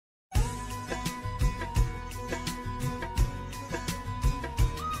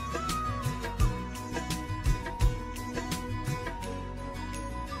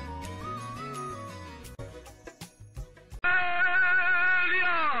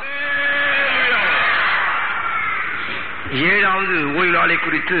ஏழாவது ஓய்வு நாளை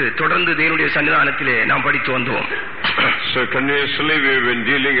குறித்து தொடர்ந்து தேவனுடைய சன்னிதானத்திலே நாம் படித்து வந்தோம். So continuously we have been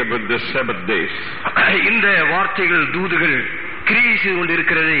dealing about the Sabbath days. இந்த வார்த்தைகள் தூதுகள் கிரியை செய்து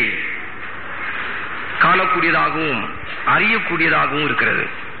கொண்டிருக்கிறதை காணக்கூடியதாகவும் அறியக்கூடியதாகவும் இருக்கிறது.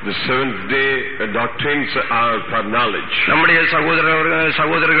 The seventh day doctrines are for knowledge. நம்முடைய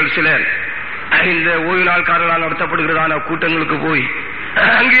சகோதரர்கள் சிலர் இந்த ஓய்வு நாள்காரர்களால் நடத்தப்படுகிறதான கூட்டங்களுக்கு போய்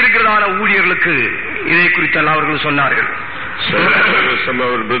அங்கே இருக்கிறதான ஊழியர்களுக்கு இதை குறித்தெல்லாம் அவர்கள் சொன்னார்கள். So some of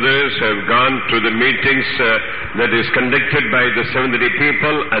our brothers have gone to the meetings that is conducted by the Seventh-day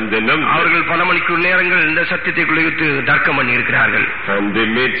people, and they அவர்கள் பல மணிக்கூர் நேரங்கள் இந்த சத்தியத்தை குறித்து தர்க்கம் பண்ணி இருக்கிறார்கள். And they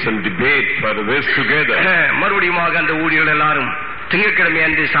made some debate for the ways together. மறுபடியும் அந்த ஊழியர்கள் எல்லாரும் திங்கட்கிழமை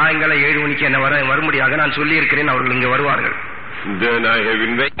அன்று சாயங்காலம் 7 மணிக்கு என்ன வரும்படியாக நான் சொல்லி இருக்கிறேன். அவர்கள் இங்கே வருவார்கள். Then I have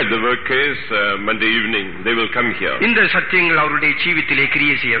invited the workers Monday evening. They will come here. இந்த சத்தியங்கள் அவருடைய ஜீவித்திலே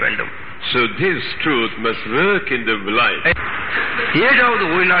கிரியை செய்ய வேண்டும். So this truth must work in the life. ஏழாவது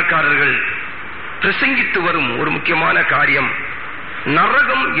ஓய்வு நாட்காரர்கள் பிரசங்கித்து வரும் ஒரு முக்கியமான காரியம்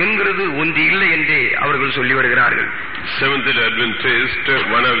நரகம் என்கிறது ஒன்று இல்லை என்றே அவர்கள் சொல்லி வருகிறார்கள். Seventh-day Adventist,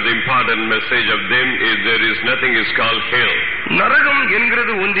 one of the important message of them is there is nothing is called hell. நரகம்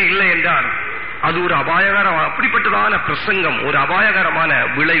என்கிறது ஒன்று இல்லை என்றால் அது ஒரு அபாயகரமான அப்படிப்பட்டதான பிரசங்கம் ஒரு அபாயகரமான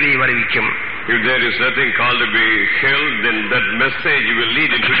விளைவை வருவிக்கும். If there is nothing called to be hell, then that message will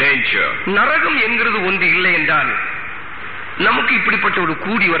lead into danger. நரகம் என்கிறது ஒன்று இல்லை என்றால் நமக்கு இப்படிப்பட்ட ஒரு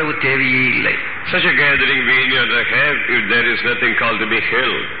கூடி வரவு தேவையே இல்லை. Such a gathering we need to have if there is nothing called to be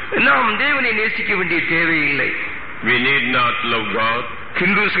hell. நாம் தேவனை நேசிக்க வேண்டிய தேவையில்லை. We need not love God.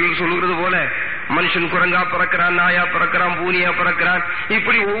 ஹிந்துஸ்கள் சொல்லுகிறது போல மனுஷன் குரங்கா பிறக்கிறான், நாயா பிறக்கிறான், பூனியா பிறக்கிறான்,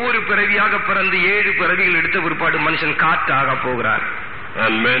 இப்படி ஒவ்வொரு பிறவியாக பிறந்து 7 பிறவிகள் எடுத்த பிற்பாடு மனுஷன் காற்றாக போகிறான்.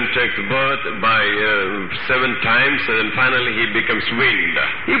 And man takes birth by 7 times and then finally he becomes wind.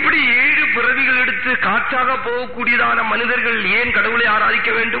 இப்படி 7 பிறவிகள் எடுத்து காற்றாக போகக்கூடியதான மனிதர்கள் ஏன் கடவுளை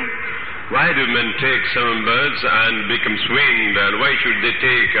ஆராதிக்க வேண்டும்? Why do men take 7 birds and becomes wind, and why should they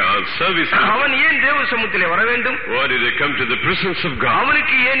take service? அவன் ஏன் தேவ சமூகத்திலே வர வேண்டும்? Why do they come to the presence of God?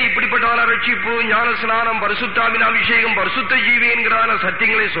 அவனுக்கு ஏன் இப்படிப்பட்டதான ரட்சிப்பு, ஞானஸ்நானம், பரிசுத்தாவின் அபிஷேகம், பரிசுத்த ஜீவி என்கிறான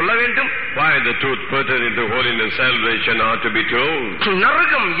சத்தியங்களை சொல்ல வேண்டும்? Why the truth pertaining to holiness, salvation ought to be told?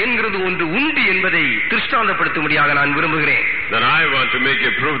 நரகம் என்கிறது ஒன்று உண்டு என்பதை திருஷ்டாந்தப்படுத்தும்படியாக நான் விரும்புகிறேன். Then I want to make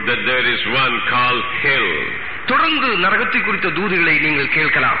a proof that there is one called hell. தொடர்ந்து நரகத்தை குறித்த தூதுகளை நீங்கள்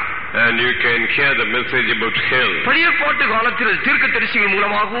கேட்கலாம். And you can hear the message about hell. பழைய பாட்டு காலத்தில் தீர்க்கதரிசிகள்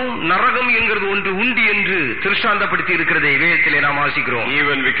மூலமாகவும் நரகம் என்கிறது ஒன்று உண்டு என்று திருஷ்டாந்தப்படுத்தி இருக்கிறதை வேதத்திலே நாம் வாசிக்கிறோம்.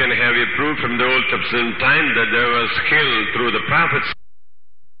 Even we can have a proof from the Old Testament time that there was hell through the prophets.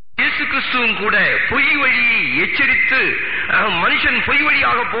 இயேசு கிறிஸ்துவும் கூட பொய் வழியை எச்சரித்து மனுஷன் பொய்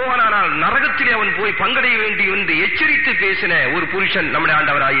வழியாக போவானால் நரகத்திலே அவன் போய் பங்கடைய வேண்டி என்று எச்சரித்து பேசின ஒரு புருஷன் நம்முடைய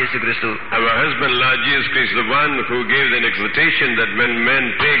ஆண்டவராகிய இயேசு கிறிஸ்து. Our husband Lord Jesus Christ, the one who gave the exhortation that when men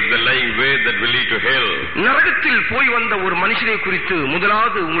take the lying way that will lead to hell. நரகத்தில் போய் வந்த ஒரு மனுஷனை குறித்து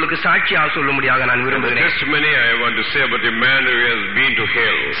முதலாவது உங்களுக்கு சாட்சியாக சொல்லும்படியாக நான் விரும்புகிறேன். Testimony I want to say about a man who has been to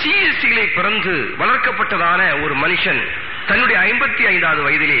hell. சிஎஸ்சியிலே பிறந்து வளர்க்கப்பட்டதான ஒரு மனுஷன் தன்னுடைய 55வது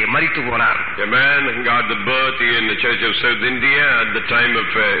வயதிலே மரித்து போனார். A man got the birth in the Church of South India at the time of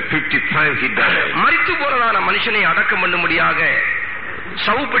 55 he died. மரித்து போனதான மனுஷனை அடக்கம் பண்ணும்படியாக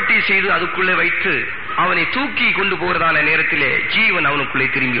சவுப்பட்டி செய்து அதுக்குள்ளே வைத்து அவனை தூக்கி கொண்டு போகிறதான நேரத்திலே ஜீவன் அவனுக்குள்ளே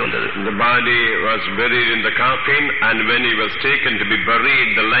திரும்பி வந்தது. The body was buried in the coffin, and when he was taken to be buried,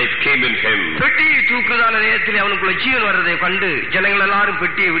 the life came in him. பெட்டியை தூக்குறதான நேரத்திலே அவனுக்குள்ள ஜீவன் வர்றதை கண்டு ஜனங்கள் எல்லாரும்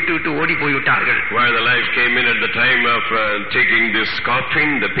பெட்டியை விட்டு விட்டு ஓடி போய்விட்டார்கள். While the life came in at the time of taking this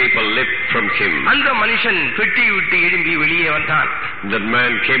coffin, the people left from him. அந்த மனுஷன் பெட்டியை விட்டு எழும்பி வெளியே வந்தான். That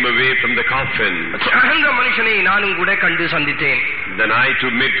man came away from the coffin. அந்த மனுஷனை நானும் கூட கண்டு சந்தித்தேன். Then I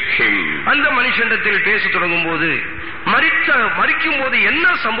too met him. அந்த மனுஷனிடத்தில் பேச தொடங்கும் போது மரிக்கும் போது என்ன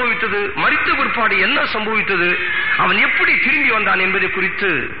சம்பவித்தது, மரித்த பிற்பாடு என்ன சம்பவித்தது, அவன் எப்படி திரும்பி வந்தான் என்பதை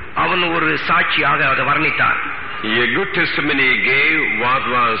குறித்து அவன் ஒரு சாட்சியாக அதை வர்ணித்தான். A good testimony he gave what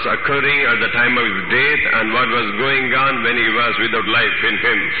was occurring at the time of his death and what was going on when he was without life in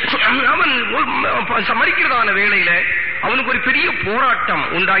him. அவன் மரிக்கிறதான வேளையில அவனுக்கு ஒரு பெரிய போராட்டம்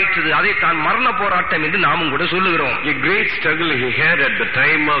உண்டாயிற்று. அதை தான் மரண போராட்டம் என்று நாமும் கூட சொல்லுகிறோம். A great struggle he had at the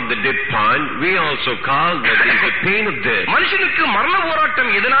time of the death point. We also call that is the pain of death. மனுஷனுக்கு மரண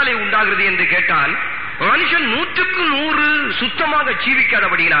போராட்டம் எதனாலே உண்டாகிறது என்று கேட்டால் மனுஷன் 100க்கு 100 சுத்தமாக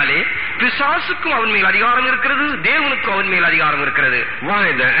ஜீவிக்காதபடியினாலே பிசாசுக்கும் அவன் மேல் அதிகாரம் இருக்கிறது, தேவனுக்கும் அவன் மேல் அதிகாரம் இருக்கிறது. Why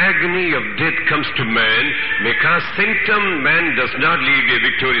the agony of death comes to man? Because symptom man does not lead a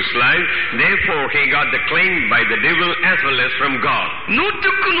victorious life. Therefore he got the claim by the devil as well as from God.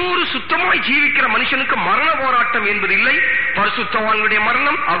 100க்கு 100 சுத்தமாய் ஜீவிக்கிற மனுஷனுக்கு மரண போராட்டம் என்பது இல்லை. பரிசுத்தவான்களுடைய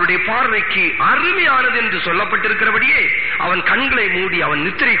மரணம் அவருடைய பார்வைக்கு அருமையானது என்று சொல்லப்பட்டிருக்கிறபடியே அவன் கண்களை மூடி அவன்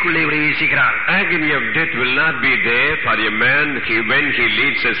நித்திரைக்குள்ளே பிரவேசிக்கிறான். Agony of death will not be there for a man when he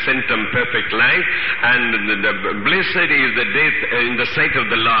leads a sanctum perfect life, and the blessed is the death in the sight of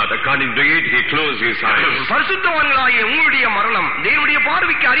the Lord. According to it, he closed his eyes. பரிசுத்தவான்களாகிய உங்களுடைய மரணம் தேவனுடைய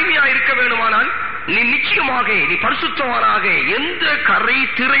பார்வைக்கு அருமையா இருக்க வேண்டுமானால் நீ நிச்சயமாக நீ பரிசுத்தவானாக எந்த கரை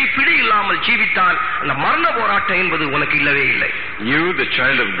திரை பிழை இல்லாமல் ஜீவித்தால் அந்த மரண போராட்டம் என்பது உனக்கு இல்லவே இல்லை. You, the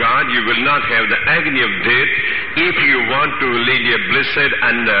child of God, you will not have the agony of death if you want to lead a blessed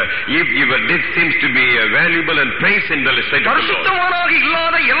and if your death seems to be valuable and praise in the sight of the Lord. பரிசுத்தவானாக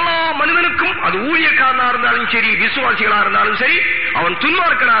இல்லாத எல்லா மனிதனுக்கும் அது ஊழியக்காரனா இருந்தாலும் சரி விசுவாசிகளா இருந்தாலும் சரி அவன்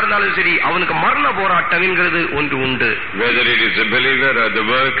துன்மார்க்கனா இருந்தாலும் சரி அவனுக்கு மரண போராட்டம் என்கிறது ஒன்று உண்டு. Whether it is a believer or the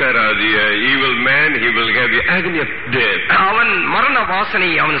worker or the evil man, he will have the agony of death. அவன் மரண வாசனை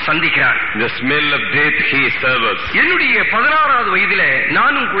அவன் சந்திக்கிறான். The smell of death he serves. என்னுடைய 16வது வயதிலே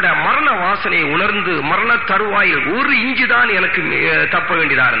நானும் கூட மரண வாசனையை உணர்ந்து மரண தருவாயில் ஒரு இன்ச்சு தான் எனக்கு தப்ப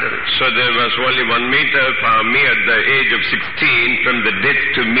வேண்டியதா இருந்தது. So there was only 1 meter for me at the age of 16 from the death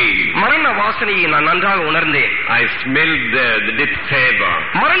to me. மரண வாசனையை நான் நன்றாக உணர்ந்தேன். I smelled the death savor.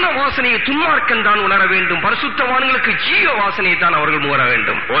 மரண வாசனையை துன்மார்க்கன் தான் உணர வேண்டும், பரிசுத்தவான்களுக்கு ஜீவ வாசனையை தான் அவர்கள் உணர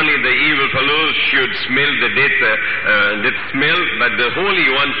வேண்டும். Only the evil fellows should smell the death smell, but the holy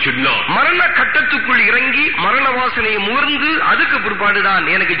one should not. மரண கட்டத்துக்குள் இறங்கி மரண வாசனையை முகர்ந்து அதுக்கு பிற்பாடுதான்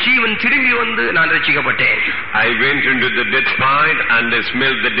எனக்கு ஜீவன் திரும்பி வந்து நான் ரட்சிக்கப்பட்டேன். I went into the death point and I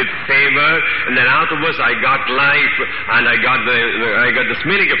smelled the death savor, and then afterwards I got life and I got the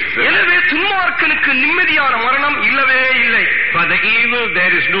smelling of sin. எனவே துன்மார்க்கனுக்கு நிம்மதியான மரணம் இல்லவே இல்லை. For the evil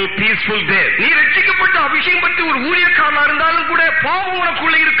there is no peaceful death. நீ ரட்சிக்கப்பட்ட அபிஷேகம் பற்றி ஒரு ஊழியக்காரனா இருந்தாலும் கூட பாவம்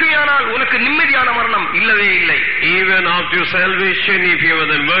உனக்குள்ள இருக்குமானால் உனக்கு நிம்மதியான மரணம் இல்லவே இல்லை. Even after your salvation, if you are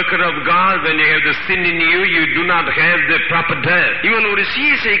the worker of God, when you have the sin in you, you do not have the proper death. இவன் ஒரு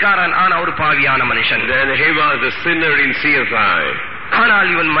CSI காரன், ஆனா ஒரு பாவியான மனுஷன். Then he was a sinner in CSI. ஆனால்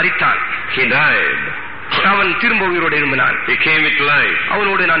இவன் மரித்தான். He died. அவன் திரும்ப உயிரோடு எழும்பினான். He came with life.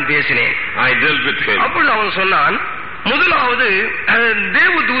 அவனோடு நான் பேசினேன். I dealt with him. அப்பொழுது அவன் சொன்னான், முதலாவது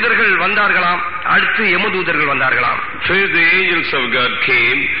தேவதூதர்கள் வந்தார்களாம், அடுத்து யமதூதர்கள் வந்தார்களாம். First the angels of God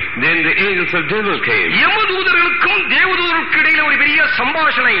came, then the angels of devil came. யமதூதர்களுக்கும் தேவதூதர்களுக்கு இடையில ஒரு பெரிய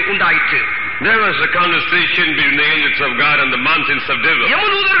சம்பாஷணை உண்டாயிற்று. There was a conversation between the angels of God and the mountains of devil.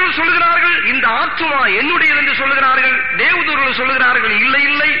 யமதூதர்கள் சொல்லுகிறார்கள் இந்த ஆத்துமா என்னுடையது என்று சொல்லுகிறார்கள், தேவதூதர்கள் சொல்லுகிறார்கள் இல்லை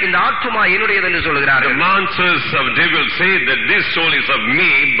இல்லை இந்த ஆத்துமா என்னுடையது என்று சொல்லுகிறார்கள். The mountains of devil say that this soul is of me,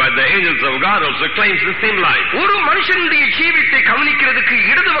 but the angels of God also claims the same life. ஒரு மனுஷனுடைய ஜீவித்தை கவனிக்கிறதுக்கு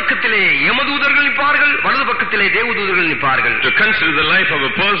இடது பக்கத்திலே யமதூதர்கள் நிற்பார்கள், வலது பக்கத்திலே தேவதூதர்கள் நிற்பார்கள். To consider the life of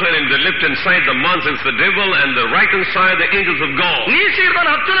a person, in the left hand side the mountains the devil, and the right hand side the angels of God. நீ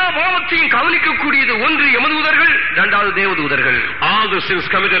செய்தான் அத்தனை பாவத்தையும் கவனிக்கக்கூடியது ஒன்று யமதூதர்கள், இரண்டாவது தேவதூதர்கள். All the sins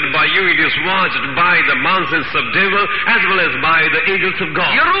committed by you, it is watched by the mountains of devil as well as by the angels of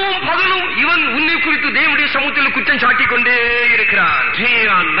God. இரவும் பகலும் இவன் உன்னை குறித்து தேவனுடைய சமூகத்தில் குற்றம் சாட்டிக் கொண்டே இருக்கிறான். Day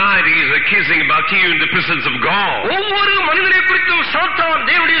and night he is accusing about you in the presence of God. ஒவ்வொரு மனிதனை குறித்தும் சாத்தான்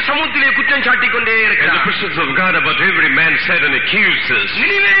தேவனுடைய சமூகத்திலே குற்றம் சாட்டிக் கொண்டே In the இருக்கிறான். presence of God about every man said and accuses.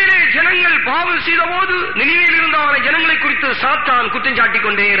 நினிவேயிலே ஜனங்கள் பாவம் செய்தபோது நினிவேயில் இருந்தான ஜனங்களை குறித்து சாத்தான் குற்றம் சாட்டிக்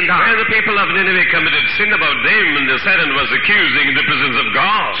கொண்டே இருந்தான். Where the people of Nineveh committed sin about them, and the Satan was accusing in the presence of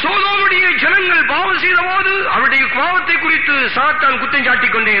God. சோதோமுடைய ஜனங்கள் பாவம் செய்தபோது அவருடைய பாவத்தை குறித்து சாத்தான் குற்றம்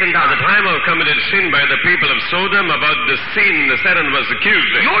சாட்டிக் கொண்டே At இருந்தான். the time of committed sin by the people of Sodom, about the sin the Satan was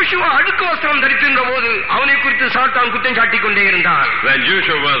accusing. யோசுவா அழுக்கு வஸ்திரம் தரித்திருந்த போது அவனை குறித்து சாத்தான் குற்றம் சாட்டிக் கொண்டே இருந்தான். When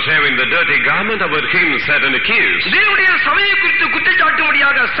Joshua was having the dirty garment, about him Satan accused. தேவனுடைய சபையை குறித்து குற்றம்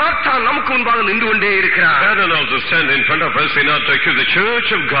சாட்டும்படியாக சாத்தான் நமக்கு முன்பாக நின்று கொண்டே இருக்கிறார். Satan also stands in front of us in order to accuse the church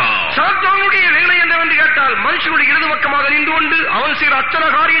of God. சாத்தானுடைய வேலை என்னவென்று கேட்டால் மனுஷனுடைய இடது பக்கமாக நின்று கொண்டு அவன் செய்கிற அத்தனை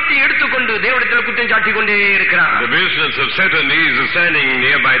காரியத்தை எடுத்துக்கொண்டு தேவனிடத்தில் குற்றம் சாட்டிக் கொண்டே இருக்கிறான். The business of Satan is standing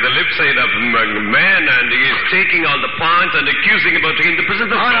near by the left side of man, and he is taking all the points and accusing about him in the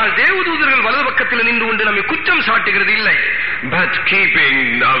presence of God. ஆனால் தேவதூதர்கள் வலது பக்கத்தில் நின்று கொண்டு நம்மை குற்றம் சாட்டுகிறது இல்லை. But keeping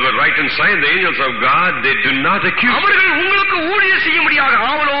our right hand side, the angels of God, they do not accuse. அவர்கள் உங்களுக்கு ஊழியம் செய்யும்படியாக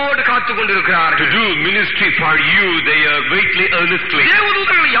ஆவலோடு காத்துக் To கொண்டிருக்கிறார்கள். do ministry for you, they are greatly earnestly.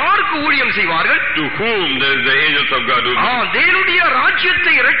 தேவதூதர்கள் யாருக்கு ஊழியம் செய்வார்கள்? To whom the angels of God do. தேவனுடைய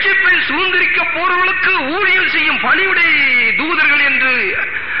ராஜ்யத்தை ரட்சிப்பை சுதந்திரிக்க போறவர்களுக்கு ஊழியம் செய்யும் பணியுடைய தூதர்கள் என்று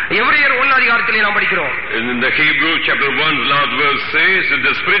எபிரேயர் 1 அதிகாரத்திலே நாம் படிக்கிறோம். In the Hebrew chapter 1 last verse says that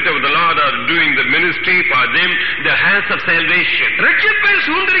the Spirit of the Lord are doing the ministry for them, the hands of salvation. ரட்சிப்பை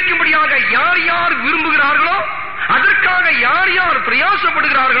சுதந்திரிக்கும்படியாக யார் யார் விரும்புகிறார்களோ அதற்காக யார் யார்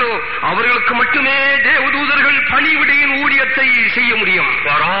பிரயாசப்படுகிறார்களோ அவர்களுக்கு மட்டுமே தேவதூதர்கள் பணிவிடையின் ஊழியத்தை செய்ய முடியும்.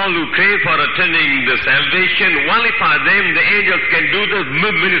 For all who crave for attaining the salvation, only for them the angels can do the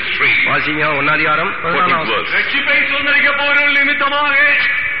ministry. வாசிங்க 1 ரட்சிப்பை சுதந்திரிக்க போர்கள் நிமித்தமாக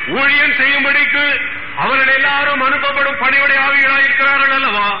ஊழியம் செய்யும்படிக்கு அவர்கள் எல்லாரும் அனுப்பப்படும் பணிவுடைய ஆவிகளாய் இருக்கிறார்கள்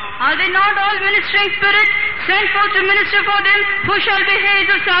அல்லவா? Are they not all ministering spirits sent forth to minister for them who shall be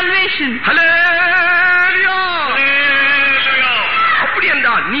heirs of salvation? ஹல்லேலூயா! அப்படி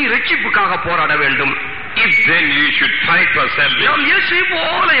என்றால் நீ ரட்சிப்புக்காக போராட வேண்டும். If then you should fight for salvation. நாம் இயேசு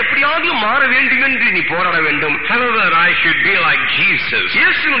போல எப்படியாவது மாற வேண்டும் என்று நீ போராட வேண்டும். However, I should be like Jesus.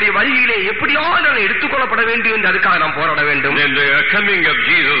 இயேசுவினுடைய வழியிலே எப்படியாவது நான் எடுத்துக்கொள்ளப்பட வேண்டும் என்று அதுக்காக நாம் போராட வேண்டும். Then the coming of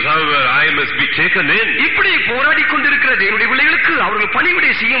Jesus, however, I must be taken in. இப்படி போராடி கொண்டிருக்கிற தேவனுடைய பிள்ளைகளுக்கு அவர்கள்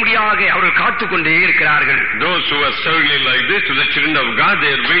பணிவிடை செய்ய முடியாத அவர்கள் காத்துக்கொண்டே இருக்கிறார்கள். Those who are struggling like this to the children of God,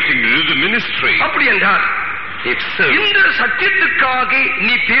 they are waiting to do the ministry. அப்படி என்றால் If so, இந்த சத்தியத்துக்காக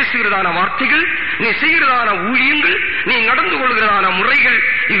நீ பேசுகிறதான வார்த்தைகள், நீ செய்கிறதான ஊழியங்கள், நீ நடந்து கொள்கிறதான முறைகள்,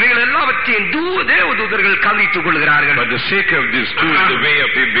 இவைகள் எல்லாவற்றையும் தேவதூதர்கள் கவனித்துக் கொள்கிறார்கள். for the sake of this truth, the way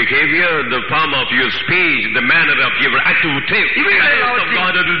of your behavior, the form of your speech, the manner of your activity,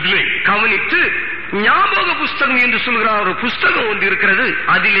 கவனித்து ஞாபக புஸ்தகம் என்று சொல்கிற ஒரு புஸ்தகம் ஒன்று இருக்கிறது,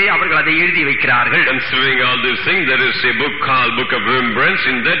 அதிலே அவர்கள் அதை எழுதி வைக்கிறார்கள். Considering all these things, there is a book called Book of Remembrance.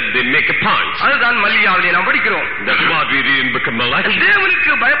 In that they make a point. அதுதான் மல்லியாவிலே நாம் படிக்கிறோம். That's what we read in Book of Malachi.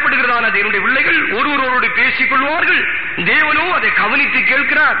 தேவனுக்கு பயப்படுகிறதான தேவனுடைய பிள்ளைகள் ஒருவரோடு பேசிக் கொள்வார்கள். தேவனோ அதை கவனித்து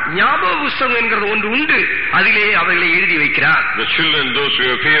கேட்கிறார். ஞாபக புஸ்தகம் என்கிறது ஒன்று உண்டு, அதிலே அவர்களை எழுதி வைக்கிறார். The children, those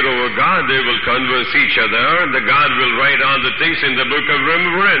who fear over God, they will converse each other. The God will write all the things in the Book of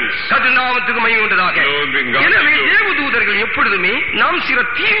Remembrance. கர்த்தநாமத்துக்கு மகிமை உண்டாக. எனவே தேவதூதர்கள் எப்பொழுதுமே நாம் சில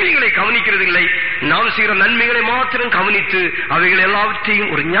தீமைகளை கவனிக்கிறதில்லை, நாம் சில நன்மைகளை மாத்திரம் கவனித்து அவைகள்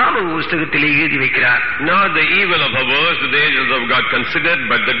எல்லாவற்றையும் ஒரு ஞாபக புஸ்தகத்திலே எழுதி வைக்கிறார். Not the evil of ours, the angels of God considered,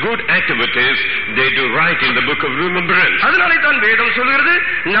 but the good activities they do write in the Book of Remembrance. அதனாலே தான் வேதம் சொல்கிறது,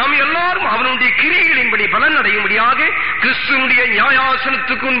 நாம் எல்லாரும் அவனுடைய கிரியைகளின்படி பலன் அடையும்படியாக கிறிஸ்துவினுடைய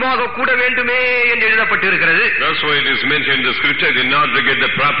நியாயாசனத்துக்கு முன்பாக கூட வேண்டுமே என்று எழுதப்பட்டிருக்கிறது. That's why it is mentioned in the scripture, in order to get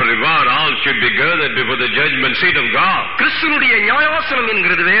the proper reward, all should be gathered before the judgment seat of God. கிறிஸ்துவினுடைய நியாயாசனம்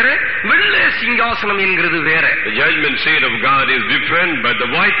என்கிறது வேற, வெள்ளை சிங்காசனம் என்கிறது வேற. The judgment seat of God is different, but the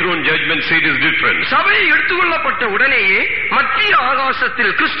white throne judgment seat is different. சபை எடுத்துக்கொள்ளப்பட்ட உடனேயே மத்திய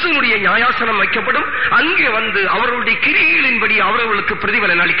ஆகாசத்தில் கிறிஸ்துவினுடைய நியாயாசனம் வைக்கப்படும். அங்கே வந்து அவர்களுடைய கிரியைகளின்படி அவர்களுக்கு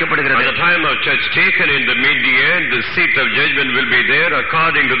பிரதிபலன் அளிக்கப்படுகிறது. By the time of church taken in the mid-year, the seat of judgment will be there.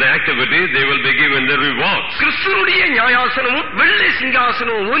 According to the activities, they will be given the rewards. கிறிஸ்துவினுடைய நியாயாசனமும் வெள்ளை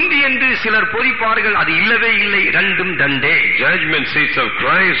சிங்காசனமும் ஒன்று என்று சிலர் போதிப்பார்கள். அது இல்லவே இல்லை, ரெண்டும் தண்டே. Judgment seats of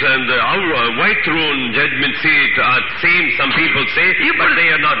Christ and the white throne judgment seat are same, some people say, but they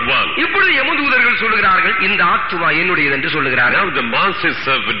are not one. இப்பொழுது யமதூதர்கள் சொல்லுகிறார்கள், இந்த ஆத்துமா என்னுடையது என்று சொல்லுகிறார்கள். Now the masses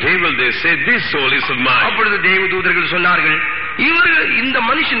of devil, they say, this soul is of mine. அப்பொழுது தேவதூதர்கள் சொன்னார்கள், இவர்கள் இந்த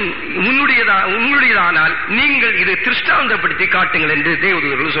மனுஷன் உங்களுடையதானால் நீங்கள் இதை திருஷ்டாந்தப்படுத்தி காட்டுங்கள் என்று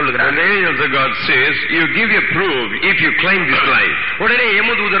தேவதூதர்கள் சொல்லுகிறார்கள். And the angels of God says, you give a proof if you claim this life. உடனே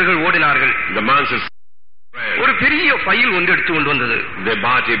யமதூதர்கள் ஓடினார்கள். The masses ஒரு பெரிய ஃபைல் ஒன்று எடுத்து கொண்டு வந்தது. They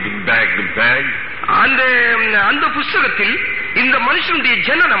bought a bag. அந்த புஸ்தகத்தில் இந்த மனுஷனுடைய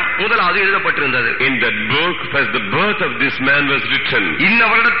ஜனனம் முதலாவது எழுதப்பட்டிருந்தது. In that book, first the birth of this man was written. இந்த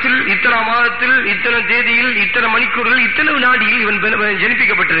வருடத்தில் இத்தனை மாதத்தில் இத்தனை தேதியில் இத்தனை மணிக்கூறில் இத்தனை வினாடியில் இவன்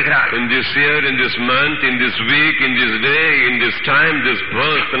ஜனிப்பிக்கப்பட்டிருக்கிறார். In this year, in this month, in this week, in this day, in this time, this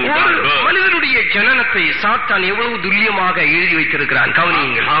person got birth. மனிதனுடைய ஜனனத்தை சாத்தான் எவ்வளவு துல்லியமாக எழுதி வைத்திருக்கிறான்.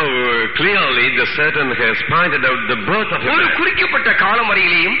 கவனியுங்கள். How clearly the Satan has pointed out the birth of ஒரு குறிக்கப்பட்ட காலம்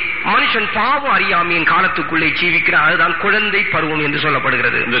வரையிலேயும் மனுஷன் பாவ அறியாமையின் காலத்துக்குள்ளே ஜீவிக்கிறான். அதுதான் குழந்தை பருவம் என்று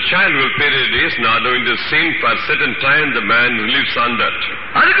சொல்லப்படுகிறது. The childhood period is not doing the sin for certain time the man lives on that.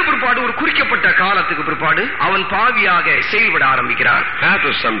 அதுக்கு பிற்பாடு ஒரு குறிக்கப்பட்ட காலத்துக்கு பிற்பாடு அவன் பாவியாக செயல்பட ஆரம்பிக்கிறான்.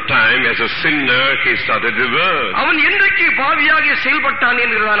 After some time, as a sinner, he started to work. அவன் என்றைக்கு பாவியாக செயல்பட்டான்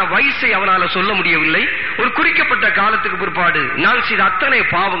என்கிறதான வயசை அவனால சொல்ல முடியவில்லை. ஒரு குறிக்கப்பட்ட காலத்துக்கு பிற்பாடு நான் செய்த அத்தனை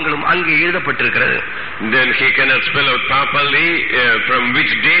பாவங்களும் அங்கே எழுதப்பட்டிருக்கிறது. Then he cannot spell out properly from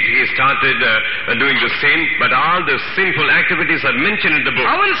which date he started doing the sin, but all the sinful activities are mentioned in the book.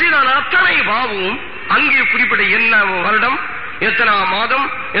 அவன் செய்த அத்தனை பாவமும் அங்கே குறிப்பிட்ட என்ன வருடம், எத்தனை மாதம்,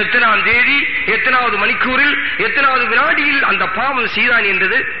 எத்தனாம் தேதி, எத்தனாவது மணிக்கூறில், எத்தனாவது வினாடியில் அந்த பாவம் செய்தான்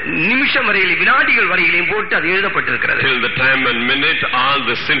என்றது நிமிஷம் வரையிலே, வினாடிகள் வரையிலையும் போட்டு அது எழுதப்பட்டிருக்கிறது. Till the time and minute, all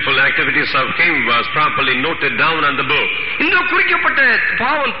the sinful activities of him was properly noted down on the book. இந்த குறிக்கப்பட்ட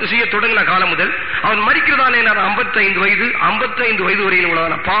பாவம் செய்ய தொடங்கின காலம் முதல் அவன் மரிக்கிறதானே 55 வயது, 55 வயது வரையில்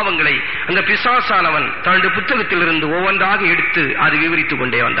உள்ளதான பாவங்களை அந்த பிசாசானவன் தன்னுடைய புத்தகத்திலிருந்து ஒவ்வொன்றாக எடுத்து அது விவரித்துக்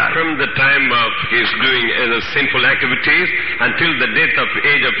கொண்டே வந்தார். From the time of his doing the sinful activities until the death of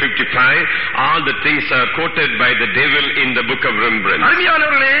age of 55, all the things are quoted by the devil in the book of remembrance.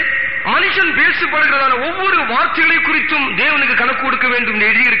 அருமையானவர்களே, மனுஷன் பேசப்படுகிறதான ஒவ்வொரு வார்த்தைகளை குறித்தும் தேவனுக்கு கணக்கு கொடுக்க வேண்டும் என்று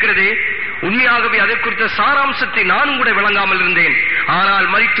எழுதியிருக்கிறதே, உண்மையாகவே அதை குறித்த சாராம்சத்தை நானும் கூட விளங்காமல் இருந்தேன். ஆனால்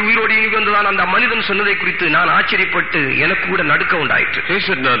மரித்து உயிரோடு வந்ததான் அந்த மனிதன் சொன்னதை குறித்து நான் ஆச்சரியப்பட்டு எனக்கு கூட நடுக்க உண்டாயிற்று. Is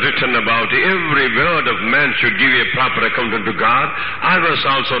it not written about every word of man should give a proper account unto God? I was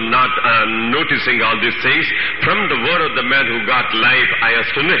also not noticing all these things. From the word of the man who got life, I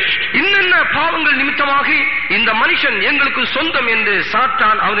astonished. இன்னென்ன பாவங்கள் நிமித்தமாக இந்த மனுஷன் எங்களுக்கு சொந்தம் என்று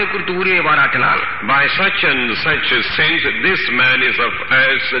சாத்தான் அவனை குறித்து உரிமை பாராட்டினான். By such and such sins, this man is of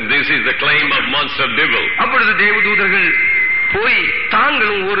us. This is the claim of monster devil. அப்பொழுது தேவதூதர்கள் போய்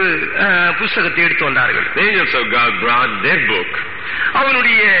தாங்களும் ஒரு புத்தகத்தை எடுத்து வந்தார்கள். The angels of God brought their book.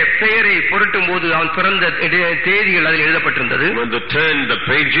 அவனுடைய பெயரை புரட்டும் போது அவன் பிறந்த தேதிகள் அதில் எழுதப்பட்டிருந்தது. When they turned the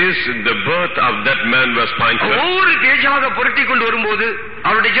pages, the birth of that man was pointed. ஒவ்வொரு பேஜாக புரட்டி கொண்டு வரும்போது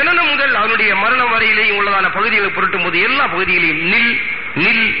அவருடைய ஜனனம் முதல் அவனுடைய மரணம் வரையிலேயும் உள்ளதான பகுதிகளை புரட்டும் போது எல்லா பகுதியிலையும் நில்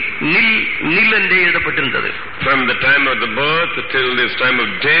நில் நில் நில் என்றே எழுதப்பட்டிருந்தது. From the time of the birth till this time of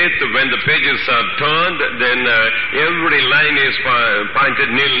death, when the pages are turned, then every line is pointed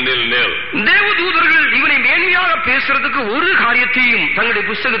nil nil nil. தேவதூதர்கள் இவனை மேன்மையாக பேசுறதுக்கு ஒரு காரியத்தையும் தங்களுடைய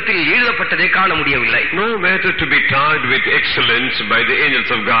புத்தகத்தில் எழுதப்பட்டதை காண முடியவில்லை. No matter to be tagged with excellence by the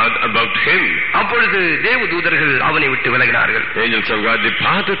angels of God about him. அப்பொழுது தேவதூதர்கள் அவனை விட்டு விலகினார்கள். Angels of God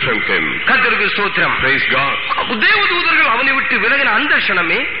departed from him. கர்த்தருக்கு ஸ்தோத்திரம். Praise God. தேவதூதர்கள் அவனை விட்டு விலகின அந்த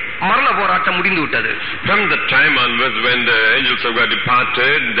க்ஷணமே மரண போராட்டம் முடிந்து விட்டது. From the time onwards when the angels of God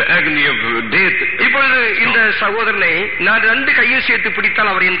departed, the agony of death. இப்பொழுது இந்த சகோதரனை நான் 2 கையும் சேர்த்து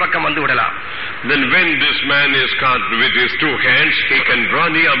பிடித்தால் அவர் என் பக்கம் வந்து விடலாம். Then when this man is caught with his 2 hands, he can draw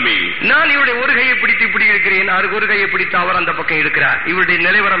near me. நான் இவருடைய ஒரு கையை பிடித்து இப்படி இருக்கிறேன், அவருக்கு ஒரு கையை பிடித்து அவர் அந்த பக்கம் இருக்கிறார். இவருடைய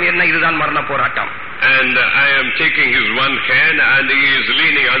நிலைவரம் என்ன? இதுதான் மரண போராட்டம். And I am taking his one hand and he is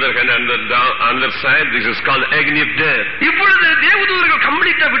leaning other hand on the other side. This is called agony of death. இப்பொழுது தேவதூதர்கள்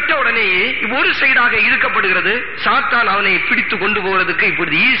கம்ப்ளீட்டா விட்ட உடனேயே ஒரு சைடாக இழுக்கப்படுகிறது. சாத்தான் அவனை பிடித்து கொண்டு போவதற்கு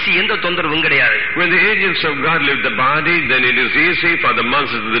இப்பொழுது ஈஸி, எந்த தொந்தரவும் கிடையாது. When the angels of God leave the body, then it is easy for the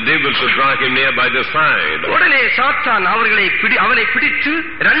monsters of the devil to draw him near by the side. உடனே சாத்தான் அவனை பிடித்து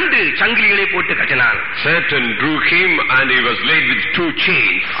 2 சங்கிலிகளை போட்டு கட்டினான். Satan drew him and he was laid with 2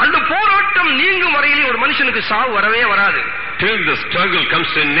 chains. அந்த போராட்டம் நீங்கும் வரையிலே ஒரு மனுஷனுக்கு சாவு வரவே வராது. Till the struggle comes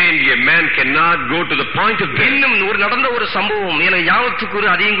to an end, a man cannot go to the point of death. இன்னும் நடந்த ஒரு சம்பவம் எனக்கு ஞாபகத்துக்கு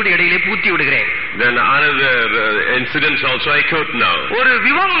அதையும் கூட இடையிலே பூத்தி விடுகிறேன். Then another incidents also I quote now. ஒரு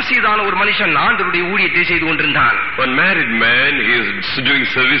விவாகம் செய்தான ஒரு மனுஷன் ஆண்டவருடைய ஊழியத்தை செய்து கொண்டிருந்தான். One married man, he is doing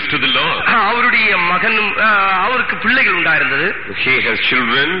service to the Lord. அவருடைய மகனும் அவருக்கு பிள்ளைகள் உண்டாயிருந்தது. He has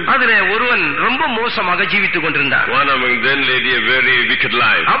children. அதுல ஒருவன் ரொம்ப மோசமாக ஜீவித்துக் கொண்டிருந்தான். One among them led a very wicked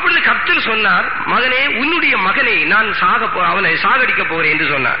life. அப்பொழுது கர்த்தர் சொன்னார், மகனே உன்னுடைய மகனை நான் அவனை சாகடிக்க போகிறேன் என்று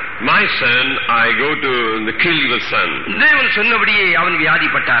சொன்னார். My son, I go to kill your son. தேவன் சொன்னபடியே அவன்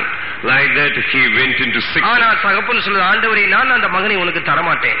வியாதிப்பட்டான். Like that he went into sickness. ஆனால் தகப்பன் சொல்லுது, ஆண்டவரே நான் அந்த மகனை உனக்கு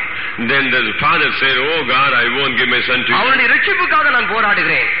தரமாட்டேன். Then the father said, oh God, I won't give my son to you. அவனுடைய ரட்சிப்புக்காக நான்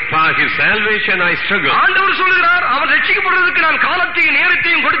போராடுகிறேன். For his salvation I struggle. ஆண்டவர் சொல்லுகிறார், அவன் ரட்சிக்கப்படுவதற்கு நான் காலத்தையும்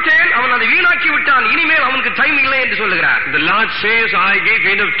நேரத்தையும் கொடுத்தேன், அவன் அதை வீணாக்கி விட்டான், இனிமேல் அவனுக்கு டைம் இல்லை என்று சொல்லுகிறார். The Lord says, I gave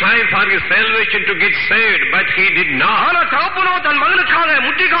enough time for his salvation to get saved, but he did not. ஆனால் தகப்பனோ தன் மகனுக்காக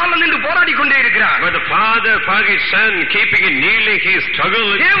முட்டிக்காலம் நின்று போராடி கொண்டே இருக்கிறார். But the father for his son, keeping it kneeling, he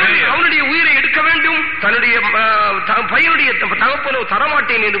struggled. அவனுடைய உயிரை எடுக்க வேண்டும், தன்னுடைய பையனுடைய தகப்பனோ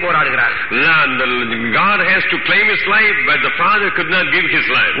தரமாட்டேன் என்று போராடுகிறார். God has to claim his life, but the father could not give his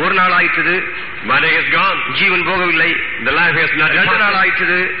life. ஒரு நாள் ஆயிற்று, one day has gone, ஜீவன் போகவில்லை. The life has not departed. 2 நாள்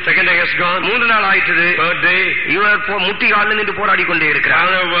ஆயிற்று, second day has gone, 3 நாள் ஆயிற்று, third day, இவர் முட்டிக்காலம் நின்று போராடி கொண்டே இருக்கிறார்.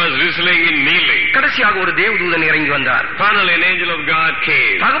 father was wrestling in kneeling. கடைசியாக ஒரு தேவதூதன் இறங்கி வந்தார். Finally an angel of God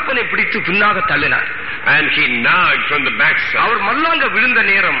came. தகப்பனை பிடித்து பின்னாக தள்ளினார். And he knocked from the backside. அவர் மல்லாங்க விழுந்த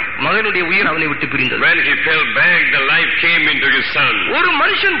நேரம் மகனுடைய உயிர் அவனை விட்டு பிரிந்தது. When he fell back, the life came into his son. ஒரு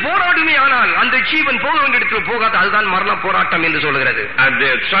மனுஷன் போராடுமே ஆனால் அந்த ஜீவன் போக வேண்டிய இடத்தில் போகாது, அதுதான் மரண போராட்டம் என்று சொல்கிறது. At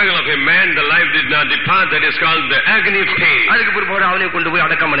the struggle of a man, the life did not depart. That is called the agony of pain. அதுக்கு பிறகு அவனை கொண்டு போய்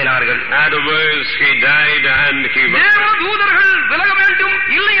அடக்கம் பண்ணினார்கள். Afterwards he died and he was. தேவதூதர்கள் விலக வேண்டும்,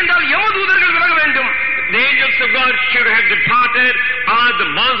 இல்லை என்றால் யமதூதர்கள் விலக வேண்டும். The angels of God should have departed. departed, or the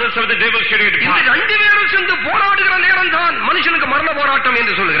monsters of the devil should have இந்த departed. ரெண்டு பேரும் சேர்ந்து போராடுகிற நேரம் தான் மனுஷனுக்கு மரண போராட்டம்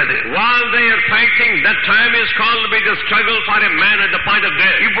என்று சொல்கிறது. While they are fighting, that time is called by the struggle for a man at the point of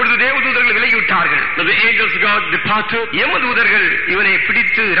death. இப்பொழுது தேவதூதர்கள் விலகிவிட்டார்கள். So the angels got departed. யமதூதர்கள் இவனை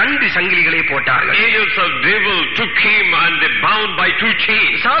பிடித்து 2 சங்கிலிகளை போட்டார்கள். Angels of devil took him and they bound by 2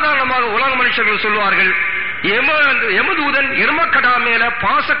 chains. சாதாரணமாக உலக மனுஷர்கள் சொல்வார்கள், யமதூதன் எருமக்கடா மேல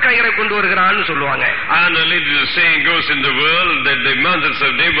பாசக்கயிறை கொண்டு வருகிறான்னு சொல்லுவாங்க. And a little saying goes in the world that the monsters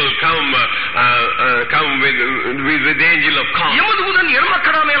of devil come with the angel of calm. யமதூதன்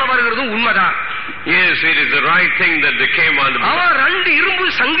எருமக்கடா மேல வருகிறது உண்மைதான். Yes, it is the right thing that they came on the அவன் 2 இரும்பு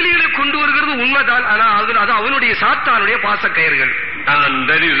சங்கிலிகளை கொண்டு வருகிறது உண்மைதான். ஆனா அது அவனுடைய சாத்தானுடைய பாசக்கயிறுகள். And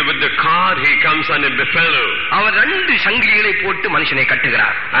that is with the car he comes on a buffalo. அவன் 2 சங்கிலிகளை போட்டு மனுஷனை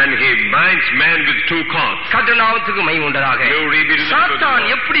கட்டுகிறார். And he binds man with 2 cords. கட்டணாவத்துக்கு my உண்டதாக. சாத்தான்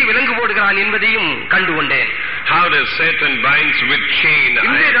எப்படி விலங்கு போடுகிறான் என்பதையும் கண்டு கொண்டேன். How does Satan binds with chain?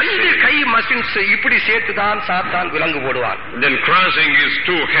 இந்த 2 கை மசின்ஸ் இப்படி சேர்த்துதான் சாத்தான் விலங்கு போடுவான். Then crossing his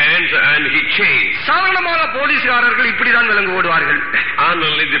 2 hands and he chains. சாதாரணமாக போலீஸ்காரர்கள் இப்படிதான் விலங்கு போடுவார்கள். And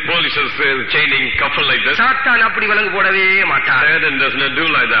only the police is chaining couple like this. சாத்தான் அப்படி விலங்கு போடவே மாட்டார். Satan does not do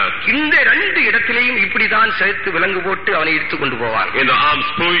like that. இந்த 2 இடத்திலேயும் இப்படிதான் சேர்த்து விலங்கு போட்டு அவனை இழுத்து கொண்டு போவான். In the arms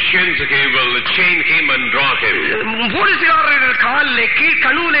positions he will chain him and draw him. போலீஸ்காரர்கள் காலிலே கீழ்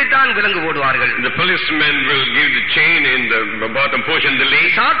கணுவிலே தான் விலங்கு போடுவார்கள். The policemen will give the chain in the bottom portion the leg.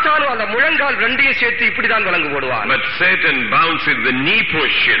 சாத்தானும் அந்த முழங்கால் 2ஐயும் சேர்த்து இப்படிதான் விலங்கு போடுவான். But Satan bounds in the knee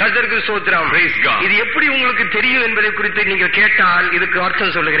portion. கர்த்தருக்கு ஸ்தோத்திரம். Praise God. இது எப்படி உங்களுக்கு தெரியும் என்பதை குறித்து நீங்கள் கேட்டால் இதுக்கு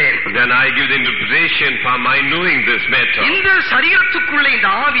அர்த்தம் சொல்லுகிறேன். Then I give the interpretation for my knowing this matter. இந்த சரீரத்துக்குள்ள இந்த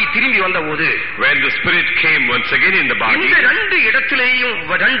ஆவி திரும்பி வந்தபோது, when the spirit came once again in the body, இந்த 2 இடத்திலேயும்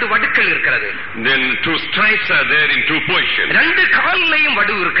 2 வடுக்கள் இருக்கிறது. then 2 stripes are there in 2 positions. 2 காலிலேயும்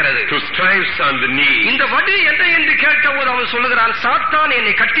வடு இருக்கிறது. 2 stripes on the knee. இந்த வடு என்ன என்று கேட்டபோது அவன் சொல்லுகிறான், சாத்தான்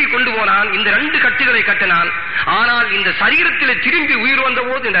என்னை கட்டி கொண்டு போனான், இந்த 2 கட்டுகளை கட்டினான். ஆனால் இந்த சரீரத்திலே திரும்பி உயிர்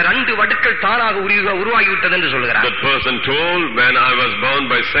வந்தபோது இந்த 2 வடுக்கள் தானாக உருவாகிவிட்டது என்று சொல்லுகிறான். That person told, when I was bound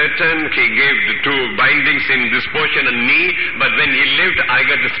by Satan, he gave the 2 bindings in this portion and knee, but when he lived, I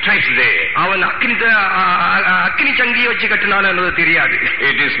got the stripes there. அவன் அக்னி சங்கியை வச்சு கட்டினான் என்பது தெரியாது.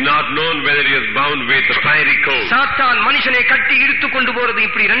 It is not known whether he was bound with a fiery coal. சாத்தான் மனுஷனை கட்டி இழுத்து கொண்டு போறது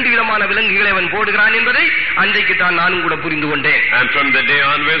இப்படி 2 விதமான விலங்குகளை அவன் போடுகிறான் என்பதை அன்றைக்கு தான் நானும் கூட புரிந்து கொண்டேன். And from the day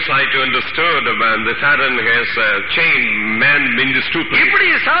onwards I too understood when the Satan has chained man in these 2 places. இப்படி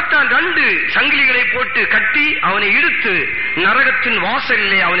சாத்தான் 2 சங்கிலிகளை போட்டு கட்டி அவனை இழுத்து நரகத்தின்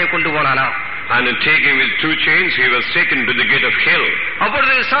வாசலிலே அவனை கொண்டு போனானா. And in taking with 2 chains, he was taken to the gate of hell.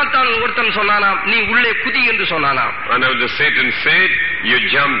 அப்பொழுது சாத்தான் ஒருத்தன் சொன்னானாம், நீ உள்ளே குதி என்று சொன்னானாம். And now the Satan said, you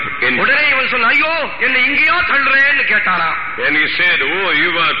jump in. உடனே இவன் சொன்ன, ஐயோ என்னை இங்கேயா தள்ளுறேன்னு கேட்டானாம். And he said, oh,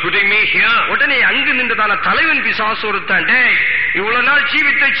 you are putting me here. உடனே அங்கு நின்றதான தலைவன் பிசாசு ஒருத்தன், டேய் இவ்வளவு நாள்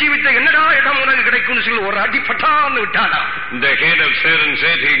ஜீவித்த என்னடா இடம் உனக்கு கிடைக்கும்னு சொல்லி ஒரு அடி பட்டான்னு விட்டானா. The head of Satan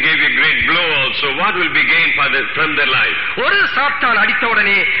said, he gave a great blow also. What will be gained from their life? ஒரு சாத்தான் அடித்த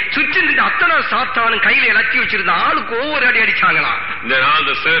உடனே சுற்றி நின்ற அத்தனை சாத்தானும் கையில லத்தி வச்சிருந்த ஆளுக்கு ஒவ்வொரு அடி அடிச்சாங்களாம். Then all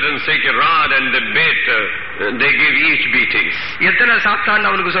the Satans take a rod and the bait, they give each beatings. எத்தனை சாத்தான்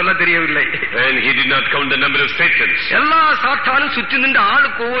அவனுக்கு சொல்ல தெரியவில்லை. And he did not count the number of Satans. எல்லா சாத்தானும் சுற்றி நின்று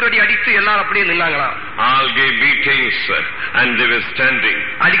ஆளுக்கு ஒவ்வொரு அடி அடித்து எல்லாரும் அப்படியே நின்னாங்களாம். All gave beatings and they were standing.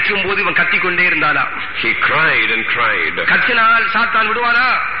 அடிக்கும் போது இவன் கத்திக்கொண்டே இருந்தானா. He cried and cried. கத்தினால் சாத்தான் விடுவானா?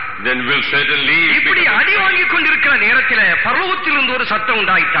 Then will Satan leave? இப்படி அடி வாங்கிக் கொண்டிருக்கிற நேரத்தில் பரலோகத்திலிருந்து ஒரு சத்தம்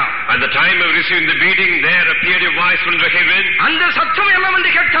உண்டாயிட்டான். At the time of receiving the beating, there appeared a voice from the heaven. அந்த சத்தம் என்னவென்று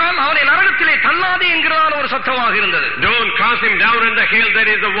கேட்டால் அவனை நரகத்திலே தள்ளாதே என்கிறதான ஒரு சத்தமாக இருந்தது. Don't cast him down in the hell, there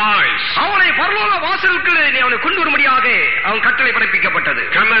is a voice. அவனை பரலோக வாசலுக்குள்ளே நீ அவனை கொண்டு வரும்படியாக அவன் கட்டளை பிறப்பிக்கப்பட்டது.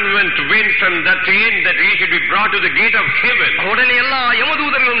 Commandment went from that end that he should be brought to the gate of heaven. உடனே எல்லா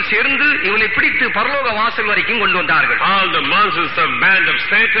யமதூதர்களும் சேர்ந்து இவனை பிடித்து பரலோக வாசல் வரைக்கும் கொண்டு வந்தார்கள். All the monsters of band of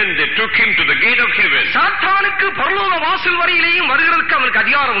Satan, they took him to the gate of heaven. சாத்தானுக்கு பரலோக வாசல் வரையிலேயும் வருகிறதுக்கு அவனுக்கு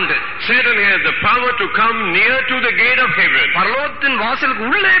அதிகாரம் உண்டு. Satan has the power to come near to the gate of heaven. பரலோகத்தின் வாசலுக்கு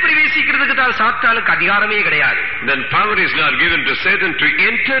உள்ளே பிரவேசிக்கிறதுக்கு தான் சாத்தானுக்கு அதிகாரமே கிடையாது. Then power is not given to Satan to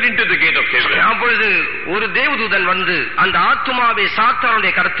enter into the gate of heaven. அப்பொழுது ஒரு தேவதூதன் வந்து அந்த ஆத்துமாவை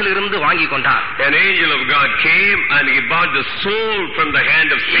சாத்தானுடைய கரத்தில் இருந்து வாங்கி கொண்டார். An angel of God came and he bought the soul from the hand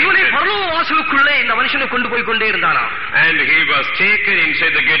of இவனை Satan. பரலோக வாசலுக்குள்ளே இந்த மனுஷனை கொண்டு போய் கொண்டே இருந்தானா. And he was taken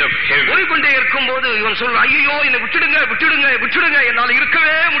inside the gate of heaven. போய்கொண்டே இருக்கும்போது இவன் சொல்ற, ஐயோ என்னை விட்டுடுங்க விட்டுடுங்க விட்டுடுங்க, என்னால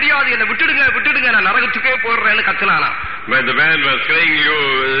இருக்கவே முடியாது, என்னை விட்டுடுங்க விட்டுடுங்க, நான் நரகத்துக்கே போடுறேன்னு கத்துனானா. When the man was crying, you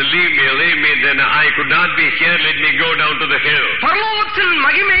leave me, then I could not be here, let me go down to the hill. பரலோகத்தின்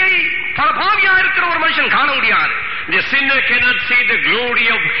மகிமையை பாவியா இருக்கிற ஒரு மனுஷன் காண முடியாது. The sinner cannot see the glory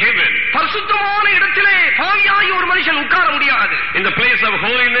of heaven. பரிசுத்தமான இடத்திலே பாவியாய் ஒரு மனுஷன் உட்கார முடியாது. In the place of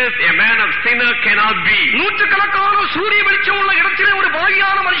holiness, a man of sinner cannot be. நூற்றுக்கணக்கான சூரிய வெளிச்சம் உள்ள இடத்திலே ஒரு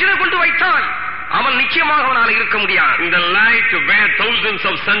பாவியான மனுஷனை கொண்டு வைத்தால் அவன் நிச்சயமாக அவனால் இருக்க முடியாது. In the light where thousands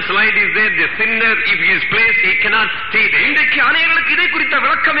of suns light is there, the sinner, if he is placed, he cannot stay there. இன்றைக்கு அநேகருக்கு இதை குறித்த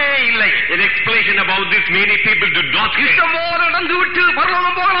விளக்கமே இல்லை. An explanation about this many people do not get. இஷ்டமோடு நடந்துவிட்டு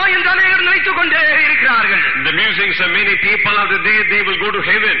பரலோகம் போகலாம் என்று அநேகர் நினைத்துக் கொண்டே இருக்கிறார்கள். The musings of many people after they will go to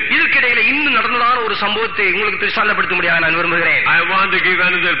heaven. இதற்கிடையில இன்னும் நடந்ததான ஒரு சம்பவத்தை உங்களுக்கு திருஷ்டாந்தப்படுத்த முடியாது நான் விரும்புகிறேன். I want to give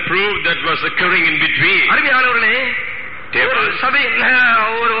another proof that was occurring in between. அருமையானவர்களே, ஒரு சபை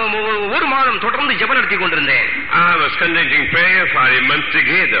ஒரு மாதம் தொடர்ந்து ஜெபம் நடத்தி கொண்டிருந்தேன். I was conducting prayer for a month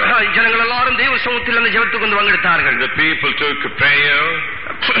together. ஜனங்கள் எல்லாரும் தேவ சமூகத்தில் அந்த ஜெபத்துக்கு வந்து பங்கெடுத்தார்கள். The people took prayer.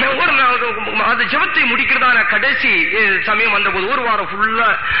 ஒரு அந்த ஜெபத்தை முடிக்கிறதான கடைசி சமயம் வந்தபோது ஒரு வாரம் ஃபுல்லா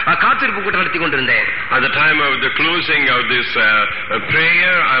காத்திருப்பு கூட்டம் நடத்தி கொண்டிருந்தேன். At the time of the closing of this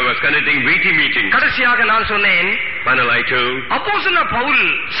prayer, I was conducting waiting meetings. கடைசியாக நான் சொன்னேன், அப்போஸ்தலனாகிய பவுல்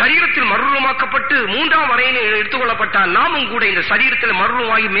சரீரத்தில் மறுரூபமாக்கப்பட்டு மூன்றாம் அறையிலே எடுத்துக்கொள்ளப்பட்டால் நாமும் கூட இந்த சரீரத்தில்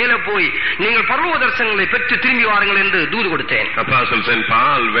மறுரூபமாகி மேலே போய் நீங்கள் பரலோக தரிசனங்களை பெற்று திரும்பி வாருங்கள் என்று தூது கொடுத்தேன். Apostle Saint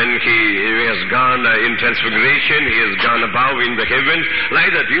Paul, when he has gone in transfiguration, he has gone above in the heavens.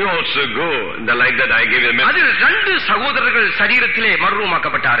 Like that, you also go. Like that, I gave them. அதில் 2 சகோதரர்கள் சரீரத்திலே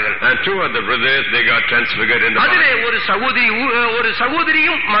மறுரூபமாக்கப்பட்டார்கள். And 2 other brothers, they got transfigured in the body. அதிலே ஒரு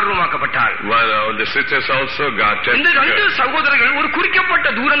சகோதரியும் மறுரூபமாக்கப்பட்டாள். One of the sisters also got transfigured. இந்த 2 சகோதரர்கள் ஒரு குறிக்கப்பட்ட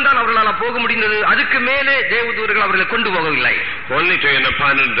தூரம் தான் அவர்களால் போக முடிந்தது. அதுக்கு மேலே தேவதூதர்கள் அவர்களை கொண்டு போகவில்லை. Only to an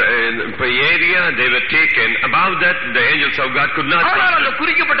appointed area they were taken. Above that, the angels of God could not. ஆனால் அந்த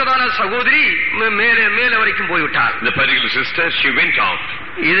குறிக்கப்பட்டதான சகோதரி மேலே வரைக்கும் போய்விட்டாள். The particular sister, she went off.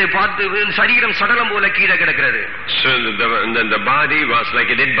 இதை பார்த்து சரீரம் சடலம் போல கீழே கிடக்கிறது. So the body was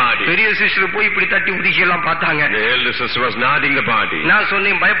like a dead body. பெரிய சிஸ்டர் போய் இப்படி தட்டி உதிச்சி எல்லாம் பார்த்தாங்க. The elder sister was nodding the body. நான்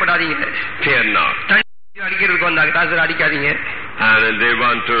சொன்னேன், பயப்படாதீங்க, fear not. அடிக்கிறதுக்கு வந்தாங்க, தாசர் அடிக்காதீங்க. And they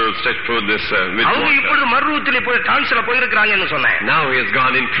want to stretch forth this with அவங்க இப்பொழுது மறுரூபத்திலே போய் டிரான்ஸ்ல போயிருக்காங்கன்னு சொன்னேன். Now he has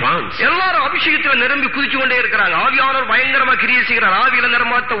gone in trance. எல்லாரும் அபிஷேகத்துல நிரம்பி குதிச்சு கொண்டே இருக்காங்க. ஆவியானவர் பயங்கரமா கிரியை செய்கிறார். ஆவியில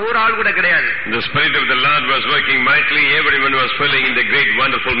நிரம்பாத்த ஒரு ஆள் கூட கிடையாது. The spirit of the Lord was working mightily. Everyone was filling in the great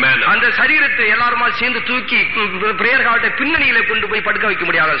wonderful manner. அந்த சரீரத்தை எல்லாருமா சேர்ந்து தூக்கி பிரேயர் ஹால்ல பின்னணியில கொண்டு போய் படுக்க வைக்க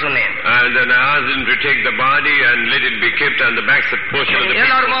முடியாத சொன்னேன். And then I asked him to take the body and let it be kept on the backside portion of the.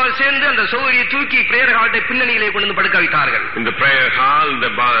 எல்லாருமா சேர்ந்து அந்த சௌகரியை தூக்கி பிரேயர் ஹால்ல பின்னணியிலே கொண்டு படுக்க வைத்தார்கள். In the prayer hall,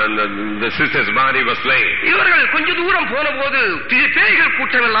 the sister's body was laying. இவர்கள் கொஞ்ச தூரம் போன போது பேய்கள்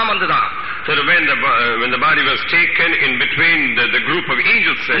கூட்டம் எல்லாம் வந்துதான். So when the body was taken, in between the group of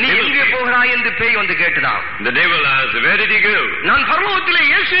angels, நீ எங்கே போகிறாய் என்று பேய் வந்து கேட்டதாம். The devil asked, where did he go? நான் பரலோகத்திலே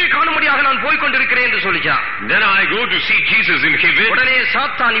இயேசுவை காணும்படியாக நான் போய் கொண்டிருக்கிறேன் என்று சொல்லிச்சான். Then I go to see Jesus in heaven. உடனே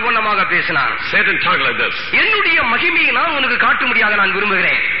சாத்தான் இவ்வண்ணமாக பேசினான். Satan talked like this. என்னுடைய மகிமையை நான் உனக்கு காட்டும்படியாக நான்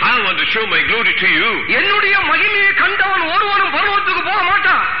விரும்புகிறேன். I want to show my glory to you. என்னுடைய மகிமையை கண்டவன் ஒருவனும் பரலோகத்துக்கு போக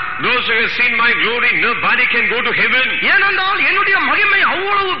மாட்டான். Those who have seen my glory, nobody can go to heaven. ஏனென்றால் என்னுடைய மகிமை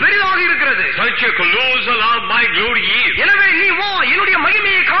அவ்வளவு பெரிதாக இருக்கிறது. Such a colossal of my glory is. எனவே நீ வா, என்னுடைய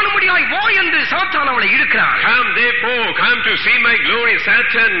மகிமையை காணும்படியாய் வா என்று சாத்தான் அவளை இழுக்கிறான். Come therefore, come to see my glory.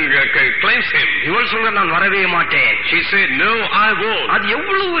 Satan claims him. இவள் சொல்ற, நான் வரவே மாட்டேன். She said, no, I won't. அது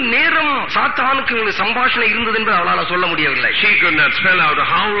எவ்வளவு நேரம் சாத்தானுக்கு சம்பாஷணை இருந்தது என்று அவளால சொல்ல முடியவில்லை. She could not spell out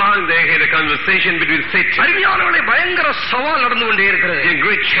how long they had a conversation between Satan. அருமையானவளே, பயங்கர சவால் நடந்து கொண்டே இருக்கிறது. A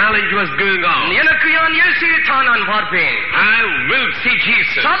great challenge was going on. எனக்கு நான் இயேசுவை தான் நான் பார்ப்பேன். I will see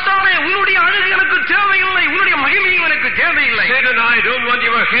Jesus. சாத்தானே, உன்னுடைய அழகு எனக்கு தேவையில்லை, உன்னுடைய மகிமையும் எனக்கு தேவையில்லை. Satan, I don't want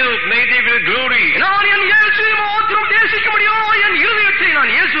your help, neither will glory. நான் என் இயேசுவை மாத்திரம் நேசிக்க முடியும். என் இருதயத்தை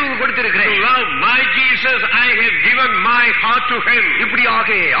நான் இயேசுவுக்கு கொடுத்திருக்கிறேன். To love my Jesus, I have given my heart to him. இப்படியாக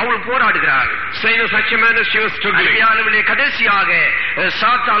அவள் போராடுகிறாள். Saying such a manner she was struggling. அருமையானவளே, கடைசியாக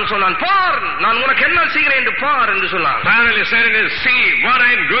சாத்தான் சொன்னான், பார் நான் உனக்கு என்ன செய்கிறேன் என்று பார் என்று சொன்னான். Finally Satan is, see what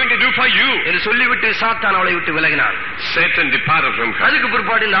I am going to do for you. என்று சொல்லிவிட்டு சாத்தான் அவளை விட்டு விலகினான். Satan departed from her. அதுக்கு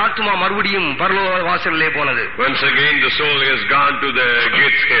பிற்பாடு இந்த ஆத்துமா மறுபடியும் பரலோக வாசலிலே போனது. Once again the soul has gone to the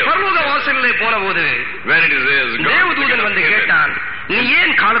gates here. பரலோக வாசலிலே போனபோது when it is தேவதூதன் வந்து கேட்டான், நீ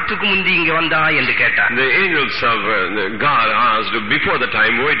ஏன் காலத்துக்கு முந்தி இங்க வந்தாய் என்று கேட்டான். The angels of God asked, before the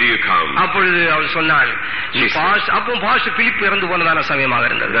time, why do you come? அப்பொழுது அவள் சொன்னாள், அப்போ பாஸ்டர் பிலிப் இறந்து போனதான சமயமாக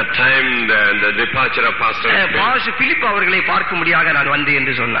இருந்தது. That time the departure of Pastor pastor Philip அவர்களை பார்க்கும்படியாக நான் வந்தேன்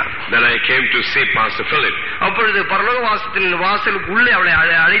என்று சொன்னார். Then I came to see Pastor Philip. அப்பொழுது பரலோக வாசத்தின் வாசலுக்கு உள்ளே அவளை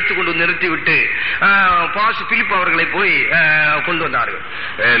அழைத்து கொண்டு நிறுத்திவிட்டு பாஸ்டர் பிலிப் அவர்களை போய் கொண்டு வந்தார்கள்.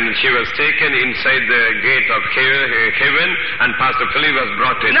 And she was taken inside the gate of heaven and Pastor Philip was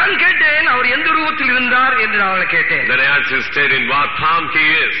brought in. நான் கேட்டேன், அவர் எந்த ரூபத்தில் இருந்தார் என்று நான் அவளை கேட்டேன். Then I asked instead in what form he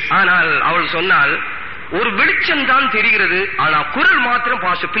is. ஆனால் அவள் சொன்னால், ஒரு வெளிச்சம் தான் தெரிகிறது, ஆனா குரல் மாத்திரம்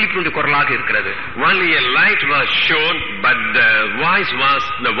பாஸ்டர் பிலிப்புடைய குரலாக இருக்கிறது. Only a light was shown, but the voice was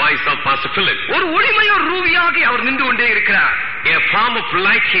the voice of Pastor Philip. ஒரு ஒளிமய ரூபியாக அவர் நின்று கொண்டே இருக்கிறார். A form of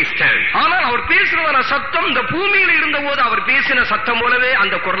light he stands. ஆனால் அவர் பேசுகிற சத்தம் இந்த பூமியில் இருந்தபோது அவர் பேசின சத்தம் போலவே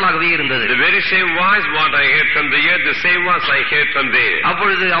அந்த குரலாகவே இருந்தது. The very same voice what I heard from the earth, the same voice I heard from there.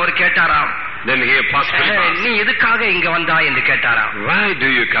 அப்பொழுது அவர் கேட்டாராம், Then he Pastor Philip asked, நீ எதுக்காக இங்க வந்தா என்று கேட்டாராம். Why do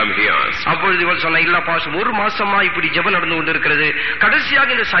you come here? அப்பொழுது இவர் சொன்ன, இல்ல பாஸ்டர், ஒரு மாசமா இப்படி ஜெபம் நடந்து கொண்டு இருக்கிறது,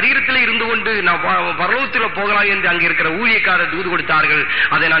 கடைசியாக இந்த சரீரத்திலே இருந்து கொண்டு நான் பரலோகத்தில் போகலாம் என்று அங்க இருக்கிற ஊழியக்காரர் தூது கொடுத்தார்கள்,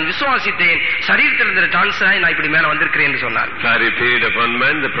 அதை நான் விசுவாசித்தேன், சரீரத்தில் இருந்த டிரான்ஸ்ஃபர் ஆகி நான் இப்படி மேல வந்திருக்கிறேன் என்று சொன்னார். For a period of 1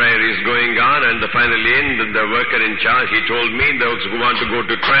 month the prayer is going on, and finally the worker in charge, he told me those who want to go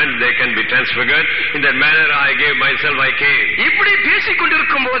to trance, they can be transfigured. In that manner I gave myself, I came. இப்படி பேசிக்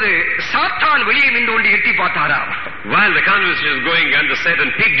கொண்டிருக்கும் போது சாத்தான் வெளியே நின்று கொண்டு எட்டி பார்த்தாராம். While the conversation is going on, the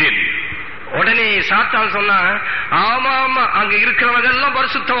Satan peeked in. உடனே சாத்தான் சொன்னா, ஆமா ஆமா அங்க இருக்கிறவங்க எல்லாம்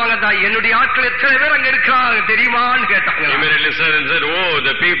பரிசுத்தவாங்க தான், என்னுடைய ஆட்கள் எத்தனை பேர் அங்க இருக்கிறாங்க தெரியுமான்னு கேட்டாங்க. Immediately Satan said, oh,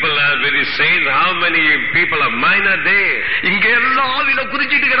 the people are very saints, how many people of mine are there? இங்க எல்லாம் ஆவில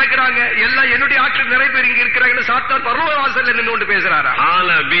குறிச்சிட்டு கிடக்குறாங்க, எல்லாம் என்னுடைய ஆட்கள் நிறைய பேர் இங்க இருக்கிறாங்க. சாத்தான் பரலோக வாசல்ல நின்று கொண்டு பேசுறாரா.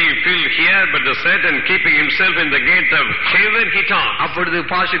 All are being filled here, but the Satan keeping himself in the gate of heaven, he talks. அப்பொழுது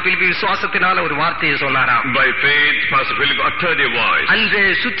பாஸ்டர் பிலிப்பு விசுவாசத்தினால ஒரு வார்த்தையை சொன்னாராம். By faith Pastor Philip uttered a voice. அந்த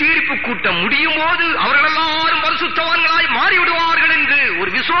சுத்திகரிப்பு கூட்டம் முடியும் போது அவர்கள் எல்லாரும் பரிசுத்தவான்களாய் மாறிவிடுவார்கள் என்று ஒரு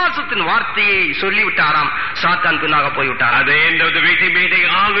விசுவாசத்தின் வார்த்தையை சொல்லிவிட்டாராம். சாத்தான் பின்னாக போய்விட்டார். At the end of the meeting,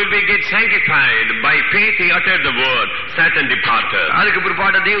 all will be get sanctified. By faith he uttered the word. Satan departed. அதுக்கு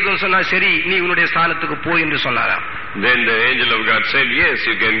பிற்பாடு தேவதூதன் சொன்னா, சரி நீ உன்னுடைய ஸ்தானத்துக்கு போய் என்று சொன்னாராம். Then the angel of God said, yes,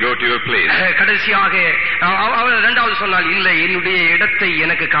 you can go to your place. கடைசியாக அவர் இரண்டாவது சொன்னால், இல்லை என்னுடைய இடத்தை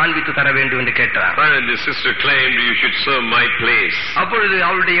எனக்கு காண்பித்து தர வேண்டும் என்று கேட்டார். And the sister claimed, you should serve my place. அப்பொழுது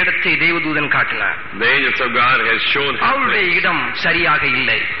அவருடைய இடத்தை தேவதூதன் காட்டினார். The angels of God has shown her அவருடைய place. இடம் சரியாக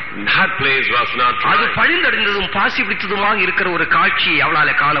இல்லை. That place was not அது right. பழிந்தடைந்ததும் பாசி பிடித்ததுமாக இருக்கிற ஒரு காட்சி அவளால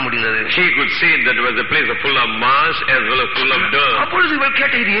காண முடிந்தது. She could see that it was a place full of moss as well as full of dirt. அப்பொழுது இவள்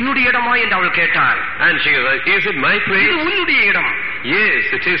கேட்ட, இது என்னுடைய இடமா என்று அவள் கேட்டார். And she was, is it my place? இது உன்னுடைய இடம். Yes,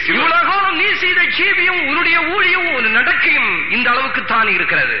 it is yours. இவ்வளவு நீ செய்த ஜீவியம், உன்னுடைய ஊழியம், ஒரு நடக்கையும் இந்த அளவுக்கு தான்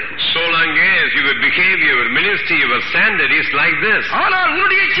இருக்கிறது. So long as your behavior, your ministry, your standard is like this. ஆனால்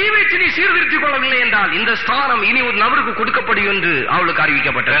உன்னுடைய ஜீவியத்தை நீ சீர்திருத்திக் கொள்ளவில்லை என்றால் இந்த ஸ்தானம் இனி ஒரு நபருக்கு கொடுக்கப்படும் என்று அவளுக்கு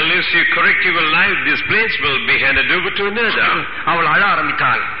அறிவிக்கப்பட்டது. Unless you correct your life, this place will be handed over to another. அவள் அழ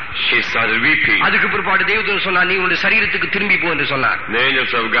ஆரம்பித்தாள். She started weeping. அதுக்கு பிற்பாடு தேவதூதன் சொன்னார், நீ உன்னுடைய சரீரத்துக்கு திரும்பி போ என்று சொன்னார். The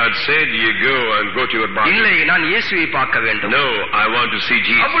angels of God said, you go and go to your body. இல்லை, நான் இயேசுவை பார்க்க வேண்டும். No, I want to see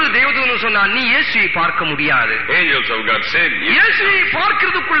Jesus. அப்பொழுது தேவதூதன் சொன்னார், நீ இயேசுவை பார்க்க முடியாது. Angels of God said, இயேசுவை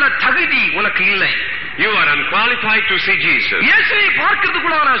பார்க்கிறதுக்குள்ள தகுதி உனக்கு இல்லை. you are unqualified to see Jesus. இயேசுவை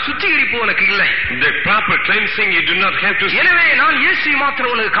பார்க்கிறதுக்குள்ளான சுத்திகரிப்பு உனக்கு இல்லை. The proper cleansing you do not have to see. எனவே நான் இயேசுவை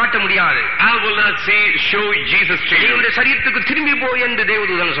மாத்திரம் உனக்கு காட்ட முடியாது. I will not show Jesus to நீ you. உன்னுடைய சரீரத்துக்கு திரும்பி போ என்று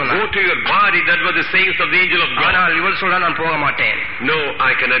தேவதூதன் சொன்னார். Go to your body. That was the sayings of the angel of God. ஆனால் இவள் சொல்ல, நான் போக மாட்டேன். No,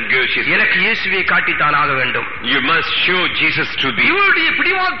 I cannot go. She said, எனக்கு இயேசுவை காட்டித்தான் ஆக வேண்டும். you must show Jesus to thee. இவளுடைய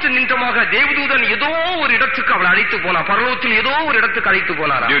பிடிவாதத்தின் நிமித்தமாக தேவதூதன் ஏதோ ஒரு இடத்துக்கு அவள் அழைத்து போனார். பரலோகத்தில் ஏதோ ஒரு இடத்துக்கு அழைத்து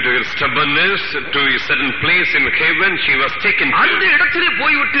போனார். Due to her stubbornness, to a certain place in heaven, she was taken to. அந்த இடத்திலே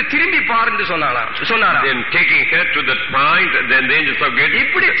போய்விட்டு திரும்பி பார் என்று சொன்னாராம். Then taking her to that point, then the angels of God.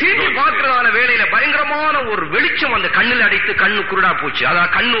 இப்படி திரும்பி பார்க்கிறதான வேளையில பயங்கரமான ஒரு வெளிச்சம் அந்த கண்ணில் அடித்து கண்ணு குருடா போச்சு.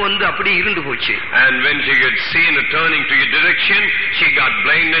 அதாவது கண்ணு அப்படி இருந்து போச்சு. And when she could see in turning to a direction, she got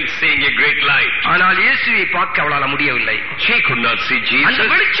blinded, seeing a great light. ஆனால் இயேசுவை பார்க்க அவளால முடியவில்லை. She could not see அந்த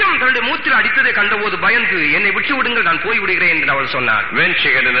Jesus. வெளிச்சம் தன்னுடைய மூத்திர அடித்ததை கண்டபோது பயந்து, என்னை விட்டு விடுங்கள், நான் போய் விடுகிறேன் என்று அவள் சொன்னார். When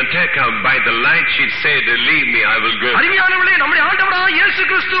she had an attack by the light, she said, leave me, I will go. அருமையானவர்களே, நம்முடைய ஆண்டவராகிய இயேசு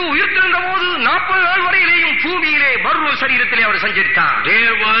கிறிஸ்து உயிர்த்தெழுந்த போது 40 நாள் வரையிலேயும் பூமியிலே மறு சரீரத்திலே அவர் சஞ்சரித்தார்.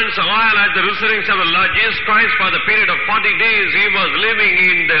 Dear ones, while at the resurrection of the Lord Jesus Christ for the period of 40 days, he was living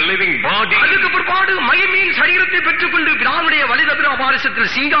in the living body. அதுக்கு பிற்பாடு மகிமையின் சரீரத்தை பெற்றுக்கொண்டு பிதாவுடைய வலது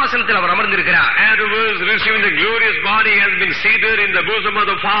பாரிசத்தில் சிங்காசனத்தில் அவர் அமர்ந்திருக்கிறார். Afterwards, receiving the glorious body, has been seated in the bosom of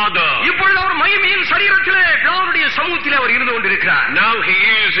the Father. இப்பொழுது அவர் மகிமையின் சரீரத்திலே பிதாவுடைய சமூகத்திலே அவர் இருந்து கொண்டிருக்கிறார். Now he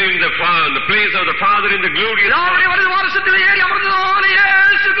is in the place of the Father in the glorious பிதாவுடைய வலது பாரிசத்தில் ஏறி அமர்ந்ததான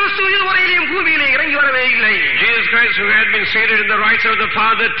இயேசு கிறிஸ்து இதுவரையிலும் பூமியிலே இறங்கி வரவே இல்லை. Jesus Christ, who had been seated in the right side of the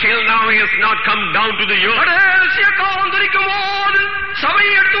Father, till now he has not come down to the earth. கடைசி காலம் வரைக்கும்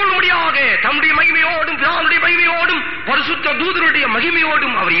சபையை எடுத்துக்கொள்ளும்படியாக தம்முடைய மகிமையோடும் பிதாவுடைய மகிமையோடும் பரிசுத்த தூதருடைய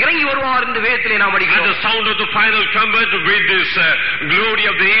மகிமையோடும் அவர் இறங்கி வருவார் என்று வேதத்திலே நாம் At படிக்கிறோம். the sound of the final trumpet, with this glory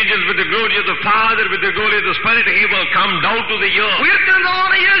of the angels, with the glory of the Father, with the glory of the Spirit, he will come down to the earth.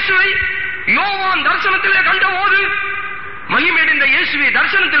 உயிர்த்தெழுந்ததான இயேசுவை யோவான் தரிசனத்திலே கண்டபோது மகிமையடைந்த இயேசுவை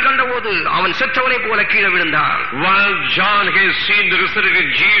தரிசனத்தில் கண்டபோது அவன் செத்தவனை போல கீழே விழுந்தான். While John has seen the resurrected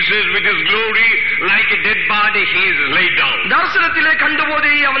Jesus with his glory, like a dead body, he is laid down. தரிசனத்திலே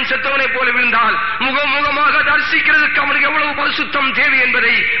கண்டபோதே அவன் செத்தவனை போல விழுந்தால் முகமாக தரிசிக்கிறதுக்கு அவனுக்கு எவ்வளவு பரிசுத்தம் தேவை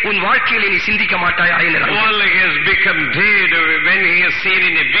என்பதை உன் வாழ்க்கையில் நீ சிந்திக்க மாட்டாயா? All he has become dead when he has seen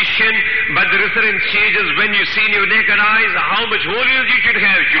in a vision, but the resurrected Jesus, when you see in your naked eyes, how much holiness you should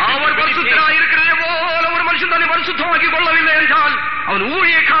have. அவர் பரிசுத்தராய் இருக்கிறதே போல ஒரு மனுஷன் தன்னை பரிசுத்தமாக்கி கொள்ளவில்லை என்றால் அவன்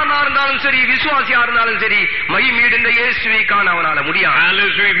ஊழியக்காரனா இருந்தாலும் சரி, விசுவாசியா இருந்தாலும் சரி, மகிமையடைந்த இயேசுவை காண அவனால முடியாது.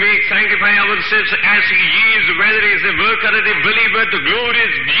 Unless we make sanctify ourselves as he is, whether he is a worker or a believer, the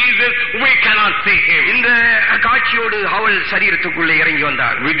glorious Jesus, we cannot see him. இந்த காட்சியோடு அவள் சரீரத்துக்குள்ளே இறங்கி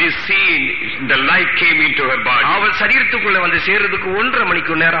வந்தாள். With this scene, the light came into her body. அவள் சரீரத்துக்குள்ளே வந்து சேர்றதுக்கு 1.5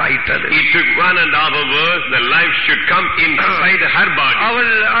 மணிக்கு நேரம் ஆயிட்டது. It took 1.5 hours. The life should come inside her body.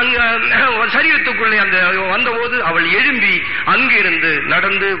 அவள் சரீரத்துக்குள்ளே அந்த வந்தபோது அவள் எழும்பி அங்கிருந்து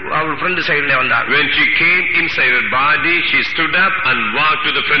நடந்து அவள் ஃப்ரண்ட் சைடுல வந்தாள். When she came inside her body, she stood up and walked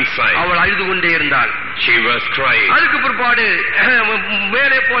to the front side. அவள் அழுது கொண்டே இருந்தாள். She was crying. அதுக்கு பிற்பாடு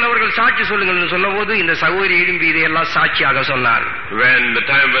மேலே போனவர்கள் சாட்சி சொல்லுங்கள் சொன்னபோது இந்த சகோதரி எழும்பி இதையெல்லாம் சாட்சியாக சொன்னார். When the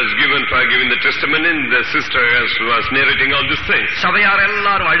time was given for giving the testimony, the sister was narrating all these things. சபையார்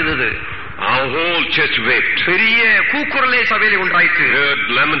எல்லாரும் அழுதது. Our whole church wept. பெரிய கூக்குரலே சபையிலே உண்டாயிற்று.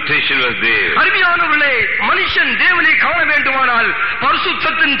 Lamentation was there. அருமையானவர்களே, மனுஷன் தேவனை காண வேண்டுமானால்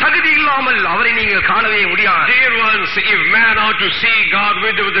பரிசுத்தத்தின் தகுதி இல்லாமல் அவரை நீங்கள் காணவே முடியாது. Dear ones, if man ought to see God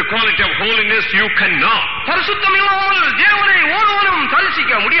with the quality of holiness, you cannot. பரிசுத்தம் இல்லாமல் தேவனை ஒருவனும்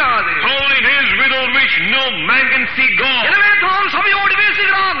தரிசிக்க முடியாது. Holiness without which no man can see God. எனவே தான் சபையோடு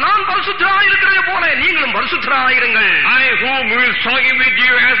பேசுகிறார், நான் பரிசுத்தராய் இருக்கிறது போல நீங்களும் பரிசுத்தராயிருங்கள். I whom is talking with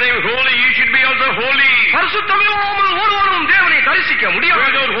you as I am holy, you should be also holy. பரிசுத்தம் இல்லாமல் ஒருவனும் தேவனை தரிசிக்க முடியாது.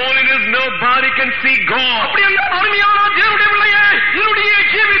 Without holiness nobody can see God. அப்படி என்றால் அருமையான தேவனுடைய பிள்ளையே, என்னுடைய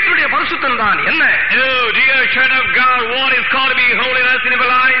ஜீவியத்துடைய பரிசுத்தம் தான் என்ன? Oh dear child of God, what is called to be holiness in your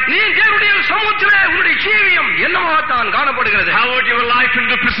life? நீ தேவனுடைய சமூகத்திலே உன்னுடைய ஜீவியம் என்னவாகத்தான் காணப்படுகிறது? How would your life in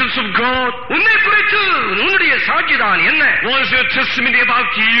the presence of God? உன்னை குறித்து உன்னுடைய சாட்சி தான் என்ன? What is your testimony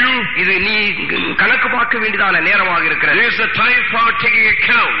about you? இது நீ கணக்கு பார்க்க வேண்டியதான நேரமாக இருக்கிறது. There is a time for taking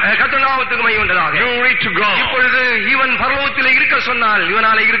account. கர்த்தநாமத்துக்கு மகிமை உண்டாதாக. Glory to God. இப்பொழுது இவன் பரலோகத்திலே இருக்க சொன்னால்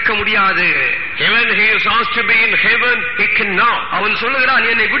இவனால இருக்க முடியாது. Even he is asked to be in heaven, he cannot. அவன் சொல்லுகிறான்,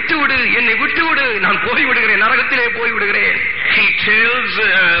 என்னை விட்டு விடு, என்னை விட்டு விடு, நான் போய் விடுகிறேன், நரகத்திலே போய் விடுகிறேன். He tells,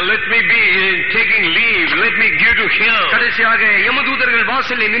 let me be taking leave, let me give to hell. கடைசியாக யமதூதர்கள்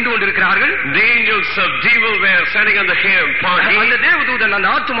வாசலில் நின்று கொண்டிருக்கிறார்கள். The angels of devil were standing on the hill. அந்த தேவதூதன் அந்த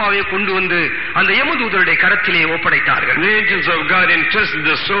ஆத்மாவை கொண்டு வந்து அந்த யமதூதருடைய கரத்திலே ஒப்படைத்தார்கள். The angels of God entrusted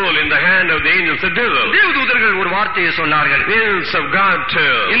the soul in the hand of the angels of devil. தேவதூதர்கள் ஒரு வார்த்தையை சொன்னார்கள். The angels of God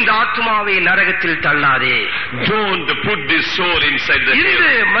tell, இந்த ஆத்மாவை நரகத்தில் தள்ளாதே. don't put this soul inside the இந்த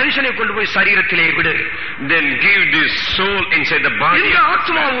hell. மனுஷனை கொண்டு போய் சரீரத்திலே விடு. Then give this soul inside the body. இந்த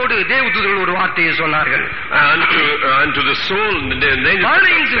ஆத்மாவோடு தேவதூதர்கள் ஒரு வார்த்தையை சொன்னார்கள். Unto the soul, the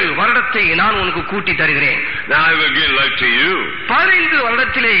angels 15 வருடத்தை நான் உனக்கு கூட்டி தருகிறேன். Now I will give life to you. 15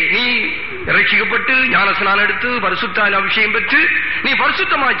 வருடத்திலே நீ ரட்சிக்கப்பட்டு ஞானஸ்நானம் எடுத்து பரிசுத்த அபிஷேகம் பெற்று நீ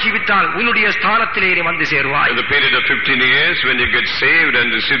பரிசுத்தமாய் ஜீவித்தால் உன்னுடைய ஸ்தானத்திலே நீ வந்து சேருவாய். In the period of 15 years, when you get saved and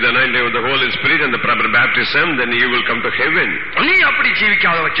receive the anointing of the Holy Spirit and the proper baptism, then you will come to heaven. நீ அப்படி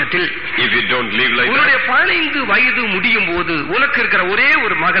ஜீவிக்காத பட்சத்தில், if you don't live like உன்னுடைய that, 15 வயது முடியும் போது உனக்கு இருக்கிற ஒரே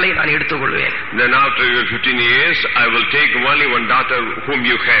ஒரு மகளை நான் எடுத்துக்கொள்வேன். then after your 15 years, I will take only one daughter whom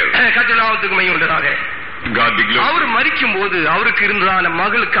you have. கர்த்தருக்கு மகிமை உண்டாக. God be glorified. அவர் மரிக்கும் போது அவருக்கு இருந்ததான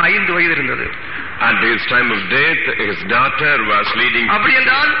மகளுக்கு 5 வயது இருந்தது. At his time of death, his daughter was leading. அப்படி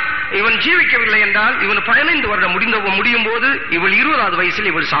என்றால் இவன் ஜீவிக்கவில்லை என்றால் இவன் 15 வருடம் முடியும் போது இவள் 20வது வயசில்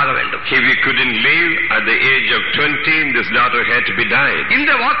இவள் சாக வேண்டும். If he couldn't live at the age of 20, this daughter had to be died.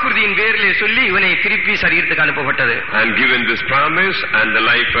 இந்த வாக்குறுதியின் பேரிலே சொல்லி இவனை திருப்பி சரீரத்துக்கு அனுப்பப்பட்டது. And given this promise, and the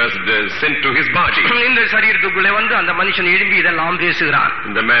life was sent to his body. இந்த சரீரத்துக்குள்ளே வந்து அந்த மனுஷன் எழும்பி இதெல்லாம் பேசுகிறான்.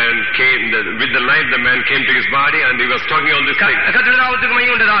 The man came with the life. The man came to his body and he was talking all this thing. கர்த்தருக்கு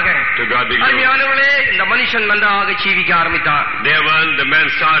மகிமை உண்டாக. To God be glory. அருமையானவர்களே, இந்த மனுஷன் நன்றாக ஜீவிக்க ஆரம்பித்தான். The man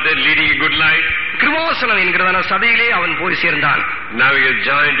started leading a good life. கிருபாசனம் என்கிறதான சபையிலே அவன் போய் சேர்ந்தான். Now he has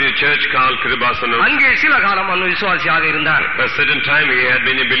joined a church called Kribasanam. அங்கே சில காலம் அவன் விசுவாசியாக இருந்தான். For a certain time he had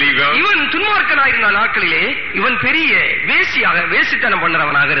been a believer. இவன் துன்மார்க்கனாயிருந்த நாட்களிலே இவன் பெரிய வேசித்தனம்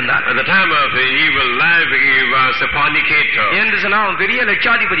பண்றவனாக இருந்தான். At the time of evil life he was a fornicator. என்று சொன்னா அவன் பெரிய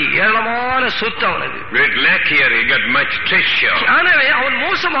லட்சாதிபதி, ஏராளமான சொத்து அவனுக்கு. Great lacquer, he got much treasure. எனவே அவன்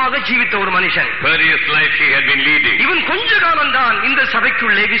மோசமாக ஜீவித்த ஒரு மனுஷன். Various life he had been leading. இவன் கொஞ்ச காலம் தான் இந்த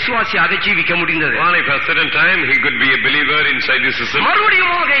சபைக்குள்ளே விசுவாசியாக ஜீவிக்க முடிந்தது. இருந்தது. Only for a certain time he could be a believer inside the system.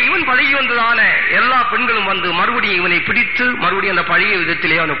 மறுபடியுமாக இவன் பழகி வந்ததான எல்லா பெண்களும் வந்து மறுபடியும் இவனை பிடித்து மறுபடியும் அந்த பழைய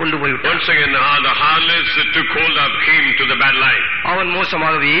விதத்திலே அவனை கொண்டு போய்விட்டான். Once again all the harlots took hold of him to the bad life. அவன்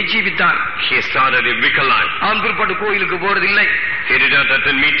மோசமாகவே ஜீவித்தான். He started a wicked life. அவன் பிற்பாடு கோயிலுக்கு போறதில்லை. He did not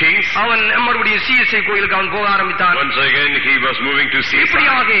attend meetings. அவன் மறுபடியும் சிஎஸ்ஐ கோயிலுக்கு அவன் போக ஆரம்பித்தான். Once again he was moving to CSI.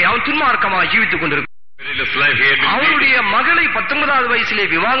 இப்படியாக அவன் துன்மார்க்கமாக ஜீவித்துக் கொண்டிருக்கிறான். அவருடைய மகளை 19வது வயசிலே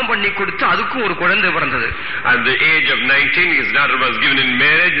விவாகம் பண்ணி கொடுத்து அதுக்கும் ஒரு குழந்தை பிறந்தது. At the age of 19 his daughter was given in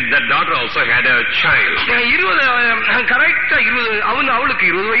marriage. That daughter also had a child. 20 கரெக்டா 20 அவளுக்கு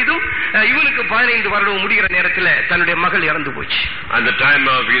 20 வயதும் இவனுக்கு 15 வருடம் முடிகிற நேரத்தில் தன்னுடைய மகள் இறந்து போச்சு. At the time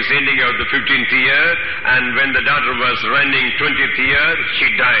of his ending of the 15th year and when the daughter was running 20th year she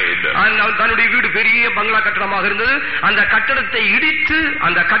died. தன்னுடைய வீடு பெரிய பங்களா கட்டடமாக இருந்தது. அந்த கட்டடத்தை இடித்து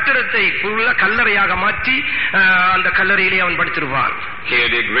அந்த கட்டடத்தை கல்லறையாக மாற்றி அந்த கல்லறையிலே அவன் படுத்திருப்பான். He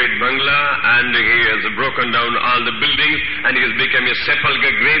had a great bungalow and he has broken down all the buildings and he has become a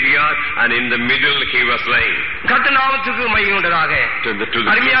sepulchre graveyard and in the middle he was lying. கர்த்தநாமத்துக்கு மகிமை உண்டாக.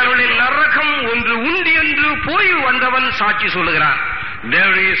 அருமையானவர்களே, நரகம் ஒன்று உண்டு என்று போய் வந்தவன் சாட்சி சொல்லுகிறான்.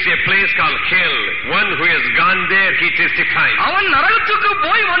 There is a place called hell. One who has gone there, he testifies. அவன் நரகத்துக்கு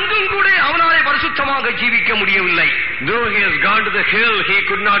போய் வந்தும் கூட அவனாலே பரிசுத்தமாக ஜீவிக்க முடியவில்லை. Though he has gone to the hell, he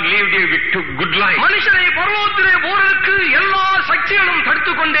could not live a good life. மனுஷனை பரலோகத்திலே போறதுக்கு எல்லா சக்திகளும்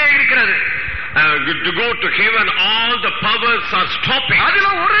தடுத்துக் கொண்டே இருக்கிறது. To go to heaven, all the powers are stopping. அதுல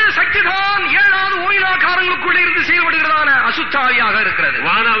ஒரு சக்திதான் 7வது ஓய்நாக்காரங்களுக்குள்ளே இருந்து செயல்படுகிறதான அசுத்தாவியாக இருக்கிறது.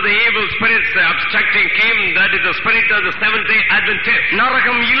 One of the evil spirits obstructing him, that is the spirit of the Seventh-day Adventist.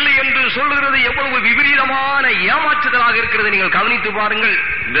 நரகம் இல்லை என்று சொல்லுகிறது எவ்வளவு விபரீதமான ஏமாற்றுதலாக இருக்கிறது நீங்கள் கவனித்து பாருங்கள்.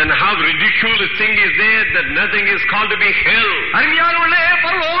 Then how ridiculous thing is there that nothing is called to be hell. அருமையானவர்களே,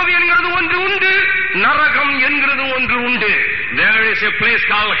 பரலோகம் என்கிறது ஒன்று உண்டு, நரகம் என்கிறது ஒன்று உண்டு. There is a place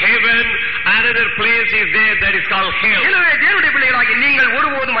called heaven, another place is there that is called hell. எனவே தேவனுடைய பிள்ளைகளாகி நீங்கள்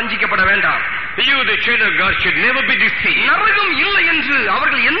ஒருபோதும் வஞ்சிக்கப்பட வேண்டாம். You, the children of God, should never be deceived. நரகம் இல்லை என்று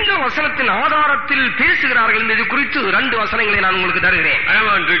அவர்கள் எந்த வசனத்தின் ஆதாரத்தில் பேசுகிறார்கள் என்பது குறித்து 2 வசனங்களை நான் உங்களுக்கு தருகிறேன். I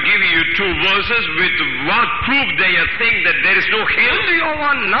want to give you 2 verses with what proof they are saying that there is no hell.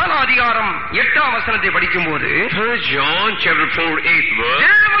 யோவான் 4 அதிகாரம் 8ஆம் வசனத்தை படிக்கும்போது 1 John chapter 4 8th verse.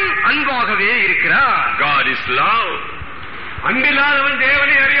 தேவன் அன்பாகவே இருக்கிறார். God is love. அன்பில்லாதவன்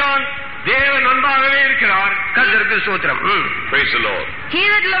தேவனை அறியான், தேவன் அன்பாகவே இருக்கிறார். கர்த்தருக்கு ஸ்தோத்திரம். Praise the Lord. He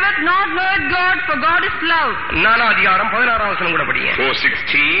that loveth not knoweth God, for God is love. 4 அதிகாரம் 16ஆம் வசனம் கூட படிங்க.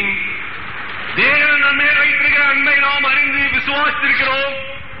 4:16. தேவன் நம்மேல் வைத்திருக்கிற அன்பை நாம் அறிந்து விசுவாசித்திருக்கிறோம்.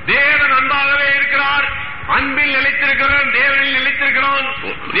 தேவன் அன்பாகவே இருக்கிறார். அன்பில் நிலைத்திருக்கிறோம், தேவனில் நிலைத்திருக்கிறோம்,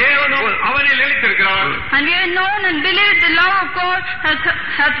 தேவனும் அவனில் நிலைத்திருக்கிறார். And we have known and believed the love of God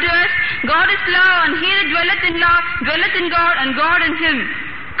hath to us. God is love, and he that dwelleth in love dwelleth in God, and God in him.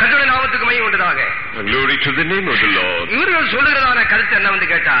 கர்த்தருடைய நாமத்துக்கு மகிமை உண்டாக. Glory to the name of the Lord. இவர்கள் சொல்லுகிறதான கருத்து என்ன வந்து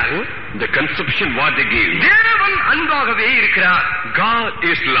கேட்டால், The conception what they give. தேவன் அன்பாகவே இருக்கிறார். God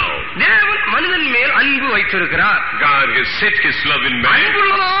is love. தேவன் மனிதன் மேல் அன்பு வைத்திருக்கிறார். God has set his love in man.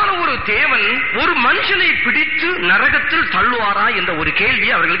 அன்புள்ளதான ஒரு தேவன் ஒரு மனுஷனை பிடித்து நரகத்தில் தள்ளுவாரா என்ற ஒரு கேள்வி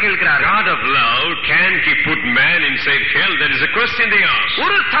அவர்கள் கேட்கிறார்கள். God of love, can he put man inside hell? That is a question they ask.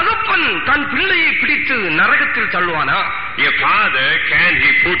 ஒரு தகப்பன் தன் பிள்ளையை பிடித்து நரகத்தில் தள்ளுவானா? A father, can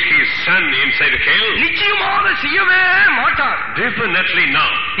he put his son inside hell? நிச்சயமாக செய்யவே மாட்டார். Definitely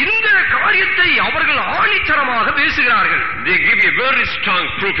not. இந்த காரியத்தை அவர்கள் ஆணித்தரமாக பேசுகிறார்கள். They give a very strong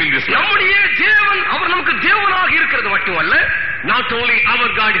proof in this. நம்முடைய தேவன் அவர் நமக்கு தேவனாக இருக்கிறது மட்டுமல்ல, not only our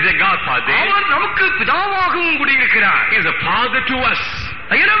God is a God Father, அவர் நமக்கு பிதாவாகவும் கூட இருக்கிறார். He is a father to us.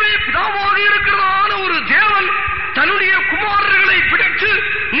 எனவே பிதாவாக இருக்கிறதான ஒரு தேவன் தன்னுடைய குமாரர்களை பிடித்து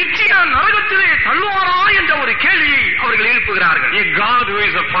நிச்சய நரகத்திலே தள்ளுவாரா என்ற ஒரு கேள்வியை அவர்கள் எழுப்புகிறார்கள். A God who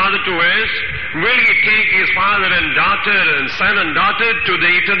is a father to us, will he take his father and daughter and son and daughter to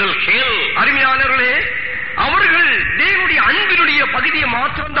the eternal hell? அருமையானவர்களே, அவர்கள் தேவனுடைய அன்பினுடைய பகுதியை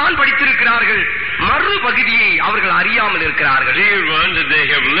மாத்திரம்தான் படித்திருக்கிறார்கள், மறு பகுதியை அவர்கள் அறியாமல் இருக்கிறார்கள். Dear ones, they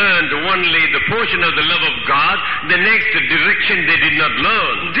have learned only the portion of the love of God, the next direction they did not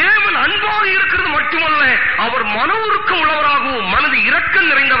learn. தேவன் அன்பாக இருக்கிறது மட்டுமல்ல, அவர் மன உருக்கம் உள்ளவராகவும் மனது இரக்கம்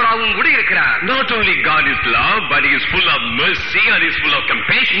நிறைந்தவராகவும் கூட இருக்கிறார். Not only God is love, but he is full of mercy and he is full of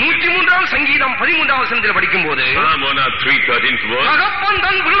compassion. 103ஆம் சங்கீதம் 13ஆம் வசனத்தில் படிக்கும்போது Psalm 103:13th verse. தகப்பன்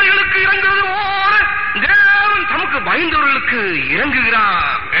தன் பிள்ளைகளுக்கு இறங்குவது போல தேவன் தமக்கு பயந்தவர்களுக்கு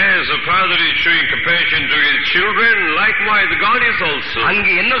இறங்குகிறார். As a father is showing compassion to his children, likewise God is also.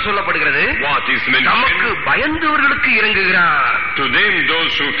 அங்கு என்ன சொல்லப்படுகிறது? What is தமக்கு mentioned? பயந்தவர்களுக்கு இறங்குகிறார். To them,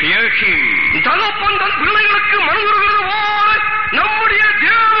 those who fear him. தகப்பன் தன் பிள்ளைகளுக்கு மனதுருகிறது போல நம்முடைய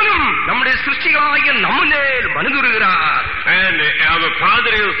தேவனும் நம்முடைய சிருஷ்டிகளாகிய நம்மேல் மனதுருகிறார். And our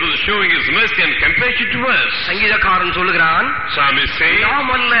Father is showing His mercy and compassion to us. சங்கீதக்காரன் சொல்லுகிறான், Psalmist says,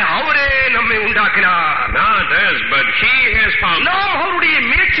 நாம் அல்ல, அவரே நம்மை உண்டாக்கினார். not us, but He has found. நாம் அவருடைய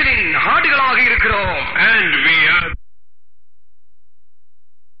மேய்ச்சலின் ஆடுகளாக இருக்கிறோம். And we are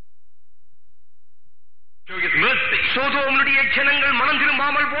showing His mercy. சோதோமுடைய ஜனங்கள் மனம்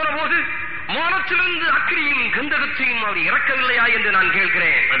திரும்பாமல் போனபோது வானத்திலிருந்து அக்கினியும் கந்தகத்தையும் அவர் இறக்கவில்லையா என்று நான்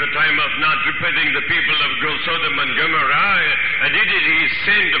கேட்கிறேன். At the time of not repenting, the people of Sodom and Gomorrah, did He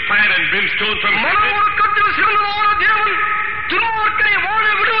send the fire and brimstone from heaven? மனோர்க்கத்தில் சிறந்ததான தேவன் துன்மார்க்கனை வாழ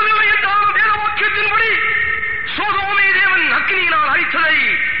விடுவதில்லை என்றான வேத வாக்கியத்தின்படி சோதோமை தேவன் அக்கினியினால் அழித்ததை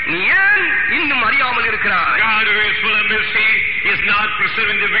நீ ஏன் இன்னும் அறியாமல் இருக்கிறாய்? God, who is full of mercy, is not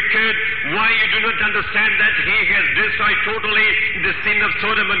preserving the wicked. Why you do not understand that He has destroyed totally the sin of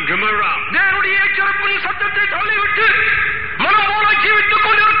Sodom and Gomorrah? தேவனுடைய சிறப்பின் சத்தத்தை தள்ளிவிட்டு மனம் போல ஜீவித்துக்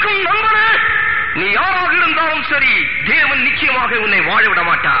கொண்டிருக்கும் நண்பனே, நீ யாராக இருந்தாலும் சரி, தேவன் நிச்சயமாக உன்னை வாழ விட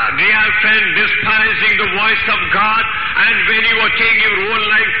மாட்டார். Dear friend, despising the voice of God, and when you are taking your own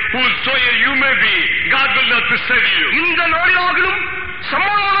life, whosoever you may be, God will not preserve you. இந்த நாளிலாகிலும்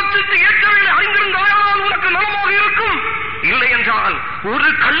சமாதானத்திற்கு ஏற்றவைகளை அறிந்திருந்தால் உனக்கு நலமாக இருக்கும். இல்லை என்றால் ஒரு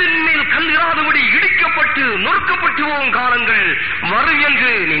கல்லின் மேல் கல் இராதபடி இடிக்கப்பட்டு நொறுக்கப்பட்டு போகும் காலங்கள் வரும்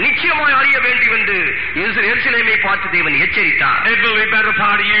என்று நீ நிச்சயமாய் அறிய வேண்டும் என்று எருசலேமை பார்த்து தேவன் எச்சரித்தார். It will be better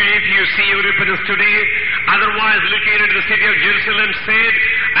for you if you see your repentance today. Otherwise, looking into the city of Jerusalem said,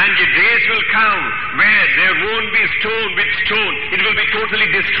 and the days will come where there won't be stone with stone. It will be totally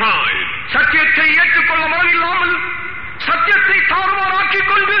destroyed. சத்தியத்தை ஏற்றுக்கொள்ள மனமில்லாமல் சத்தியத்தை தாறுமாறாக்கிக்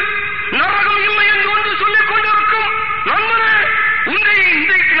கொண்டு நரகம் இல்லை என்று ஒன்று சொல்லிக் கொண்டிருக்கும் நண்பனே, உன்னை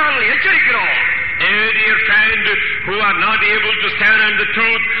இன்றைக்கு நாங்கள் எச்சரிக்கிறோம். Dear friend, who are not able to stand on the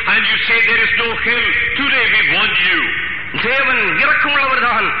truth, and you say there is no hell, today we warn you. தேவன் இரக்கமுள்ளவர்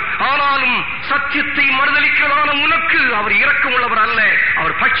தான், ஆனாலும் சத்தியத்தை மறுதலிக்கிறதான உனக்கு அவர் இரக்கமுள்ளவர் அல்ல,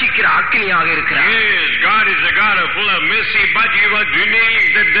 அவர் பட்சிக்கிற அக்கினியாக இருக்கிறார். Yes, God is a God full of mercy, but you are denying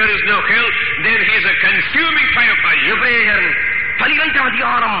that there is no hell, then He is a consuming fire for you. எபிரேயர் 12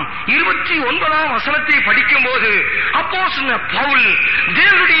 அதிகாரம் 29 வசனத்தை படிக்கும் போது அப்போஸ்தலன் பவுல்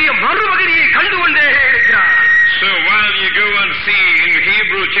தேவனுடைய மறுவகரியை கண்டுகொண்டே இருக்கிறார். So while you go and see in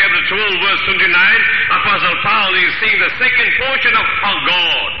Hebrews chapter 12 verse 29, Apostle Paul is seeing the second portion of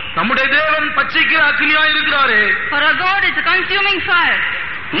God. நம்முடைய தேவன் பச்சைக்கு அக்கினியாய் இருக்கிறாரே. For our God is a consuming fire.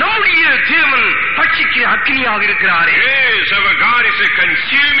 நம்முடைய தேவன் பட்சிக்கிற அக்கினியாக இருக்கிறாரே. Yes, our God is a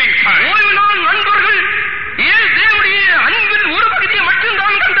consuming fire. ஓய்வு நாள் நண்பர்கள் ஏன் தேவனுடைய அன்பின் ஒரு பகுதியை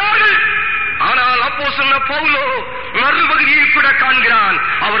மட்டும்தான் கண்டார்கள். ஆனால் அப்போஸ்தலன் பவுலோ மறுபகுதியை கூட காண்கிறான்,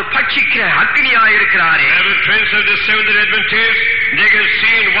 அவர் பட்சிக்கிற அக்கினியாக இருக்கிறாரே. Friends of the Seventh-day Adventists, they can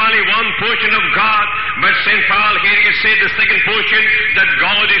see in only one portion of God, but St. Paul here he said the second portion that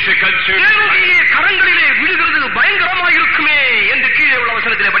God is a consuming fire. தேவனுடைய கரங்களிலே விழுகிறது பயங்கரமாக இருக்குமே என்று கீழே உள்ள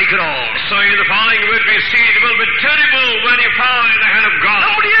வசனத்திலே படிக்கிறோம். So in the following word we see it will be terrible when you fall in the hand of God.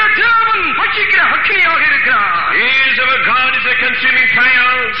 நம்முடைய தேவன் பட்சிக்கிற அக்கினியாக இருக்கிறார். Yes, our God is a consuming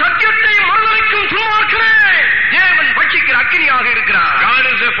fire. சத்தியத்தை மறுதலிக்கும் துன்மார்க்கனே, தேவன் பட்சிக்கிற அக்கினியாக இருக்கிறார். God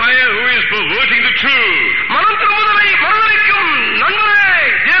is a fire who is perverting the truth. மனம் திரும்புதலை மறுதலிக்கும் நண்பனே,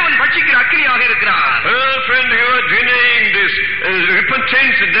 தேவன் பட்சிக்கிற அக்கினியாக இருக்கிறார். Oh friend, you are denying this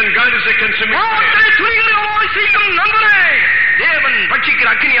repentance, then God is a consuming fire. துணிகரமாய் செய்யும் நண்பனே, தேவன் பட்சிக்கிற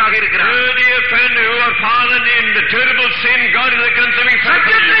அக்கினியாக இருக்கிறார். Oh dear friend, who are fallen in the terrible sin, God is a consuming fire.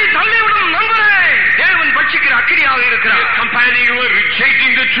 சத்தியத்தை தள்ளிவிடும் நண்பனே, தேவன் பட்சிக்கிற அக்கினியாக இருக்கிறார். Companion, you are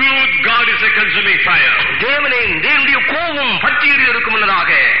rejecting the truth, God is a consuming fire. தேவனே, தேவனுடைய கோபம் பற்றி இருக்கும்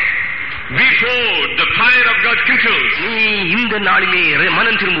முன்னதாக before the fire of God kindles, நீ இந்த நாளிலே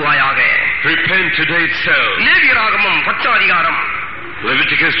மனம் திரும்புவாயாக. repent today itself. லேவியராகமம் 10 அதிகாரம்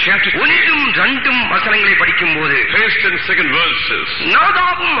Leviticus chapter 1-2 வசனங்களை படிக்கும் போது first and second verses.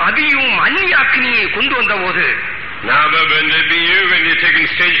 நாதாபும் அபியும் அந்நிய அக்கினியை கொண்டு வந்த போது Nadab and Abihu, when you're taking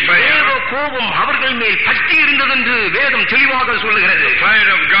stage fire, தேவ கோபம் அவர்கள் மேல் பற்றி இருந்தது என்று வேதம் தெளிவாக சொல்லுகிறது. the fire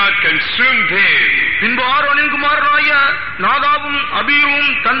of God consumed them. பின்பு ஆரோனின் குமாரனாகிய நாதாபும் அபியும்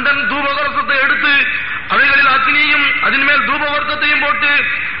தந்தன் தூபகலசத்தை எடுத்து அவைகளில் அக்கினியையும் அதன் மேல் தூபவர்க்கத்தையும் போட்டு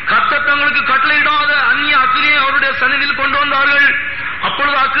கர்த்தர் தங்களுக்கு கட்டளையிடாத அந்நிய அக்கினியை அவருடைய சந்நிதியில் கொண்டு வந்தார்கள்.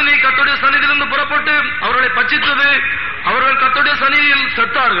 அப்பொழுது அக்கினி கர்த்தருடைய சந்நிதியிலிருந்து புறப்பட்டு அவர்களை பட்சித்தது. அவர்கள் கர்த்தருடைய சந்நிதியில்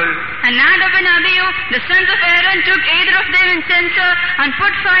செத்தார்கள். And Nadab and Abihu, the sons of Aaron, took either of them in censer and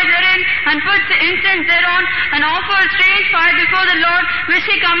put fire therein and put incense thereon and offered strange fire before the Lord, which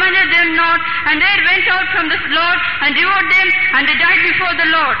he commanded them not. And they went out from the Lord and devoured them, and they died before the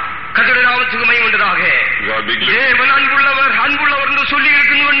Lord. கர்த்தருடைய நாமத்துக்கு மகிமை உண்டதாக. God be glorified. தேவன் அன்புள்ளவர் அன்புள்ளவர் என்று சொல்லி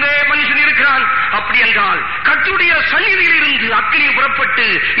இருந்து கொண்டே மனுஷன் இருக்கிறான். அப்படி என்றால் கர்த்தருடைய சந்நிதியில் இருந்து அக்கினி புறப்பட்டு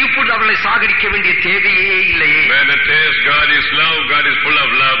இப்பொழுது அவர்களை சாகடிக்க வேண்டிய தேவையே இல்லையே. When it says God is love, God is full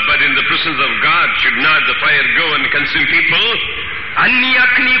of love, but in the presence of God should not the fire go and consume people? அந்நிய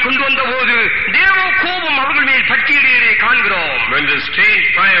அக்கினி கொண்டு வந்த போது தேவ கோபம் அவர்கள் மேல் பற்றியதை காண்கிறோம். When the strange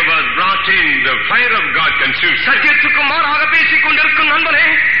fire was brought in, the fire of God consumed. சத்தியத்துக்கு மாறாக பேசிக் கொண்டிருக்கும் நண்பனே,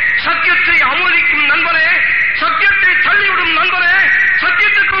 சத்தியத்தை அவமதிக்கும் நண்பனே, சத்தியத்தை தள்ளிவிடும் நண்பனே,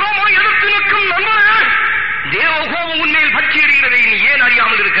 சத்தியத்துக்கு விரோதமாக எதிர்த்து நிற்கும் நண்பனே, தேவ கோபம் உன்மேல் பற்றி எறிகிறதை நீ ஏன்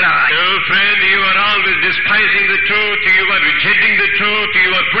அறியாமல் இருக்கிறாய்? Oh friend, you are always despising the truth, you are rejecting the truth,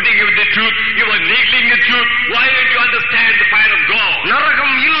 you are putting with the truth, you are neglecting the truth. Why don't you understand the fire of God?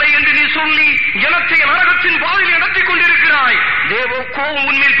 நரகம் இல்லை என்று நீ சொல்லி ஜனத்தை நரகத்தின் பாதையில் நடத்திக் கொண்டிருக்கிறாய். தேவ கோபம்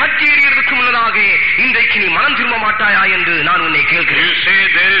உன்மேல் பற்றி எறிகிறதுக்கு முன்னதாக இன்றைக்கு நீ மனம் திரும்ப மாட்டாயா என்று நான் உன்னை கேட்கிறேன். You say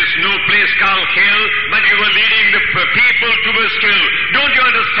there is no place called hell, but you are leading the people towards hell. Don't you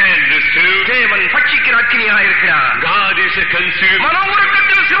understand this too? தேவன் பட்சிக்கிற அக்கினியாக இருக்கிறார். God is a consumer. மன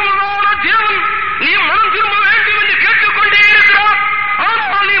உருக்கத்தில் சிறந்ததான தேவன் நீ மனம் திரும்ப வேண்டும் என்று கேட்டுக்கொண்டே இருக்கிறார்.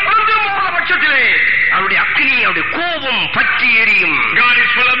 ஆனால் நீ மனம் திரும்பாத பட்சத்திலே அவருடைய அக்கினி அவருடைய கோபம் பற்றி எரியும். God is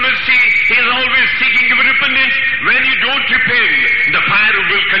full of mercy. He is always seeking your repentance. When you don't repent, the fire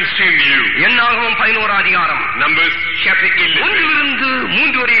will consume you. என்னாகும் 11 அதிகாரம் Numbers chapter 11.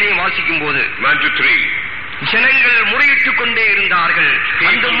 1-3 வரையிலே வாசிக்கும் போது 1-3. ஜனங்கள் முறையிட்டுக் கொண்டே இருந்தார்கள்.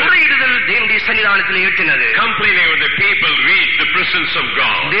 அந்த முறையிடுதல் தேவனுடைய சன்னிதானத்தில் எட்டினது. Complaining of the people reached the presence of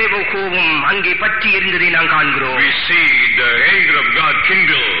God. தேவ கோபம் அங்கே பற்றி எரிந்ததை நாம் காண்கிறோம். We see the anger of God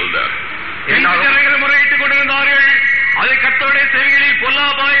kindled. ஜனங்கள் முறையிட்டுக் கொண்டிருந்தார்கள். அது கர்த்தருடைய செவிகளில்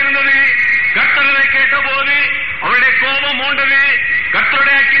பொல்லாப்பாக இருந்தது. கர்த்தரை கேட்டபோது அவருடைய கோபம் மூண்டது.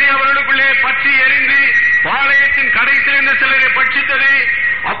 கர்த்தருடைய அக்கினி அவர்களுக்குள்ளே பற்றி எரிந்து பாளையத்தின் கடைசியில் இருந்த சிலரை பட்சித்தது.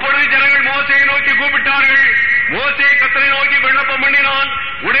 அப்பொழுது ஜனங்கள் மோசையை நோக்கி கூப்பிட்டார்கள். மோசே கர்த்தரை நோக்கி விண்ணப்பம் பண்ணினான்.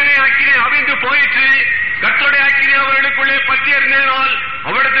 உடனே அக்கினி அவிந்து போயிற்று. கர்த்தருடைய அக்கினி அவர்களுக்குள்ளே பற்றி எறிந்ததினால்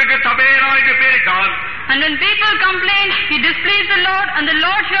அவரிடத்திற்கு தபேரா என்று பெயரிட்டான். And when people complained, he displeased the Lord, and the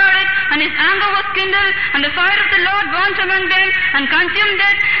Lord heard it, and his anger was kindled, and the fire of the Lord burnt among them, and consumed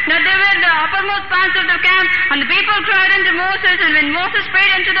them, that they were the uppermost parts of the camp. And the people cried unto Moses, and when Moses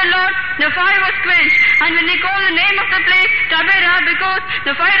prayed unto the Lord, the fire was quenched. And when he called the name of the place Taberah, because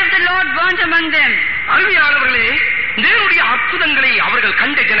the fire of the Lord burnt among them. அருமையானவர்களே, தேவனுடைய அற்புதங்களை அவர்கள்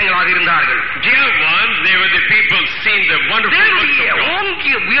கண்ட ஜனங்களாக இருந்தார்கள். Dear ones, they were the people seen the wonderful works of God.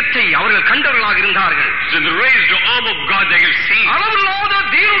 ஓங்கிய உயர்த்தை அவர்கள் கண்டவர்களாக இருந்தார்கள். So the raised arm of God they have seen. அளவில்லாத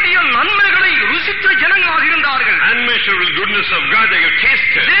தேவனுடைய நன்மைகளை ருசித்த ஜனங்களாக இருந்தார்கள். Unmeasurable goodness of God they have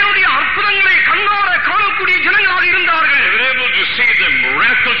tasted. தேவனுடைய அற்புதங்களை கண்ணார காணக்கூடிய ஜனங்களாக இருந்தார்கள். They were able to see the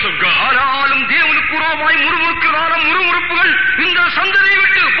miracles of God. ஆனாலும் தேவனுக்கு உரோமாய் முறுமுறுக்கிறதான முறுமுறுப்புகள் இந்த சந்ததியை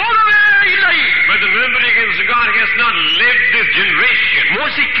விட்டு போகவே இல்லை. But the murmuring against God has not left this generation.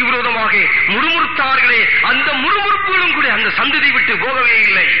 மோசேக்கு விரோதமாக முறுமுறுத்தார்களே, அந்த முறுமுறுப்புகளும் கூட அந்த சந்ததியை விட்டு போகவே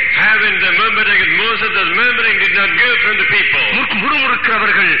இல்லை. Having the murmuring against Moses, the murmuring did not go from the people.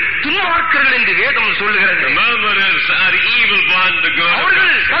 முறுமுறுக்கிறவர்கள் துன்மார்க்கர்கள் என்று வேதம் சொல்லுகிறது. The murmurers are evil one, the God.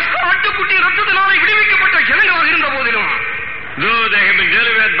 அவர்கள் பஸ்கா ஆட்டுக்குட்டி ரத்தத்தினாலே விடுவிக்கப்பட்ட ஜனங்களாக இருந்த போதிலும், though they have been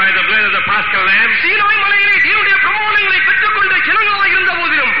delivered by the blood of the Paschal Lamb, Sinai மலையிலே தேவனுடைய பிரமாணங்களை பெற்றுக்கொண்ட ஜனங்களாக இருந்த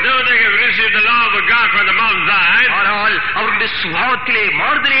போதிலும், though they have received the law of God from the Mount Zion, ஆனால் அவர்களுடைய சுபாவத்திலே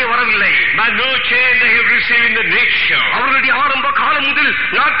மாறுதலே வரவில்லை. but no change they have received in the nature. அவர்களுடைய ஆரம்ப காலம் முதல்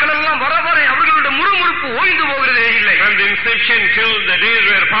நாட்கள் எல்லாம் வர வர அவர்களுடைய முறுமுறுப்பு ஓய்ந்து போகிறதே இல்லை. From the inception till the days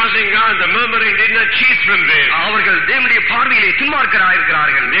were passing on, the murmuring did not cease from them. அவர்கள் தேவனுடைய பார்வையிலே துன்மார்க்கராக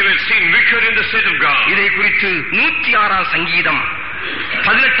இருக்கிறார்கள். They were seen wicked in the sight of God. இதை குறித்து 106 சங்கீதம்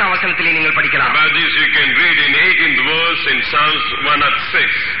 18 வசனத்திலே நீங்கள் படிக்கலாம். About this you can read in 18th verse in Psalms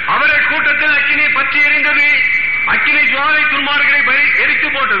 106. அவர்கள் கூட்டத்தில் அக்கினி பற்றி எரிந்தது. அக்கினி ஜுவாலை துன்மார்க்கரை எரித்து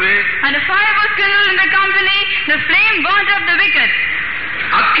போட்டது. And the fire was kindled in the company, the flame burnt up the wicked.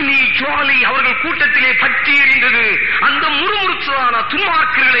 அக்னி ஜுவாலை அவர்கள் கூட்டத்திலே பற்றி எரிந்தது. அந்த முறுமுறுத்தான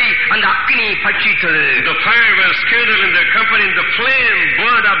துன்மார்க்கர்களை அந்த அக்னி பட்சித்தது. The fire was kindled in the company, the flame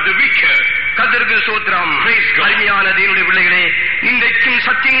burned up the wicked. கர்த்தருக்கு ஸ்தோத்திரம். அருமையான தேவனுடைய பிள்ளைகளே, இன்றைக்கும்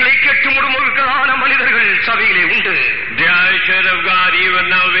சத்தியங்களை கேட்டு முறுமுறுக்கலான மனிதர்கள் சபையிலே உண்டு. The church of God, even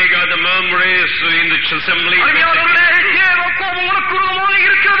now we got the murmurers in the assembly. அருமையானவர்களே, தேவ கோபம் உனக்கு விரோதமாக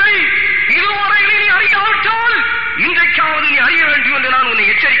இருக்கிறது. இதுவரையில் நீ அறியாவிட்டால் இன்றைக்காவது நீ அறிய வேண்டும் என்று நான் உன்னை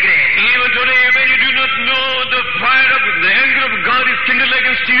எச்சரிக்கிறேன். Even today, when you do not know the fire of the anger of God is kindled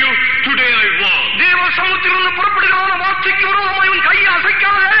against you, today I warn. தேவ சமுத்திலிருந்து புறப்படுகிற வார்த்தைக்கு விரோதமாய் உன் கையை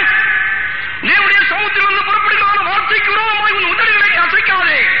அசைக்காதே. தேவனுடைய சமுத்திலிருந்து புறப்படுகிற வார்த்தைக்கு விரோதமாய் உன் உதடுகளை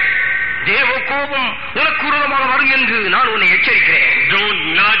அசைக்காதே. தேவ கோபம் உனக்கு விரோதமாக வரும் என்று நான் உன்னை எச்சரிக்கிறேன். Don't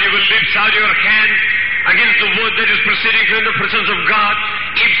nod your lips or your hand against the word that is proceeding from the presence of God.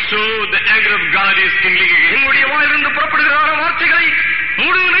 If so, the anger of God is kindling against you. என்னுடைய வாயிலிருந்து புறப்படுகிற வார்த்தைகளை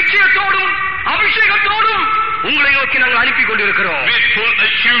முழு நிச்சயத்தோடும் அபிஷேகத்தோடும் உங்களை நோக்கி நாங்கள் அனுப்பி கொண்டிருக்கிறோம். With full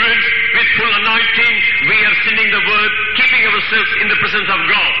assurance, with full anointing, we are sending the word, keeping ourselves in the presence of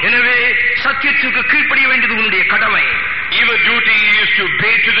God. எனவே சத்தியத்துக்கு கீழ்ப்படிய வேண்டியது உன்னுடைய கடமை. Your duty is to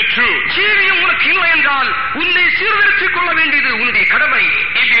obey to the truth. Cerium உனக்கு இல்லை என்றால் உன்னை சீர்திருத்திக் கொள்ள வேண்டியது உன்னுடைய கடமை.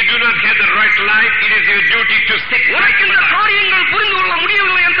 If you do not have the right life, it is your duty to set right உனக்கு இந்த காரியங்கள் புரிந்து கொள்ள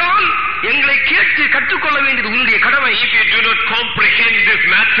முடியவில்லை என்றால் எங்களை கேட்டு கற்றுக்கொள்ள வேண்டியது உன்னுடைய கடமை. If you do not comprehend this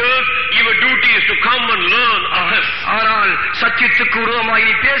matters, your duty is to come and learn us. ஆனால் சத்தியத்துக்கு விரோதமாக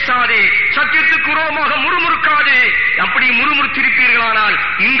நீ பேசாதே, சத்தியத்துக்கு விரோதமாக முறுமுறுக்காதே. அப்படி முறுமுறுத்திருப்பீர்களானால்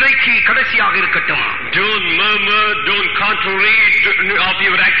இன்றைக்கு கடைசியாக இருக்கட்டும். Don't murmur, don't contrary of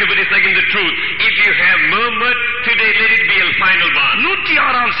your activities against the truth. If you have murmured, today let it be a final one.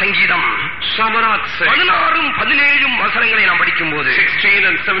 106 சங்கீதம் Samarat says, 16-17 வசனங்களை நாம் படிக்கும்போது 16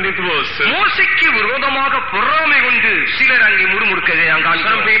 and 17th verse. மோசேக்கு விரோதமாக பொறாமை கொண்டு சிலர் அங்கே முறுமுறுக்கதை நாம் Some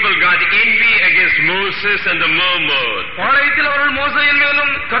காண்கிறோம். people got envy against Moses and the murmured. பாளையத்தில் அவர்கள் மோசேயின்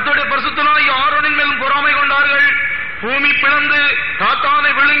மேலும் கர்த்தருடைய பரிசுத்தனாகிய ஆரோனின் மேலும் பொறாமை கொண்டார்கள். பூமி பிளந்து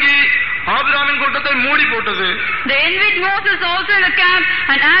தாத்தானை விழுங்கி ஆபிரகாமின் கூட்டத்தை மூடி போட்டது. They envied Moses also in the camp,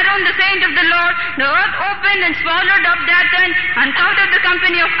 and Aaron the saint of the Lord. The earth opened and swallowed up Dathan and counted the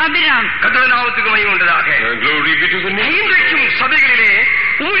company of Abiram. கர்த்தருடைய நாமத்துக்கு மகிமை உண்டாக. Glory be to the name. இன்றைக்கும் சபைகளிலே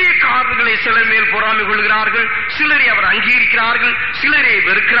ஊழியக்காரர்களை சிலர் மேல் பொறாமை கொள்கிறார்கள், சிலரை அவர் அங்கீகரிக்கிறார்கள், சிலரை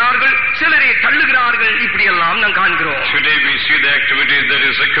வெறுக்கிறார்கள், சிலரை தள்ளுகிறார்கள். இப்படியெல்லாம் நாம் காண்கிறோம். Today we see the activities that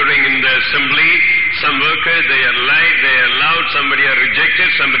is occurring in the assembly. Some workers, they are liked, they are loved, somebody are rejected,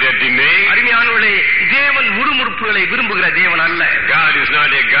 somebody are denied. அருமையானவர்களே, தேவன் முறுமுறுப்புகளை விரும்புகிற தேவன் அல்ல. God is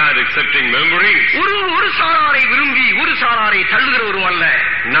not a God accepting murmurings. ஒரு சாராரை விரும்பி ஒரு சாராரை தள்ளுகிறவரும் அல்ல.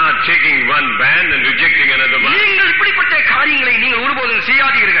 Not taking one band and rejecting another one. நீங்கள் இப்படிப்பட்ட காரியங்களை நீங்கள் ஒருபோதும்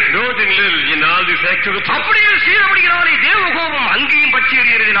செய்யாதீர்கள். Don't indulge in all these activities. அப்படியே செய்தபடியாலே தேவகோபம் அங்கேயும் பற்றி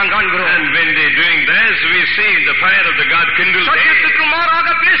எறிகிறது நாம் காண்கிறோம். And when they are doing this, we see the fire of the God kindled there. சத்தியத்துக்கு மாறாக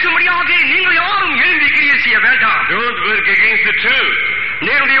பேசும்படியாக நீங்கள் யாரும் எழும்பி கிரியை செய்ய வேண்டாம். Don't work against the truth.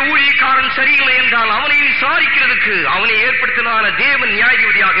 நேருடைய ஊழியக்காரன் சரியில்லை என்றால் அவனை விசாரிக்கிறதுக்கு அவனை ஏற்படுத்தினான தேவன்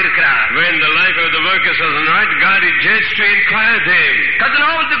நியாயாதிபதியாக இருக்கிறார். When the life of the workers was not, God is judged to inquire them.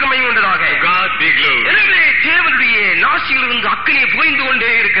 கர்த்தருக்கு மகிமை உண்டாக. God be glory. எனவே தேவனுடைய நாசியிலிருந்து அக்கினி புகைந்து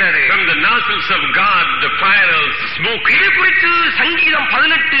கொண்டே இருக்கிறது. From the nostrils of God, the fire of smoke. இது குறித்து சங்கீதம்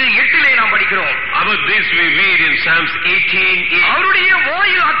 18:8 நாம் படிக்கிறோம். About this we read in Psalms 18:8. அவருடைய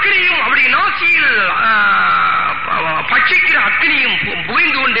வாயில் அக்கினியும் அவருடைய நாசியில் பட்சிக்கிற அக்கினியும்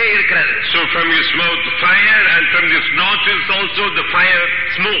புகைந்து கொண்டே இருக்கிறது. So from his mouth fire and from his nostrils also the fire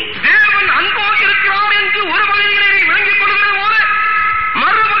smoke. தேவன் அன்பாக இருக்கிறார் என்று ஒரு பகுதியிலே விளங்கிக் கொள்கிறது போல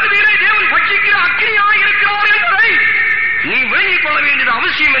மறுபகுதியிலே தேவன் பட்சிக்கிற அக்கினியாக இருக்கிறார் என்பதை நீ விளங்கிக் கொள்ள வேண்டியது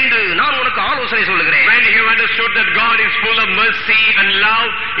அவசியம் என்று நான் உனக்கு ஆலோசனை சொல்லுகிறேன். When you understood that God is full of mercy and love,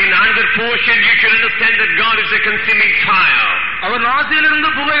 in another portion you should understand that God is a consuming fire. அவர் நாசியிலிருந்து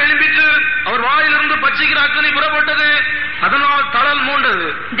புகை எழும்பிற்று, அவர் வாயிலிருந்து பட்சிக்கிற அக்கினி புறப்பட்டது, அதனால் தழல் மூண்டது.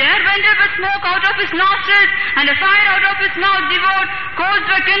 There went up a smoke out of his nostrils, and a fire out of his mouth devoured, coals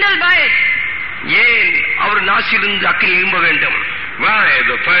were kindled by it. ஏன் அவர் நாசியிலிருந்து அக்கினி எழும்ப வேண்டும்? Why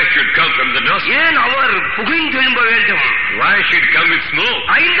the fire should come from the nostrils? ஏன் அவர் புகைந்து எழும்ப வேண்டும்? Why should come with smoke?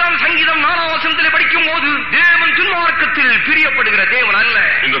 5ஆம் சங்கீதம் 4ஆம் வசனத்திலே படிக்கும் போது தேவன் துன்மார்க்கத்தில் பிரியப்படுகிற தேவன் அல்ல.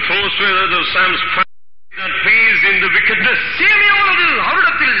 In the first verse of Psalms 5, not pleased in the wickedness. தீமையானது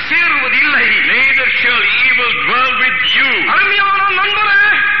அவரிடத்தில் சேருவதில்லை. Neither shall evil dwell with you. அருமையான நண்பரே,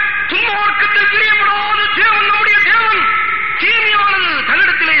 துன்மார்க்கத்தில் பிரியப்படாத தேவன் நம்முடைய தேவன். தீமையானது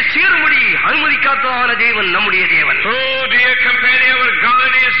தன்னிடத்திலே சேரும்படி அனுமதிக்காதான தேவன் நம்முடைய தேவன். Oh dear companion, our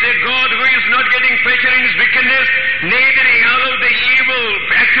God is a God who is not getting pleasure in his wickedness, neither he allow the evil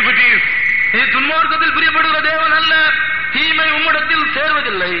activities. நீ துன்மார்க்கத்தில் பிரியப்படுகிற தேவன் அல்ல, தீமை உம்மிடத்தில்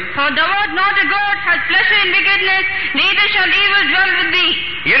சேர்வதில்லை. For thou art not a God, has pleasure in wickedness, neither shall evil dwell with thee.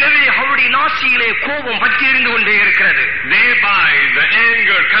 எனவே அவருடைய நாசியிலே கோபம் பற்றி எரிந்து கொண்டே இருக்கிறது. Thereby the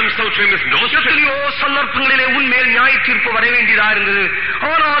anger comes out from his nostrils. எத்தனையோ சந்தர்ப்பங்களிலே உன்மேல் நியாய தீர்ப்பு வர வேண்டியதா இருந்தது.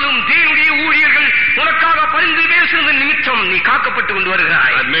 ஆனாலும் தேவனுடைய ஊழியர்கள் உனக்காக பரிந்து பேசுவது நிமித்தம் நீ காக்கப்பட்டு கொண்டு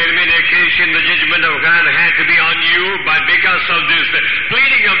வருகிறாய். On many occasions the judgment of God had to be on you, but because of this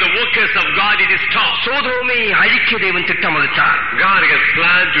pleading of the workers of God it is stopped. சோதோமை அழிக்க தேவன் திட்டம் வகுத்தார். God has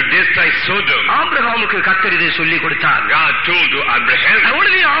planned to destroy Sodom. ஆபிரகாமுக்கு கர்த்தர் இதை சொல்லிக் கொடுத்தார். God told to Abraham.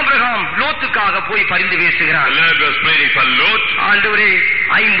 உடனே Abraham லோத்துக்காக போய் பரிந்து பேசுகிறார். The Lord was praying for Lot. ஆண்டவரே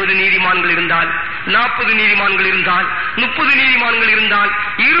 50 நீதிமான்கள் இருந்தால், 40 நீதிமான்கள் இருந்தால், 30 நீதிமான்கள் இருந்தால்,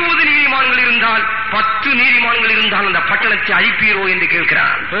 20 நீதிமான்கள் இருந்தால், 10 நீதிமான்கள் இருந்தால் அந்த பட்டணத்தை அழிப்பீரோ என்று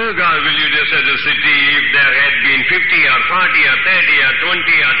கேட்கிறார். Oh God, will you destroy the city if there had been 50 or 40 or 30 or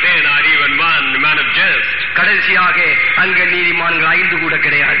 20 or 10 or even one man of just? கடைசியாக அங்கே நீதிமான்கள் 5 கூட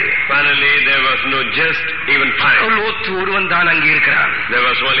கிடையாது. Finally, there was no just, even 5. லோத்து ஒருவன் தான் அங்கே இருக்கிறான். There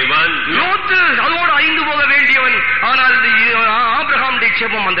was only one. லோத்து அதோடு அழிந்து போக வேண்டியவன். ஆனால் ஆபிரகாமுடைய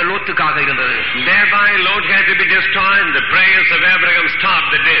ஜெபம் அந்த லோத்துக்காக இருந்தது. Thereby Lot had to be destroyed. The prayers of Abraham stopped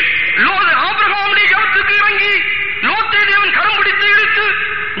the death. ஆபிரகாமுடைய ஜெபத்துக்கு இறங்கி லோத்தை தேவன் கரம் பிடித்து இழுத்து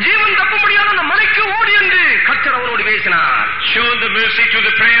ஜீவன் தப்பும்படியான அந்த மலைக்கு ஓடி என்று கர்த்தர் அவனோடு பேசினார். Show the mercy to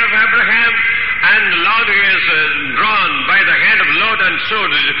the prayer of Abraham, and the Lord is drawn by the hand of Lot and so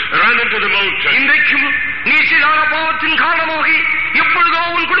run into the mountain. இன்றைக்கும் நீ செய்தான பாவத்தின் காரணமாக எப்பொழுதோ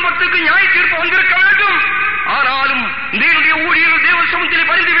உன் குடும்பத்துக்கு நியாய தீர்ப்பு வந்திருக்க வேண்டும். ஆனாலும் தேவனுடைய ஊழியர்கள் தேவ சமூகத்திலே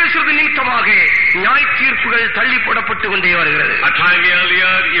பரிந்து பேசுவது நிமித்தமாக நியாய தீர்ப்புகள் தள்ளி போடப்பட்டு கொண்டே வருகிறது. A time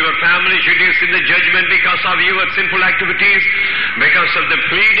earlier, your family should receive the judgment because of your sinful activities, because of the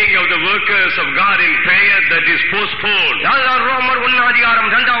pleading of the workers of God in prayer that is postponed. ரோமர்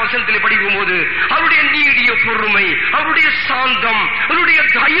 1:2 படிக்கும் போது அவருடைய நீடிய பொறுமை, அவருடைய சாந்தம், அவருடைய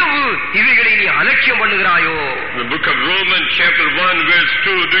தயவு இவைகளை நீ அலட்சியம் பண்ணுகிறாயோ? The book of Romans chapter 1 verse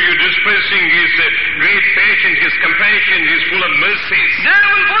 2, do you dispersing his great patience, his compassion, his full of mercies?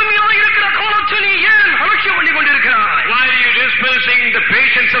 தேவன் பொறுமையாக இருக்கிற காலத்தை நீ ஏன் அலட்சியம் பண்ணி கொண்டிருக்கிறாய்? Why are you dispersing the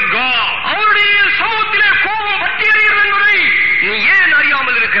patience of God? அவருடைய சமூகத்திலே கோபம் பற்றி எரிகிறது என்பதை நீ ஏன்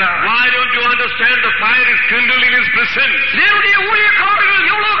அறியாமல் இருக்கிறாய்? Why don't you understand the fire is kindled in his presence? தேவனுடைய ஊழியக்காரர்கள்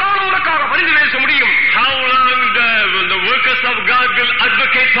எவ்வளவு காலம் உனக்காக பரிந்து பேச முடியும்? How long the workers of God will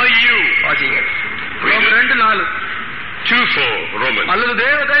advocate for you? ரோமர் 2:4 2:4 Romans. அல்லது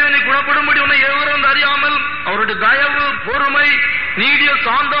தேவனை குணப்படும்படி உன்னை எவரும் அறியாமல் அவருடைய தயவு, பொறுமை, நீடிய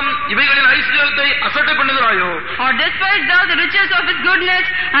சாந்தம் இவைகளின் ஐஸ்வர்யத்தை அசட்டை பண்ணுகிறாயோ? Or despise thou the riches of his goodness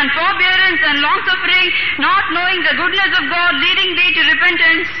and forbearance and long suffering, not knowing the goodness of God leading thee to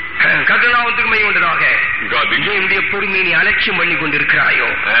repentance? கர்த்தனாவுக்கு மகிமை உண்டாக. God be தேவனுடைய பொறுமையை நீ அலட்சியம் பண்ணி கொண்டிருக்கிறாயோ?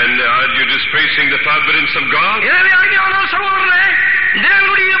 And are you disgracing the forbearance of God? எனவே அருமையான சகோதரனே,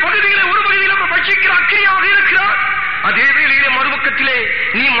 தேவனுடைய பகுதியிலே ஒரு பகுதியில் அவர் பட்சிக்கிற அக்கினியாக இருக்கிறார். அதே வேளையிலே மறுபக்கத்திலே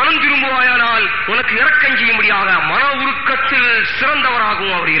நீ மனம் திரும்புவாயானால் உனக்கு இரக்கம் செய்ய முடியாத மன உருக்கத்தில்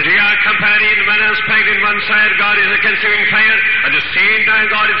சிறந்தவராகவும் அவர் They are comparing one aspect in one side, God is a consuming fire. At the same time,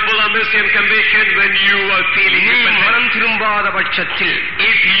 God is full of mercy and compassion when you are feeling நீ it. மனம் திரும்பாத பட்சத்தில்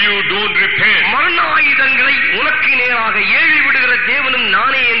If you don't repent, மரண ஆயுதங்களை உனக்கு நேராக AV விடுகிற தேவனும்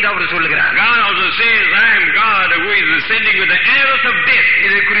நானே என்று அவர் சொல்லுகிறார். God also says, I am God who is sending with the arrows of death.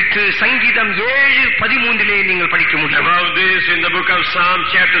 இதை குறித்து சங்கீதம் 7:13 நீங்கள் படிக்க முடியும். About this in the book of Psalm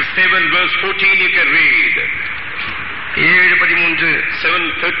chapter 7 verse 14 you can read. 7:13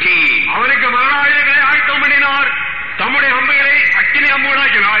 7:13. அவருக்கு மரணாயுதங்களை ஆயத்தம் பண்ணினார், தம்முடைய அம்புகளை அக்கினி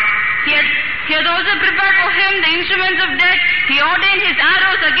அம்புகளாக்கினார். He had also prepared for him the instruments of death. He ordained his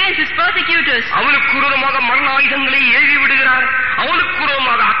arrows against his persecutors. அவனுக்கு விரோதமாக மரண ஆயுதங்களை ஏவி விடுகிறார். அவனுக்கு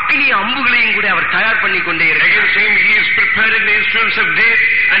விரோதமாக அக்கினி அம்புகளையும் கூட அவர் தயார் பண்ணி கொண்டே இருக்கிறார். Against him he is preparing the instruments of death,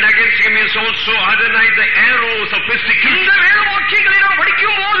 and against him is also organized the arrows of persecution. இந்த வேத வாக்கியங்களை நாம்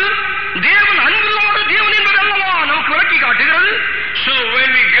படிக்கும் போது தேவன் அன்புள்ளோட தேவன் என்பது அல்லவா நமக்கு விளக்கி காட்டுகிறது. So when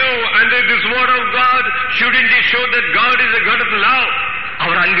we go under this word of God, shouldn't it show that God is a God of love?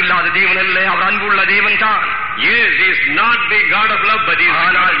 அவர் அன்பில்லாத தேவன் அல்ல, அவர் அன்புள்ள தேவன் தான். Yes, he is not the God of love, but he is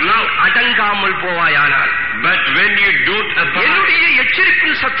the God of love. அடங்காமல் போவாயானால், but when you don't abide, என்னுடைய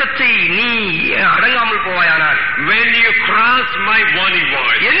எச்சரிப்பின் சத்தத்தை நீ அடங்காமல் போவாயானால், when you cross my warning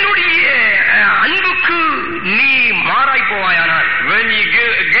voice, என்னுடைய அன்புக்கு நீ மாறாய் போவாயானால், when you go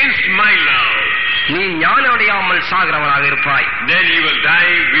against my love, நீ ஞானம் அடையாமல் சாகிறவனாக இருப்பாய். then you will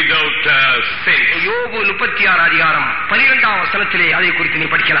die without sin. யோபு 36:12 அதை குறித்து நீ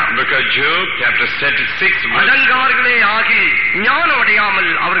படிக்கலாம். Because Job chapter 36 அடங்கார்களே ஆகில் ஞானம் அடையாமல்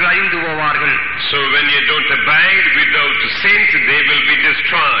அவர்கள் அழிந்து போவார்கள். So when you don't abide without sins, they will be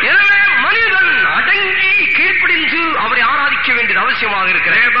destroyed. எனவே மனிதன் அடங்கி கீழ்ப்படிந்து அவரை ஆராதிக்க வேண்டியது அவசியமாக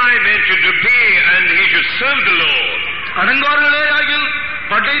இருக்கிறது. Thereby man should obey and he should serve the Lord. அடங்கார்களே ஆகில்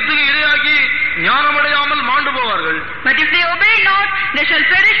பட்டயத்துக்கு இரையாகி ஞானமடையாமல் மாண்டு போவார்கள். But if they obey not, they shall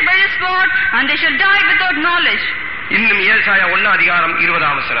perish by the sword, and they shall die without knowledge. இன்னும் ஏசாயா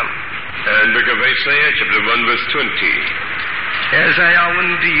 1:20. And book of Isaiah chapter 1 verse 20. ஏசாயா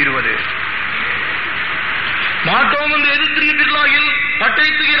 1:20. மாட்டோம் என்று எதிர்த்திருக்கிறார்கள்,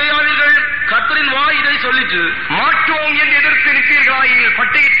 பட்டயத்துக்கு இரையாவீர்கள், கர்த்தரின் வாய் இதை சொல்லிற்று. மாட்டோம் என்று எதிர்த்து நிற்பீர்களாயில்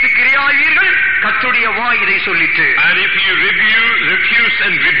பட்டயத்துக்கு இரையாவீர்கள், கர்த்தருடைய வாய் இதை சொல்லிற்று. And if you refuse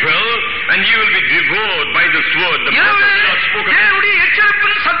and rebel, and you will be devoured by the sword. The prophet has not spoken. தேவனுடைய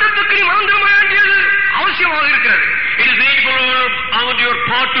எச்சரிப்பின் சத்தத்துக்கு நீ மனம் திரும்ப வேண்டியது அவசியமாக இருக்கிறது. It is needful on your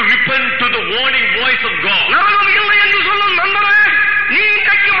part to repent to the warning voice of God. நரகம் இல்லை என்று சொல்லும் நண்பனே, நீ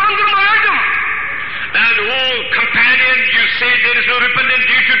இன்றைக்கு மனம் திரும்ப வேண்டும். And oh companion, you say there is no repentance,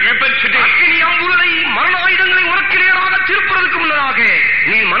 you should repent today. அக்கினி அம்புகளை மரண ஆயுதங்களை உனக்கு நேராக திருப்புறதுக்கு முன்னதாக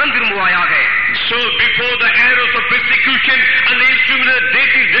நீ மனம் திரும்புவாயாக. So before the arrows of persecution and the instrument of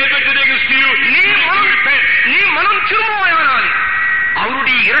death is directed against you, நீ மனம் திரும்புவாயானால்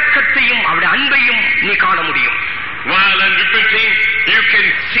அவருடைய இரக்கத்தையும் அவருடைய அன்பையும் நீ காண முடியும். while unrepenting, you can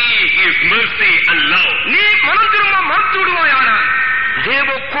see His mercy and love. நீ மனம் திரும்ப மறுத்து விடுவாயானால் தேவ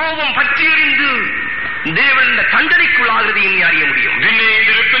கோபம் பற்றி எறிந்து தேவன் தண்டனைக்குள்ளாகிறதையும் நீ அறிய முடியும். Delaying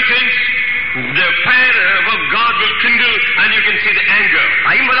the repentance, the fire of God will kindle and you can see the anger.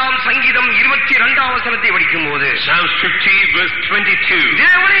 50ஆம் சங்கீதம் 22ஆம் வசனத்தை படிக்கும் போது Psalms 50 verse 22.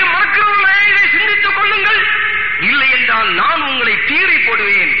 தேவனை மறக்கிறவர்களே இதை சிந்தித்துக் கொள்ளுங்கள், இல்லை என்றால் நான் உங்களை தீரை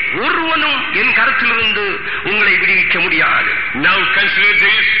போடுவேன், ஒருவனும் என் கரத்திலிருந்து உங்களை விடுவிக்க முடியாது. Now consider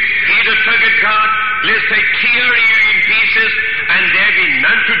this, he that forget God, lest I tear you in pieces and there be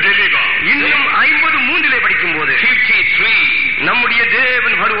none to deliver. இன்னும் 53 படிக்கும் போது 53. நம்முடைய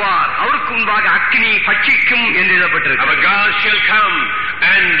தேவன் வருவார், அவருக்கு முன்பாக அக்கினி பட்சிக்கும் என்று எழுதப்பட்டிருக்கு. Our God shall come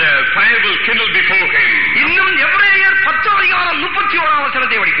and fire will kindle before him. இன்னும் எபிரேயர் 10:31ஆம்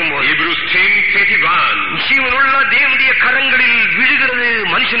வசனத்தை படிக்கும் போது Hebrews 10:31. ஜீவனுள்ள தேவனுடைய கரங்களில் விழுகிறது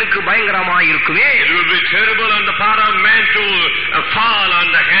மனுஷனுக்கு பயங்கரமாய் இருக்குமே. It will be terrible on the part of man to fall on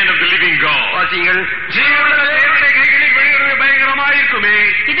the hand of the living God. வாசிங்கள், ஜீவனுள்ள தேவனுடைய கைகளில் விழுகிறது பயங்கரமாய் இருக்குமே.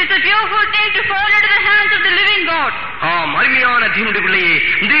 It is a fearful thing to fall into the hands of the living God. ஆம், அருமையான தேவனுடைய பிள்ளையே,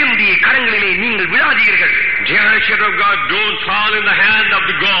 தேவனுடைய கரங்களிலே நீங்கள் விழாதீர்கள். Dear child of God, don't fall in the hand of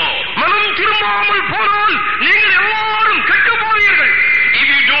the God. மனம் திரும்பாமல் போனால் நீங்கள் எல்லாரும் கெட்டு போவீர்கள். If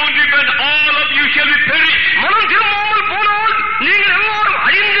you don't repent, all of you shall be perished. மனம் திரும்பாமல் போனால் நீங்கள் எல்லாரும்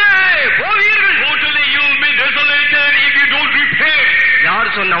அழிந்தே போவீர்கள். Totally you will be desolated if you don't repent.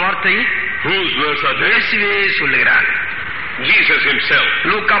 யார் சொன்ன வார்த்தை? Whose words are they? இயேசுவே சொல்லுகிறார். Jesus himself.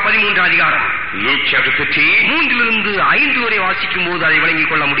 லூக்கா 13 அதிகாரம் Luke chapter 15, 3 to 5 வரை வாசிக்கும் போது அதை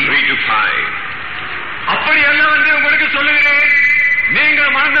விளங்கிக் கொள்ள முடியும். 3 to 5. அப்படி அல்ல என்று உங்களுக்கு சொல்லுகிறேன்,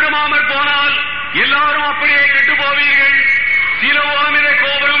 நீங்கள் மனந்திரும்பாமற் போனால் எல்லாரும் அப்படியே கெட்டு போவீர்கள். சிலோவாமிலே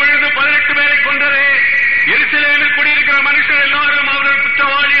கோபுரம் விழுந்து 18 பேரை கொண்டது. எருசலேமில் குடியிருக்கிற மனுஷர் எல்லாரும் அவர்கள்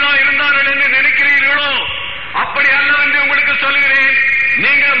குற்றவாளிகளா இருந்தார்கள் என்று நினைக்கிறீர்களோ? அப்படி அல்ல என்று உங்களுக்கு சொல்லுகிறேன்,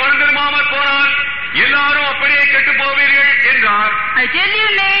 நீங்கள் மனந்திரும்பாமற் போனால் எல்லாரும் அப்படியே கெட்டு போவீர்கள் என்றார். I tell you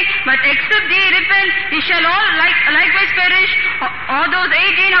nay, but except ye repent, ye shall all likewise perish. All those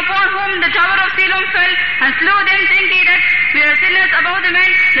 18 upon whom the tower of Siloam fell, and slew them, think ye that we are sinners above the men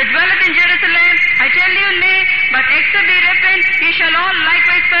that dwelleth in Jerusalem? I tell you nay, but except ye repent, ye shall all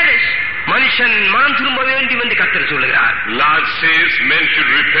likewise perish. மனுஷன் மனம் திரும்ப வேண்டும் என்று கர்த்தர் சொல்லுகிறார். Lord says men should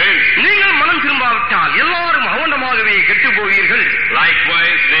repent. நீங்கள் மனம் திரும்பாவிட்டால் எல்லாரும் அவண்டமாகவே கெட்டு போவீர்கள்.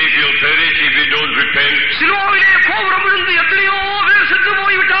 Likewise they will perish if you don't repent. சிலுவையிலே கோபுரம் விழுந்து எத்தனையோ பேர் செத்து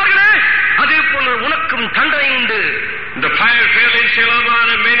போய்விட்டார்களே, அதே போல உனக்கும் தண்டனை உண்டு. The fire fell in Siloam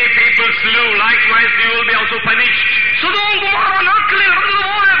and many people slew. Likewise you will be also punished. Sodom குமாரா நாட்களே நடந்தது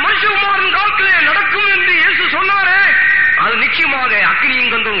போல மனுஷகுமாரன் காலத்திலே நடக்கும் என்று இயேசு சொன்னாரே, அது நிச்சயமாக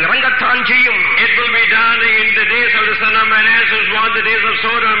அக்கினியும் கந்தும் இறங்கத்தான் செய்யும். It will be done in the days of the Son of Man as it was the days of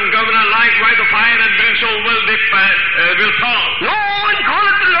Sodom and Gomorrah. Likewise the fire and brimstone will fall. நோவின்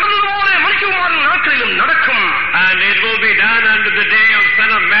காலத்தில் நடந்தது போல மனுஷகுமாரன் நாட்களிலும் நடக்கும். And it will be done under the day of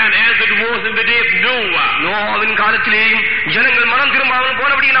Son of Man as it was in the day of Noah. நோவின் காலத்திலேயும் ஜனங்கள் மனம் திரும்பாமல்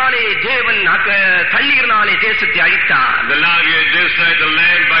போனபடினாலே தேவன் தண்ணீரினாலே தேசத்தை அழித்தார். The Lord destroyed the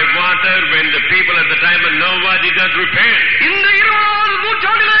land by water when the people at the time of Noah did not repent. இந்த 20வது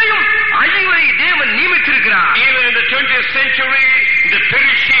நூற்றாண்டிலேயும் அழிவை தேவன் நியமித்திருக்கிறார். Even in the 20th century, the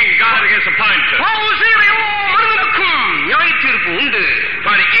perishing God has appointed. மனிதனுக்கும் நியாய தீர்ப்பு உண்டு.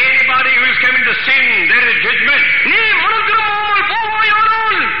 For anybody who is coming to sin, there is judgment. நீ மனம் திரும்பாமல்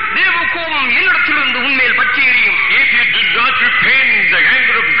போவாயானால் தேவ கோபம் என்னிடத்திலிருந்து உன்மேல் பற்றி எரியும். If you do not repent, the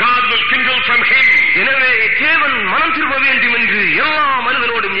anger of God will kindle from him. எனவே தேவன் மனம் திரும்ப வேண்டும் என்று எல்லா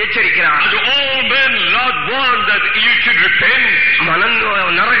மனிதனோடும் எச்சரிக்கிறார். And all men Lord warned that you should repent.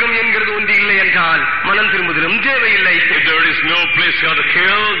 நரகம் என்கிறது ஒன்று இல்லை என்றால் மனம் திரும்புதலும் தேவையில்லை. If there is no place for the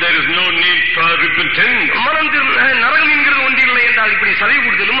kill, there is no need for repentance. நரகம் என்கிறது ஒன்று இல்லை என்றால் இப்படி சபை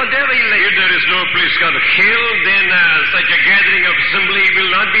கூடுதலும் தேவையில்லை. If there is no place for the kill, then such a gathering of assembly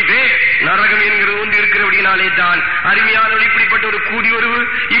will not be there. நரகம் என்கிற ஒன்று இருக்கிறபடினாலே தான் அருமையானவர்கள் இப்படிப்பட்ட ஒரு கூடியொருவு,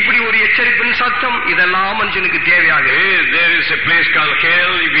 இப்படி ஒரு எச்சரிப்பின் சத்தம், இதெல்லாம் மனுஷனுக்கு தேவையாக. There is a place called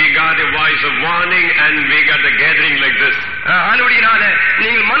hell. We got a voice of warning and we got a gathering like this. ஆனபடினால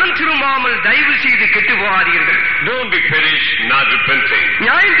நீங்கள் மனம் திரும்பாமல் தயவு செய்து கெட்டு போகாதீர்கள். Don't be perished, not repenting.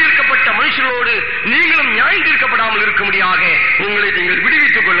 நியாயம் தீர்க்கப்பட்ட மனுஷனோடு நீங்களும் நியாயம் தீர்க்கப்படாமல் இருக்கும்படியாக உங்களை நீங்கள்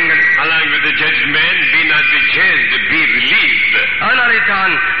விடுவித்துக் கொள்ளுங்கள். Along with the judged man, be not be judged, be relieved. அதனாலே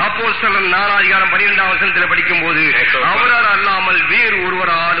தான் அப்போஸ்தலர் 4:12 படிக்கும் போது அவரால் அல்லாமல் வேறு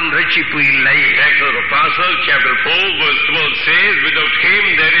ஒருவராலும் ரட்சிப்பு இல்லை. Acts of the Apostles, chapter 4, verse 12 says, without him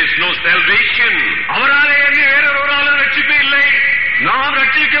there is no salvation. அவராலே வேறொருவராலும் ரட்சிப்பு இல்லை. நாம்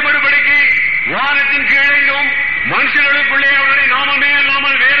ரட்சிக்கப்படும்படிக்கு வானத்தின் கீழெங்கும் மனுஷர்களுக்குள்ளே அவருடைய நாமமே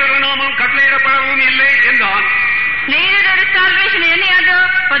அல்லாமல் வேறொரு நாமம் கட்டளையிடப்படவும் இல்லை என்றான். Neither there is salvation in any other,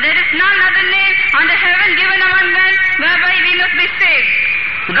 for there is none other name under heaven given among men whereby we must be saved.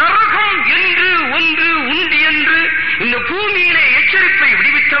 நரகம் என்று ஒன்று உண்டு என்று இந்த பூமியிலே எச்சரிப்பை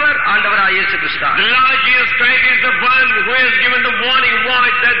விடுவித்தவர் ஆண்டவராகிய இயேசு கிறிஸ்து. The Lord Jesus Christ is the one who has given the warning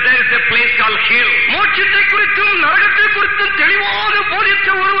voice that there is a place called hell. மோட்சத்தை குறித்தும் நரகத்தை குறித்தும் தெளிவாக போதித்த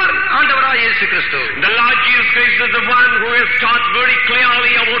ஒருவர் ஆண்டவராகிய இயேசு கிறிஸ்து. The Lord Jesus Christ is the one who has taught very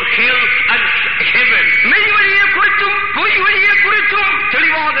clearly about hell and heaven. மெய் வழியை குறித்தும் பொய் வழியை குறித்தும்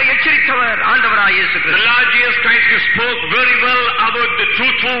தெளிவாக எச்சரித்தவர் ஆண்டவராகிய இயேசு The Kristu. Lord Jesus Christ spoke very well about the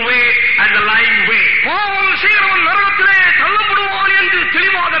truthful way and the lying way. பாவம் செய்கிறவன் நரகத்திலே தள்ளப்படுவான் என்று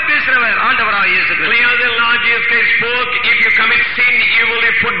தெளிவாக பேசுகிறவர் ஆண்டவராகிய இயேசு கிறிஸ்து. Clearly the Lord Jesus Christ spoke, if you commit sin, you will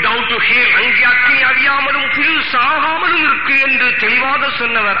be put down to hell. அங்கே அக்கினி அவியாமலும் புல் சாகாமலும் இருக்கு என்று தெளிவாக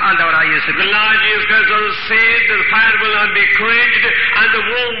சொன்னவர் ஆண்டவராகிய இயேசு The Kristu. Lord Jesus Christ also said the fire will not be quenched and the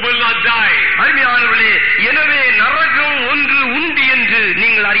worm will not die. அருமையானவர்களே, எனவே நரகம் ஒன்று உண்டு என்று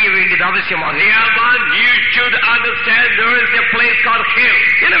நீங்கள் அறிய வேண்டியது அவசியமாக. Therefore you should understand there is a place called hell.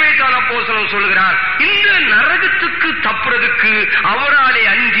 எனவே தான் அப்போஸ்தலன் சொல்கிறார், இந்த நரகத்துக்கு தப்புறதுக்கு அவராலே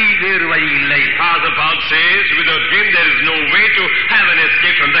அன்றி வேறு வழி இல்லை. Father Paul says, without him there is no way to have an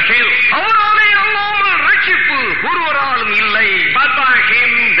escape from the hell. அவராலே அல்லாமல் ரட்சிப்பு ஒருவராலும் இல்லை. But by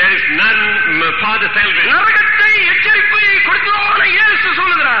him there is none for the salvation. நரகத்தை எச்சரிப்பை கொடுத்ததான இயேசு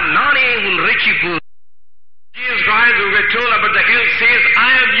சொல்லுகிறார், நானே உன் ரட்சிப்பு. Jesus Christ, who were told about the hell, says, I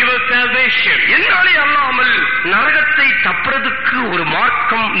am your salvation. என்னாலே அல்லாமல் நரகத்தை தப்புறதுக்கு ஒரு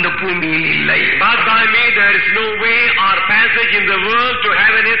மார்க்கம் இந்த பூமியில் இல்லை. But by me there is no way or passage in the world to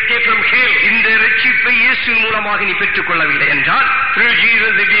have an escape from hell. இந்த ரட்சிப்பை இயேசுவின் மூலமாக நீ பெற்றுக் கொள்ளவில்லை என்றால், Through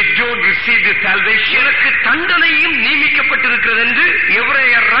Jesus, if you don't receive the salvation, எனக்கு தண்டனையும் நியமிக்கப்பட்டிருக்கிறது என்று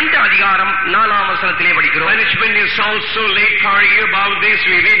எபிரேயர் 2:4 படிக்கிறோம். punishment is also laid for you. About this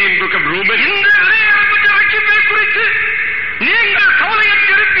we read in book of Romans. இந்த விலையேறப்பட்ட ரட்சிப்பை குறித்து நீங்கள்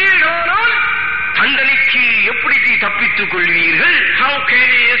கவலையற்றிருப்பீர்களானால் தண்டனைக்கு எப்படி தப்பித்துக் கொள்வீர்கள்? How can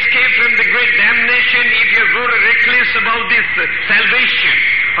you escape from the great damnation if you are very reckless about this salvation?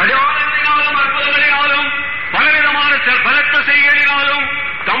 அடையாளங்களினாலும் அற்புதங்களினாலும் பலவிதமான பலத்த செய்கைகளினாலும்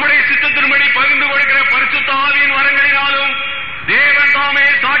தம்முடைய சித்தத்தின்படி பகிர்ந்து கொடுக்கிற பரிசுத்த ஆவியின் வரங்களினாலும் தேவன் தாமே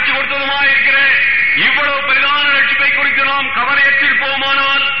சாட்சி கொடுத்ததுமாயிருக்கிற இவ்வளவு பெரிதான ரட்சிப்பை குறித்து நாம்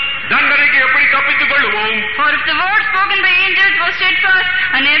கவலையற்றிருப்போமானால் தண்டனைக்கு எப்படி தப்பித்துக் கொள்வோம்? For if the word spoken by angels was steadfast,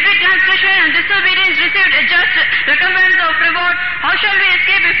 and every transgression and disobedience received a just recompense of reward, how shall we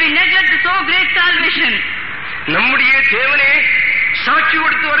escape if we neglect so great salvation? நம்முடைய தேவனே சாட்சி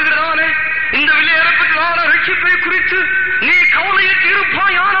கொடுத்து வருகிறதான இந்த விலையேறப்பட்டதான ரட்சிப்பை குறித்து நீ கவலையற்று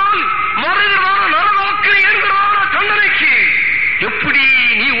இருப்பாயானால் மறுகிறதான நரகத்தில் ஏறுகிறதான தண்டனைக்கு எப்படி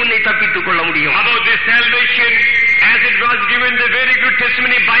நீ உன்னை தப்பித்துக் கொள்ள முடியும்? About this salvation, as it was given the very good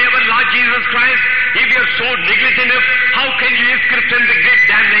testimony by our Lord Jesus Christ, if you are so negligent enough, how can you escape from the great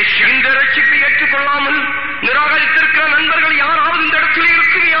damnation? இந்த ரட்சிப்பை ஏற்றுக்கொள்ளாமல் நிராகரித்திருக்கிற நண்பர்கள் யாராவது இந்த இடத்தில்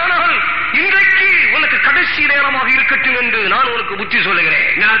இருக்குமையானால் இன்றைக்கு உனக்கு கடைசி நேரமாக இருக்கட்டும் என்று நான் உனக்கு புத்தி சொல்லுகிறேன்.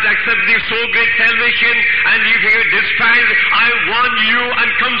 Not accept this so great salvation, and if you despise, I warn you and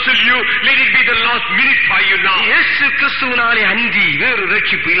counsel you, let it be the last minute for you now. இயேசு கிறிஸ்துவினாலே அன்றி வேறு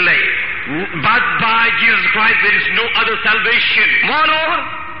ரட்சிப்பு இல்லை. But by Jesus Christ there is no other salvation. வானோர்,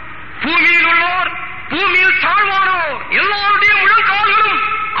 பூமியில் உள்ளோர், பூமியில் தாழ்வானோர் எல்லாருடைய முழங்கால்களும்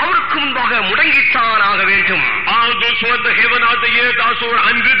அவருக்கு முன்பாக முடங்கித்தான் ஆக வேண்டும். All those who are in the heaven or the earth, also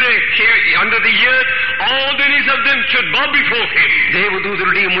under the earth, all the knees of them should bow before him.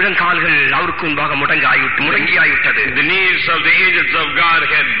 தேவதூதருடைய முழங்கால்கள் அவருக்கு முன்பாக முடங்கியாயிட்டது. The knees of the angels of God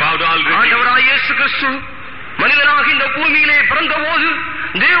had bowed already. ஆண்டவராகிய இயேசு கிறிஸ்து மனிதனாக இந்த பூமியிலே பிறந்தபோது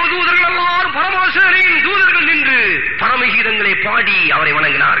தேவதூதர்கள் எல்லாரும் பரமாசேனையின் தூதர்கள் நின்று பரமகீதங்களை பாடி அவரை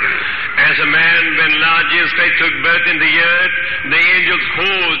வணங்கினார்கள். As a man, when Lord Jesus Christ took birth in the earth, the angels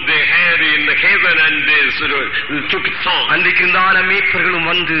hosed the hair in heaven and they took song. அன்றைக்குண்டான மேய்ப்பர்களும்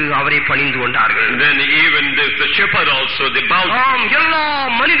வந்து அவரை பணிந்து கொண்டார்கள். Then even the shepherd also, they bowed. எல்லா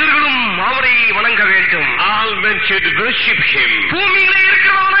மனிதர்களும் அவரை வணங்க வேண்டும். All men should worship him. பூமியிலே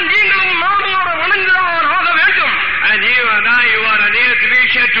இருக்கிறான நீங்களும் நானும் அவரை வணங்குதான் ஆக வேண்டும். And you and I, you are an earth, we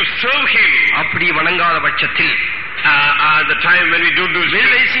should to serve him. அப்படி வணங்காத பட்சத்தில் the time when we don't do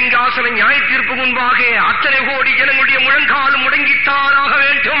வெள்ளை சிங்காசன நியாய தீர்ப்பு முன்பாக அத்தனை கோடி ஜனங்களுடைய முழங்கால் முடங்கித்தானாக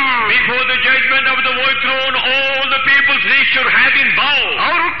வேண்டும். Before the judgment of the white throne, all the people's knees should have been bowed.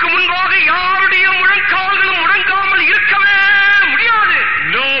 அவருக்கு முன்பாக யாருடைய முழங்கால்களும் முடங்காமல் இருக்கவே முடியாது.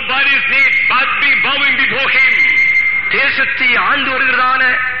 Nobody's knees but be bowing before him. தேசத்தை ஆண்டு வருகிறதான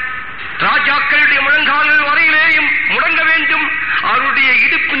ராஜாக்களுடைய முழங்கால்கள் வரையிலேயும் முடங்க வேண்டும். அவருடைய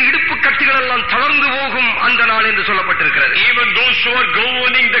இடுப்பு கட்டுகள் எல்லாம் தளர்ந்து போகும் அந்த நாள் என்று சொல்லப்பட்டிருக்கிறது. Even those who are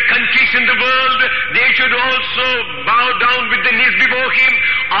governing the countries in the world, they should also bow down with the knees before him.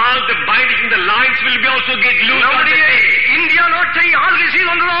 All the bindings in the lines will be also get loose. நம்முடைய India நாட்டை ஆள்கை செய்து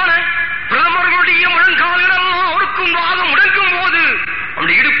வந்ததான பிரதமர்களுடைய முழங்கால்கள் எல்லாம் அவருக்கும் முடங்கும் போது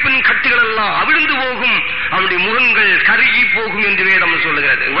அவருடைய இடுப்பின் கட்டுகள் எல்லாம் அவிழ்ந்து போகும், அவருடைய முகங்கள் கருகி போகும் என்று வேதம்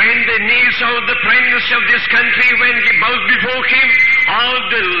சொல்லுகிறது. When the knees of the prime minister of this country, when he bows before him,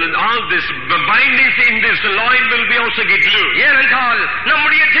 all this bindings in this loin will be also get loose. ஏனென்றால்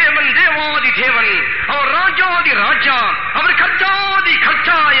நம்முடைய தேவன் தேவாதி தேவன், அவர் ராஜாதி ராஜா, அவர் கர்த்தாதி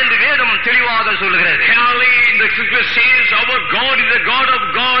கர்த்தா என்று வேதம் தெளிவாக சொல்லுகிறது. Clearly the scripture says our God is the God of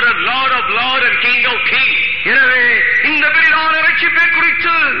God and Lord of Lord and King of Kings. எனவே இந்த பெரிதான ரட்சிப்பை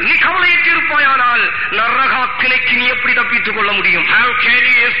குறித்து நீ கவலையிட்டிருப்பாயானால் நரகாக்கினைக்கு நீ எப்படி தப்பித்துக் கொள்ள முடியும்? How can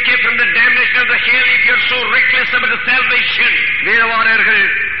you escape from the damnation of the hell if you are so reckless about the salvation? வேதவாரர்கள்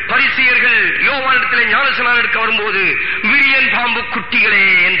பரிசேயர்கள் யோவானிடத்திலே ஞானஸ்நானம் எடுக்க வரும்போது விரியன் பாம்பு குட்டிகளே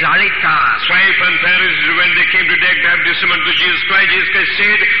என்று அழைத்தார். Scribes and Pharisees, when they came to take baptism unto Jesus Christ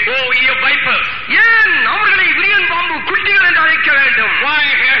said, "Oh, ye vipers." ஏன் அவர்களை விரியன் பாம்பு குட்டிகள் என்று அழைக்க வேண்டும்? Why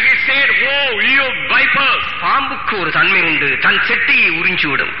have he said, "Oh, ye vipers"? பாம்புக்கு ஒரு தன்மை உண்டு, தன் செட்டியை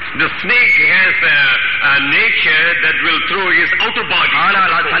உறிஞ்சிவிடும். The snake has a nature that will throw his outer body.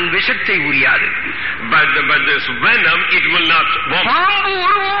 ஆனால் அது தன் விஷத்தை உரியாது. But this venom, it will not vomit. பாம்பு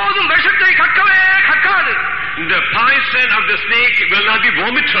ஒருபோதும் விஷத்தை கக்கவே கக்காது. The poison of the snake will not be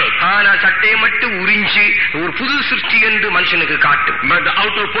vomited. ஆனால் சட்டையை மட்டும் உறிஞ்சி ஒரு புது சிருஷ்டி என்று மனுஷனுக்கு காட்டும். But the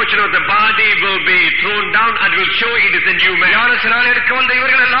outer portion of the body will be thrown down and will show it is a new man. ஞானஸ்நானம் எடுக்க வந்த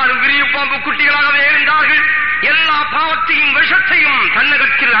இவர்கள் எல்லாரும் விரிய பாம்பு குட்டிகளாகவே இருந்தார்கள். எல்லா பாவத்தையும் விஷத்தையும்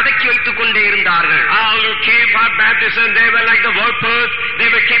தன்னகத்தில் அடக்கி வைத்துக் கொண்டே இருந்தார்கள். All who came for baptism, they were like the vipers. They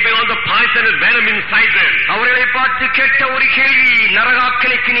were keeping all the poison and venom inside them. அவர்களை பார்த்து கேட்ட ஒரு கேள்வி,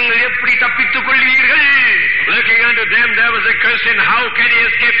 நரகாக்கினைக்கு நீங்கள் எப்படி தப்பித்துக் கொள்வீர்கள்? Looking unto them, there was a question, how can you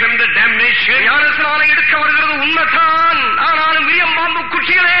escape from the damnation? ஞானஸ்நானம் எடுக்க வருகிறது உண்மைதான், ஆனாலும் விரியம் பாம்பு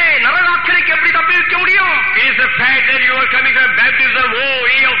குட்டிகளே நரகாக்கினைக்கு எப்படி தப்பிக்க முடியும்? It is the fact that you are coming for baptism. Oh,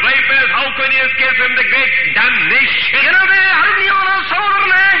 ye of vipers, how can you escape from the great damnation? எனவே அருமையான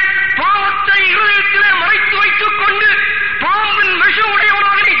சகோதரனே, பாவத்தை இருதயத்திலே மறைத்து வைத்துக் கொண்டு பாம்பின் விஷம்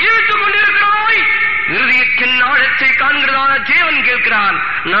உடையவனாக நீ ஜீவித்துக் கொண்டிருக்கிறாய். இருதயத்தின் ஆழத்தை காண்கிறதான தேவன் கேட்கிறான்,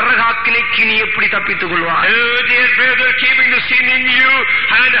 நரகாக்கினைக்கு நீ எப்படி தப்பித்துக் கொள்வாய்? Oh, dear brother, keeping the sin in you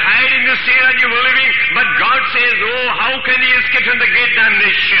and hiding the sin and you were living, but God says, oh, how can you escape from the great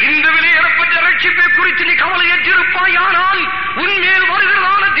damnation? இந்த வெளியேறப்பட்ட ரட்சிப்பை குறித்து நீ கவலையற்றிருப்பாயானால் உன்மேல்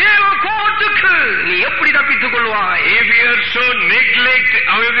வருகிறதான தேவ கோபத்துக்கு நீ எப்படி தப்பித்துக் கொள்வாய்? If you are so neglected,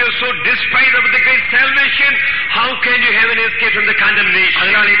 or if you are so despised of the great salvation, how can you have an escape from the condemnation?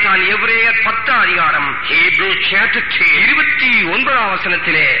 அதனாலே தான் எபிரேயர் 10 அதிகாரம் Hebrew chapter 10 29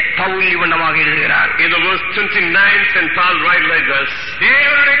 வசனத்திலே பவுல் இவ்வண்ணமாக எழுதுகிறார். In the verse 29, St. Paul writes like this: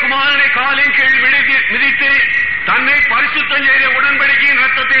 தேவனுடைய குமாரனை காலின் கீழ் மிதித்து தன்னை பரிசுத்தம் செய்த உடன்படிக்கையின்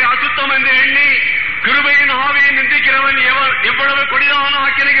ரத்தத்தை அசுத்தம் என்று எண்ணி கிருபையின் ஆவியை நிந்திக்கிறவன் எவ்வளவு கொடிதான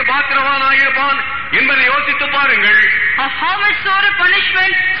ஆக்கினைக்கு பாத்திரவானாயிருப்பான் என்பதை யோசித்து பாருங்கள். Of how much sore a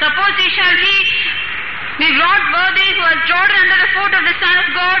punishment suppose he shall be not worthy who has trodden under the foot of the Son of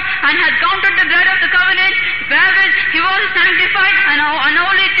God and has counted the blood of the covenant wherewith he was sanctified an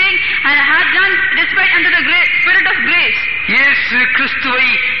unholy thing and had done despite unto the Spirit of grace. இயேசு கிறிஸ்துவை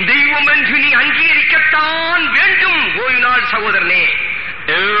தெய்வம் என்று நீ அங்கீகரிக்கத்தான் வேண்டும். ஓய்நாள் சகோதரனே,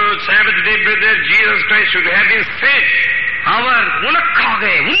 Oh, Sabbath day brother, Jesus Christ should have been sent. அவர் உனக்காக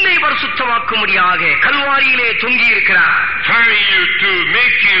உன்னை பரிசுத்தமாக்கும்படியாக கல்வாரியிலே தொங்கி இருக்கிறார். For you to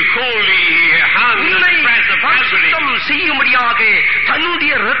make you holy, he hung on the cross of Calvary. செய்யும்படியாக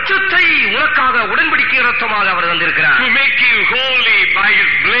தன்னுடைய இரத்தத்தை உனக்காக உடன்படிக்கை இரத்தமாக அவர் வந்திருக்கிறார். To make you holy by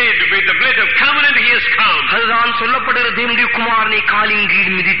his blood, with the blood of covenant he has come. அதுதான் சொல்லப்படுகிற தேவனுடைய குமாரனை காலின்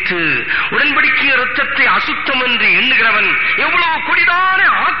கீழ் மிதித்து உடன்படிக்கை இரத்தத்தை அசுத்தம் என்று எண்ணுகிறவன் எவ்வளவு கொடிதான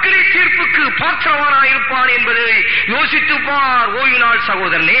ஆக்கினை தீர்ப்புக்கு பாத்திரவானாயிருப்பான் என்பதை யோசித்து பார் ஓய்வு நாள்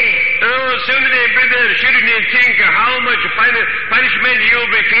சகோதரனே. Oh, Sunday brother, shouldn't you think how much punishment you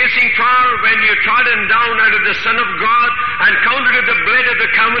will be facing for when you trodden down under the Son of God and counted with the blood of the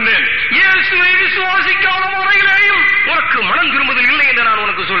covenant? இயேசுவை விசுவாசிக்காத வரையிலேயும் உனக்கு மனம் திரும்புதல் இல்லை என்று நான்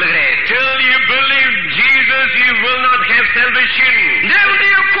உனக்கு சொல்லுகிறேன். Till you believe Jesus, you will not have salvation.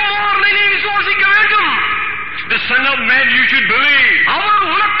 தேவனுடைய குமாரனை நீ விசுவாசிக்க வேண்டும். The Son of Man you should believe. அவர்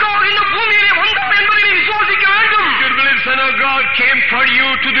உனக்காக இந்த பூமியிலே வந்தார் என்பதை நீ விசுவாசிக்க வேண்டும். You should believe Son of God came for you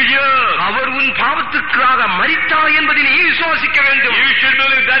to the earth. அவர் உன் பாவத்துக்காக மரித்தார் என்பதை நீ விசுவாசிக்க வேண்டும். You should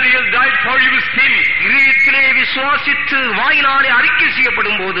believe that he has died for your sin. இதயத்திலே விசுவாசித்து வாயினாலே அறிக்கை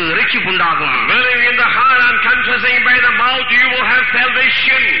செய்யப்படும் போது இரட்சிப்பு உண்டாகும். Believing in the heart and confessing by the mouth, you will have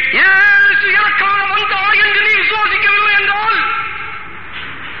salvation. இயேசு எனக்காக வந்தார் என்று நீ விசுவாசிக்கவில்லை என்றால்,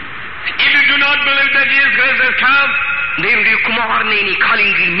 if you do not believe that Jesus Christ has come, தேவனுடைய குமாரனை நீ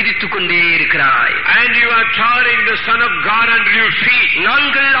காலின் கீழ் மிதித்துக் கொண்டே இருக்கிறாய். and you are treading the Son of God under your feet.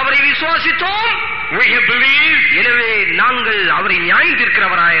 நாங்கள் அவரை விசுவாசித்தோம், We have believed, எனவே நாங்கள் அவரை நியாயம்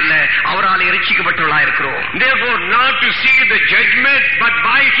தீர்க்கிறவராய் அல்ல, அவரால் இரட்சிக்கப்பட்டவர்களாய் இருக்கிறோம். therefore not to see the judgment, but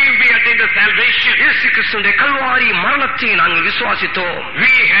by him we attain the salvation. இயேசு கிறிஸ்துவின் கல்வாரி மரணத்தை நாங்கள் விசுவாசித்தோம்.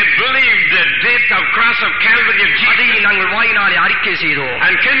 We have believed the death of cross of Calvary of அதை Jesus நாங்கள் வாயினாலே அறிக்கை செய்தோம்.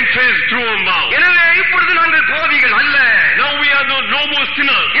 and confessed through our mouth. எனவே இப்பொழுது நாங்கள் பாவிகள் அல்ல. Now we are no more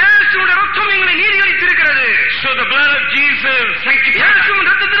sinners. இயேசுவின் ரத்தம் எங்களை நீதியளித்திருக்கிறது. So the blood of Jesus sanctifies. இயேசுவின்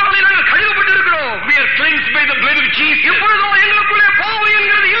ரத்தத்தினாலே நாங்கள் கழுவப்பட்டிருக்கிறோம். We are cleansed by the blood of Jesus. இப்பொழுதோ எங்களுக்குள்ளே பாவம்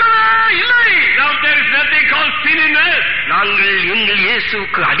என்கிறது இல்லவே இல்லை. Now there is nothing called sin in us. நாங்கள் எங்கள்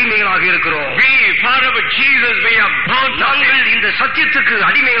இயேசுவுக்கு அடிமைகளாக இருக்கிறோம். We, forever Jesus, we are born. நாங்கள் இந்த சத்தியத்துக்கு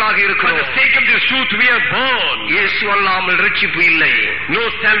அடிமைகளாக For the இருக்கிறோம். sake of this truth we are born. இயேசு அல்லாமல் இரட்சிப்பு இல்லை. No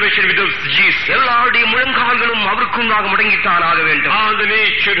salvation without Jesus. எல்லாருடைய முழங்கால்களும் அவருக்குள்ளாக முடங்கித்தான் ஆக வேண்டும். All the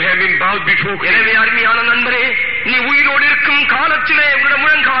knees should have been bowed before him. எனவே அருமையான நண்பரே, நீ உயிரோடு இருக்கும் காலத்திலே உன்னுடைய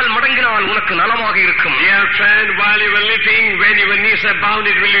முழங்கால் மடங்கினால் உனக்கு நலமாக இருக்கும். Dear friend, while you were living, when your knees are bound,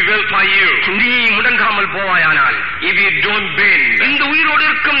 it will be well for you. நீ முடங்காமல் போவாயானால், If you don't bend, இந்த உயிரோடு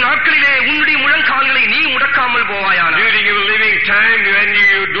இருக்கும் நாட்களிலே உன்னுடைய முழங்கால்களை நீ முடக்காமல் போவாயானால், during your living time, when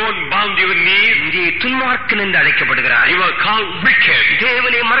you don't bound your knees, நீ துன்மார்க்கன் என்று அழைக்கப்படுகிறாய். you are called wicked.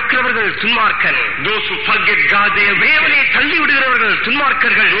 தேவனை மறக்கிறவர்கள் துன்மார்க்கன். Those who forget God, they are wicked. தேவனை தள்ளி விடுகிறவர்கள்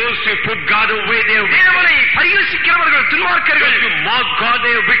துன்மார்க்கர்கள். Those who put God away, they are wicked. தேவனை பரிகசிக்கிறவர்கள் துன்மார்க்கர்கள். Those who mock God,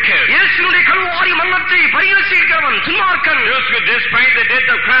 they are wicked. இயேசுவினுடைய கல்வாரி மரணத்தை பரிகசிக்கிறவன் துன்மார்க்கன். Those who despise the death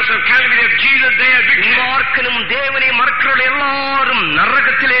of cross of Calvary of Jesus, they are wicked. துன்மார்க்கனும் தேவனை மறக்கிறவர்கள் எல்லாரும்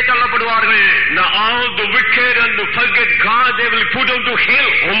நரகத்திலே தள்ளப்படுவார்கள். Now all the wicked and who forget God, they will put onto hell.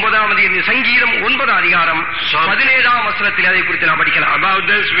 9வது சங்கீதம் 9 அதிகாரம் 17ஆம் வசனத்தில் அதை குறித்து நாம் படிக்கலாம். About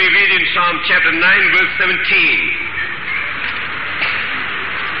this we read in Psalm chapter 9 verse 17.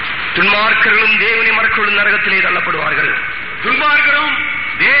 துன்மார்க்கர்களும் தேவனை மறக்கிறவர்களும் நரகத்திலே தள்ளப்படுவார்கள். துன்மார்க்கரும்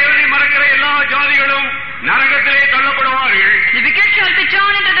தேவனை மறக்கிற எல்லா ஜாதிகளும் நரகத்திலே தள்ளப்படுவார்கள். The wicked shall be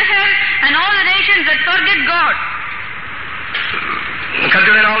thrown into the hell, and all the nations that forget God.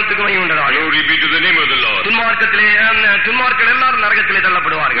 கர்த்தருடைய நாமத்துக்கு மகிமை உண்டாதாக. Glory be to the name of the Lord. துன்மார்க்கர்கள் எல்லாரும் நரகத்திலே The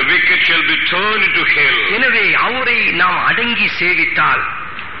தள்ளப்படுவார்கள். wicked shall be turned into hell. எனவே அவரை நாம் அடங்கி சேவித்தால்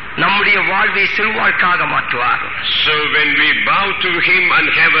நம்முடைய வாழ்வை செல்வாழ்க்காக மாற்றுவார். So when we bow to him and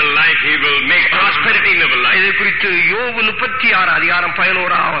have a life, he will make prosperity in our life. இது குறித்து யோபு 36 அதிகாரம்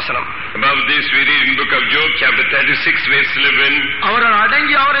 11ஆம் வசனம். About this we read in book of Job chapter 36 verse 11. அவர்கள்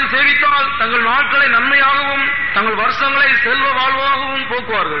அடங்கி அவரை சேவித்தால் தங்கள் நாட்களை நன்மையாகவும் தங்கள் வருஷங்களை செல்வ வாழ்வாகவும்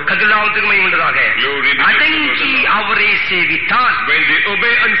போக்குவார்கள். கர்த்தருடைய நாமத்துக்கு மகிமை உண்டாதாக. Glory be to அடங்கி the Lord. அவரை சேவித்தால், When they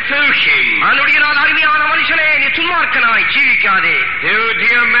obey and serve him. அதனுடைய நாள் அருமையான மனுஷனே, நீ துன்மார்க்கனாய் ஜீவிக்காதே. You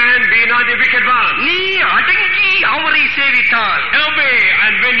dear man, be not a wicked one. நீ அடங்கி அவரை சேவித்தால், Obey,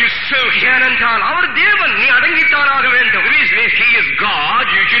 and when you serve him. ஏனென்றால் அவர் தேவன், நீ அடங்கித்தானாக வேண்டும். The reason is he is God,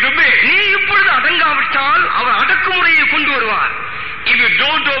 you should obey. நீ இப்பொழுது அடங்காவிட்டால் அவர் அடக்குமுறையை கொண்டு வருவார். If you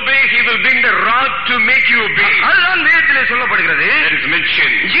don't obey, he will bring the rod to make you obey. அதுதான் வேதத்திலே சொல்லப்படுகிறது. That is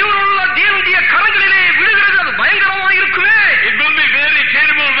mentioned. ஜீவனுள்ள தேவனுடைய கரங்களிலே விழுகிறது, அது பயங்கரமாக இருக்குமே. It will be very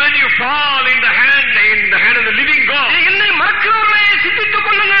terrible when you fall in the hand of the living God. என்னை மறக்கிறவர்களே சிந்தித்துக்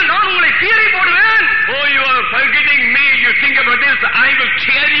கொள்ளுங்கள், நான் உங்களை பீரை போடுவேன். Oh, you are forgetting me, you think about this, I will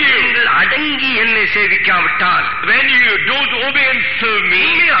tear you. நீங்கள் அடங்கி என்னை சேவிக்காவிட்டால், when you don't obey and serve me,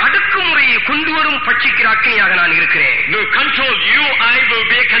 அடக்குமுறையை கொண்டு வரும் பட்சிக்கிற அக்கினியாக நான் இருக்கிறேன். to control you, I will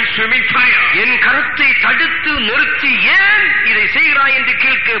be a consuming fire. என் கரத்தை தடுத்து நிறுத்தி ஏன் இதை செய்கிறாய் என்று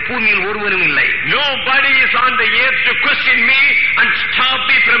கேட்க பூமியில் ஒருவரும் இல்லை. Nobody is on the earth to question me and stop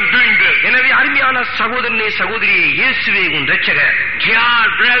me from doing this. எனவே அருமையான சகோதரனே, சகோதரியே, இயேசுவே உன் இரட்சகர். Dear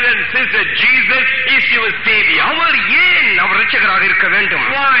brother and sister, Jesus is your savior. அவர் ஏன் அவர் இரட்சகராக இருக்க வேண்டும்?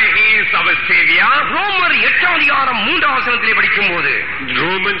 Why he is our savior? ரோமர் 8:3 படிக்கும் போது,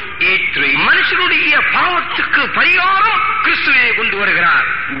 Romans 8:3, மனுஷனுடைய பாவத்துக்கு பரிகாரம் கிறிஸ்துவே கொண்டு வருகிறார்.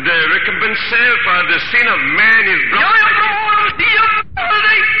 the recompense for the sin of man is brought.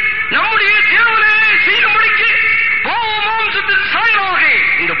 நம்முடைய தேவனே செய்யும்படிக்கு மாம்சத்தின் சாயலாக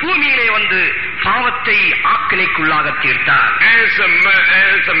இந்த பூமியிலே வந்து பாவத்தை ஆக்கினைக்குள்ளாக தீர்த்தார். As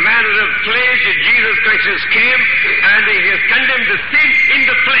a manner of flesh, Jesus Christ came and he has condemned the sin in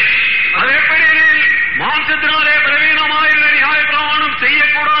the flesh. அது எப்படி மாம்சத்தினாலே பலவீனமாயிருந்த நியாயப்பிரமாணம்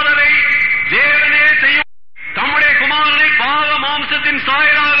செய்யக்கூடாததை தேவனே செய்யும் தம்முடைய குமாரனை பாவ மாம்சத்தின்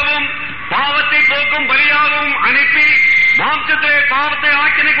சாயலாகவும் பாவத்தை போக்கும் பலியாகவும் அனுப்பி மாம்சத்திலே பாவத்தை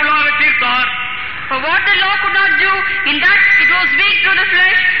ஆக்கினைக்குள்ளாக தீர்த்தார். What the law could not do, in that it was weak through the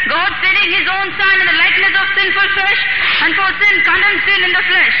flesh, God sending his own Son in the likeness of sinful flesh, and for sin condemned sin in the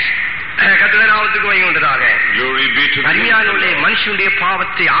flesh. கர்த்தராவுக்கு மகிமை உண்டாக. Glory be to God. அருமையானவர்களே, மனுஷனுடைய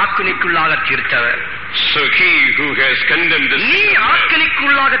பாவத்தை ஆக்கினைக்குள்ளாக தீர்த்தவர். So he who has condemned the நீ sin,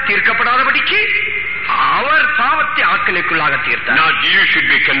 ஆக்கினைக்குள்ளாக தீர்க்கப்படாதபடிக்கு அவர் பாவத்தை ஆக்கினைக்குள்ளாக தீர்த்தார். not you should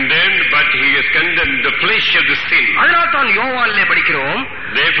be condemned, but he has condemned the flesh of the sin. அதனால் தான் யோவானிலே படிக்கிறோம்,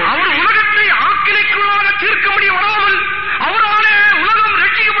 Therefore, அவர் உலகத்தை ஆக்கினைக்குள்ளாக தீர்க்க முடிய வராமல் அவராலே உலகம்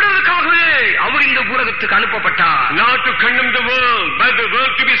ரட்சிக்கப்படுவதற்காகவே அவர் இந்த உலகத்துக்கு அனுப்பப்பட்டார். not to condemn the world, but the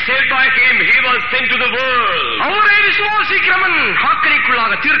world to be saved by him, he was sent to the world. அவரை விசுவாசிக்கிறவன்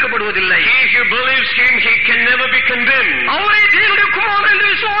ஆக்கினைக்குள்ளாக தீர்க்கப்படுவதில்லை. He who believes him, he can never be condemned. அவரை தேவனுடைய குமாரன் என்று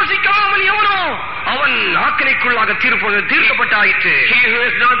விசுவாசிக்காமல் எவனோ அவன் ஆக்கினைக்குள்ளாக தீர்க்கப்பட்டாயிற்று. He who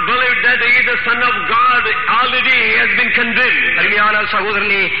has not believed that he is the Son of God, already he has been condemned. அருமையான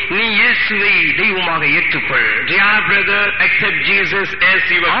சகோதரனே, நீ இயேசுவை தெய்வமாக ஏற்றுக்கொள். Dear brother, accept Jesus as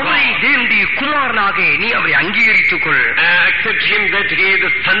your அவரை God. தேவனுடைய குமாரனாக நீ அவரை அங்கீகரித்துக் கொள். Accept him that he is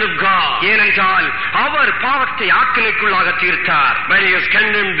the Son of God. ஏனென்றால் அவர் பாவத்தை ஆக்கினைக்குள்ளாக தீர்த்தார். But he has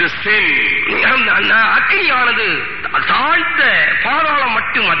condemned the sin. அந்த அக்கினியானது தாழ்ந்த பாதாளம்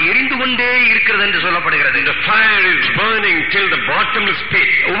மட்டும் அது எரிந்து கொண்டே இருக்கிறது என்று சொல்லப்படுகிறது. The fire is burning till the bottomless pit.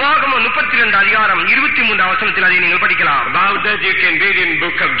 உபாகமம் 32:23 அதை நீங்கள் படிக்கலாம். About that you can read in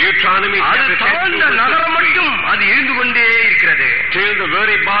book of Deuteronomy. அது தாழ்ந்த நகரம் மட்டும் அது எரிந்து கொண்டே இருக்கிறது. Till the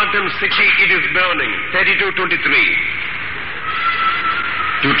very bottom city it is burning. 32:23.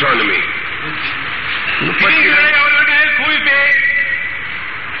 Deuteronomy. 32:23.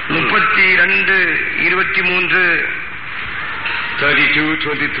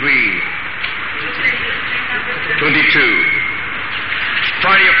 32:23. 22.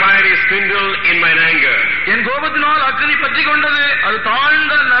 For your fire is kindled in mine anger. என் கோபத்தினால் அக்கினி பற்றி கொண்டது, அது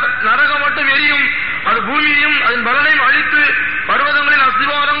தாழ்ந்த நரகம் மட்டும் எரியும், அது பூமியையும் அதன் பலனையும் அழித்து பர்வதங்களின்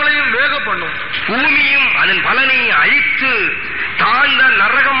அஸ்திவாரங்களையும் வேக பண்ணும். பூமியும் அதன் பலனை அழித்து தாழ்ந்த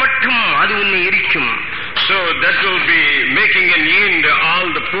நரகம் மட்டும் அது உன்னை எரிக்கும். So that will be making an end all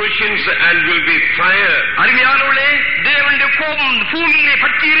the portions and will be fire. அருமையானவர்களே, தேவனுடைய கோபம் பூமியிலே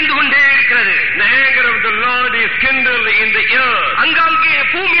பற்றி எரிந்து கொண்டே இருக்கிறது. The anger of the Lord is kindled in the earth. அங்கங்கே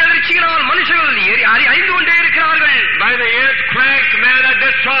பூமி அதிர்ச்சியினால் மனுஷர்கள் அழிந்து கொண்டே இருக்கிறார்கள். By the earthquakes men are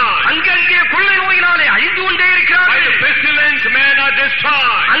destroyed. அங்கங்கே கொள்ளை நோயினாலே அழிந்து கொண்டே By இருக்கிறார்கள். the pestilence men are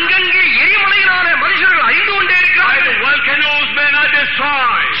destroyed. அங்கங்கே எரிமலையினாலே மனுஷர்கள் அழிந்து கொண்டே By the இருக்கிறார்கள். volcanoes men are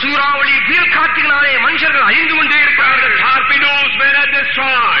destroyed. சூறாவளி புயல் காற்றினாலே மனுஷர்கள் அழிந்து கொண்டே By the இருக்கிறார்கள். torpedoes men are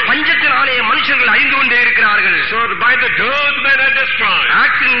destroyed. பஞ்சத்தினாலே மனுஷர்கள் அழிந்து கொண்டே இருக்கிறார்கள். So by the dearth men are destroyed.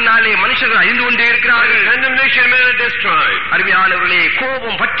 ஆக்சிடென்ட்னாலே மனுஷர்கள் அழிந்து கொண்டே By the இருக்கிறார்கள். condemnation men are destroyed. அருமையானவர்களே,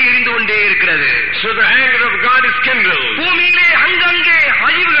 கோபம் பற்றி எரிந்து கொண்டே இருக்கிறது. So the anger of God is kindled. பூமியிலே அங்கங்கே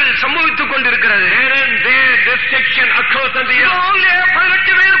அழிவுகள் சம்பவித்துக் கொண்டிருக்கிறது. There and there destruction occurs on the earth.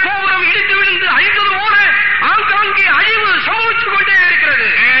 18 பேர் கோபுரம் இடித்து விழுந்து அழிந்தது போல ஆங்காங்கே அழிவு சம்பவித்துக் கொண்டே இருக்கிறது.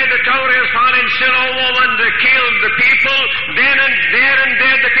 And the tower has fallen still over and killed the people. Then and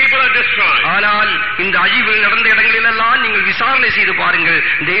there the people are destroyed. ஆனால் இந்த அழிவு நடந்த இடங்களிலெல்லாம் நீங்கள் விசாரணை செய்து பாருங்கள்,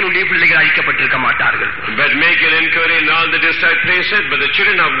 தேவனுடைய பிள்ளைகள் அழிக்கப்பட்டிருக்க மாட்டார்கள். But make an inquiry in all the destroyed places, but the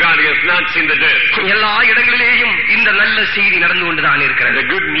children of God has not seen the death. எல்லா இடங்களிலேயும் இந்த நல்ல செய்தி நடந்து கொண்டுதான் இருக்கிறது. The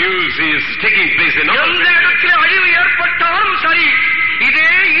good news is taking place in all எந்த places. இடத்தில் அழிவு ஏற்பட்டாலும் சரி, இதே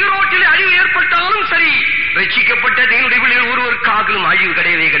ஈரோட்டில் அழிவு ஏற்பட்டாலும் சரி, ரட்சிக்கப்பட்ட தேவனுடைய பிள்ளைகள் ஒருவருக்காகவும் அழிவு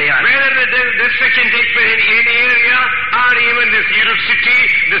கிடையவே கிடையாது. Whether the destruction takes place in any area or even this Europe city,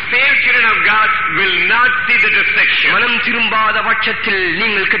 the same children of God will not see the destruction. மனம் திரும்பாத பட்சத்தில்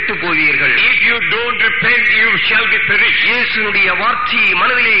நீங்கள் கெட்டு போவீர்கள். If you don't repent, you shall be perished. இயேசுனுடைய வார்த்தையை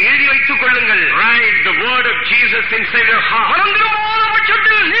மனதிலே எழுதி வைத்துக் கொள்ளுங்கள். Write the word of Jesus inside your heart. மனம் திரும்பாத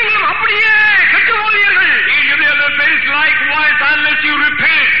பட்சத்தில் நீங்களும் அப்படியே கெட்டு போவீர்கள். If you will perish likewise unless you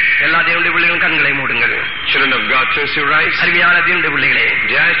repent. எல்லா தேவனுடைய பிள்ளைகளும் கண்களை மூடுங்கள். Children of God, close your eyes. அருமையான தேவனுடைய பிள்ளைகளே,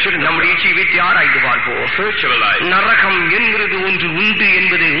 நம்முடைய வீட்டை ஆராய்ந்து பார்ப்போம். Search your life. நரகம் என்கிறது ஒன்று உண்டு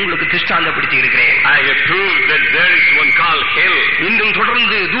என்பது உங்களுக்கு திருஷ்டாந்தப்படுத்தி இருக்கிறேன். I have proved that there is one called hell. இன்னும்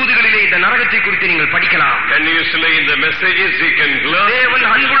தொடர்ந்து தூதுகளிலே இந்த நரகத்தை குறித்து நீங்கள் படிக்கலாம். Continuously in the messages you can learn. தேவன்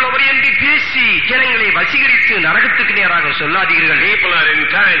அன்புள்ளவர் என்று பேசி ஜனங்களை வசீகரித்து நரகத்துக்கு நேராக சொல்லாதீர்கள். People are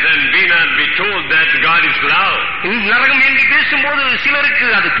enticed and be not be told that God is love. நரகம் என்று பேசும்போது சிலருக்கு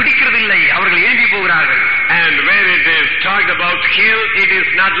அது பிடிக்கிறதில்லை, அவர்கள் எழுதி போகிறார்கள். And where it is talked about hell, it is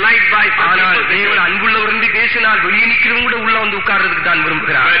not liked by some ஆனால் people. தேவன் அன்புள்ளவர் என்று பேசினால் வெளியே நிற்கிறவங்க கூட உள்ள வந்து உட்கார்றதுக்கு தான்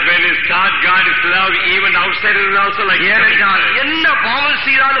விரும்புகிறார். But when it's taught God is love, even outside is also like ஏனென்றால் என்ன பாவம்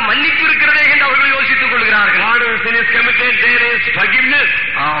செய்தாலும் மன்னிப்பு இருக்கிறதே என்று அவர்கள் யோசித்துக் கொள்கிறார்கள். God who sin is committed, there is forgiveness.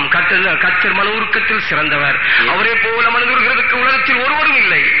 ஆம், கர்த்தர் மனவுருக்கத்தில் சிறந்தவர். அவரே போல மனதுருகிறதுக்கு உலகத்தில் ஒருவரும்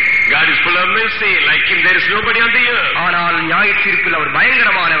இல்லை. God is full of mercy, like him there is nobody on the earth. ஆனால் நியாய தீர்ப்பில் அவர்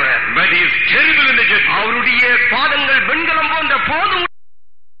பயங்கரமானவர். But he is terrible in the judgment. அவருடைய பாதங்கள் வெண்கலம் போன்ற போதும்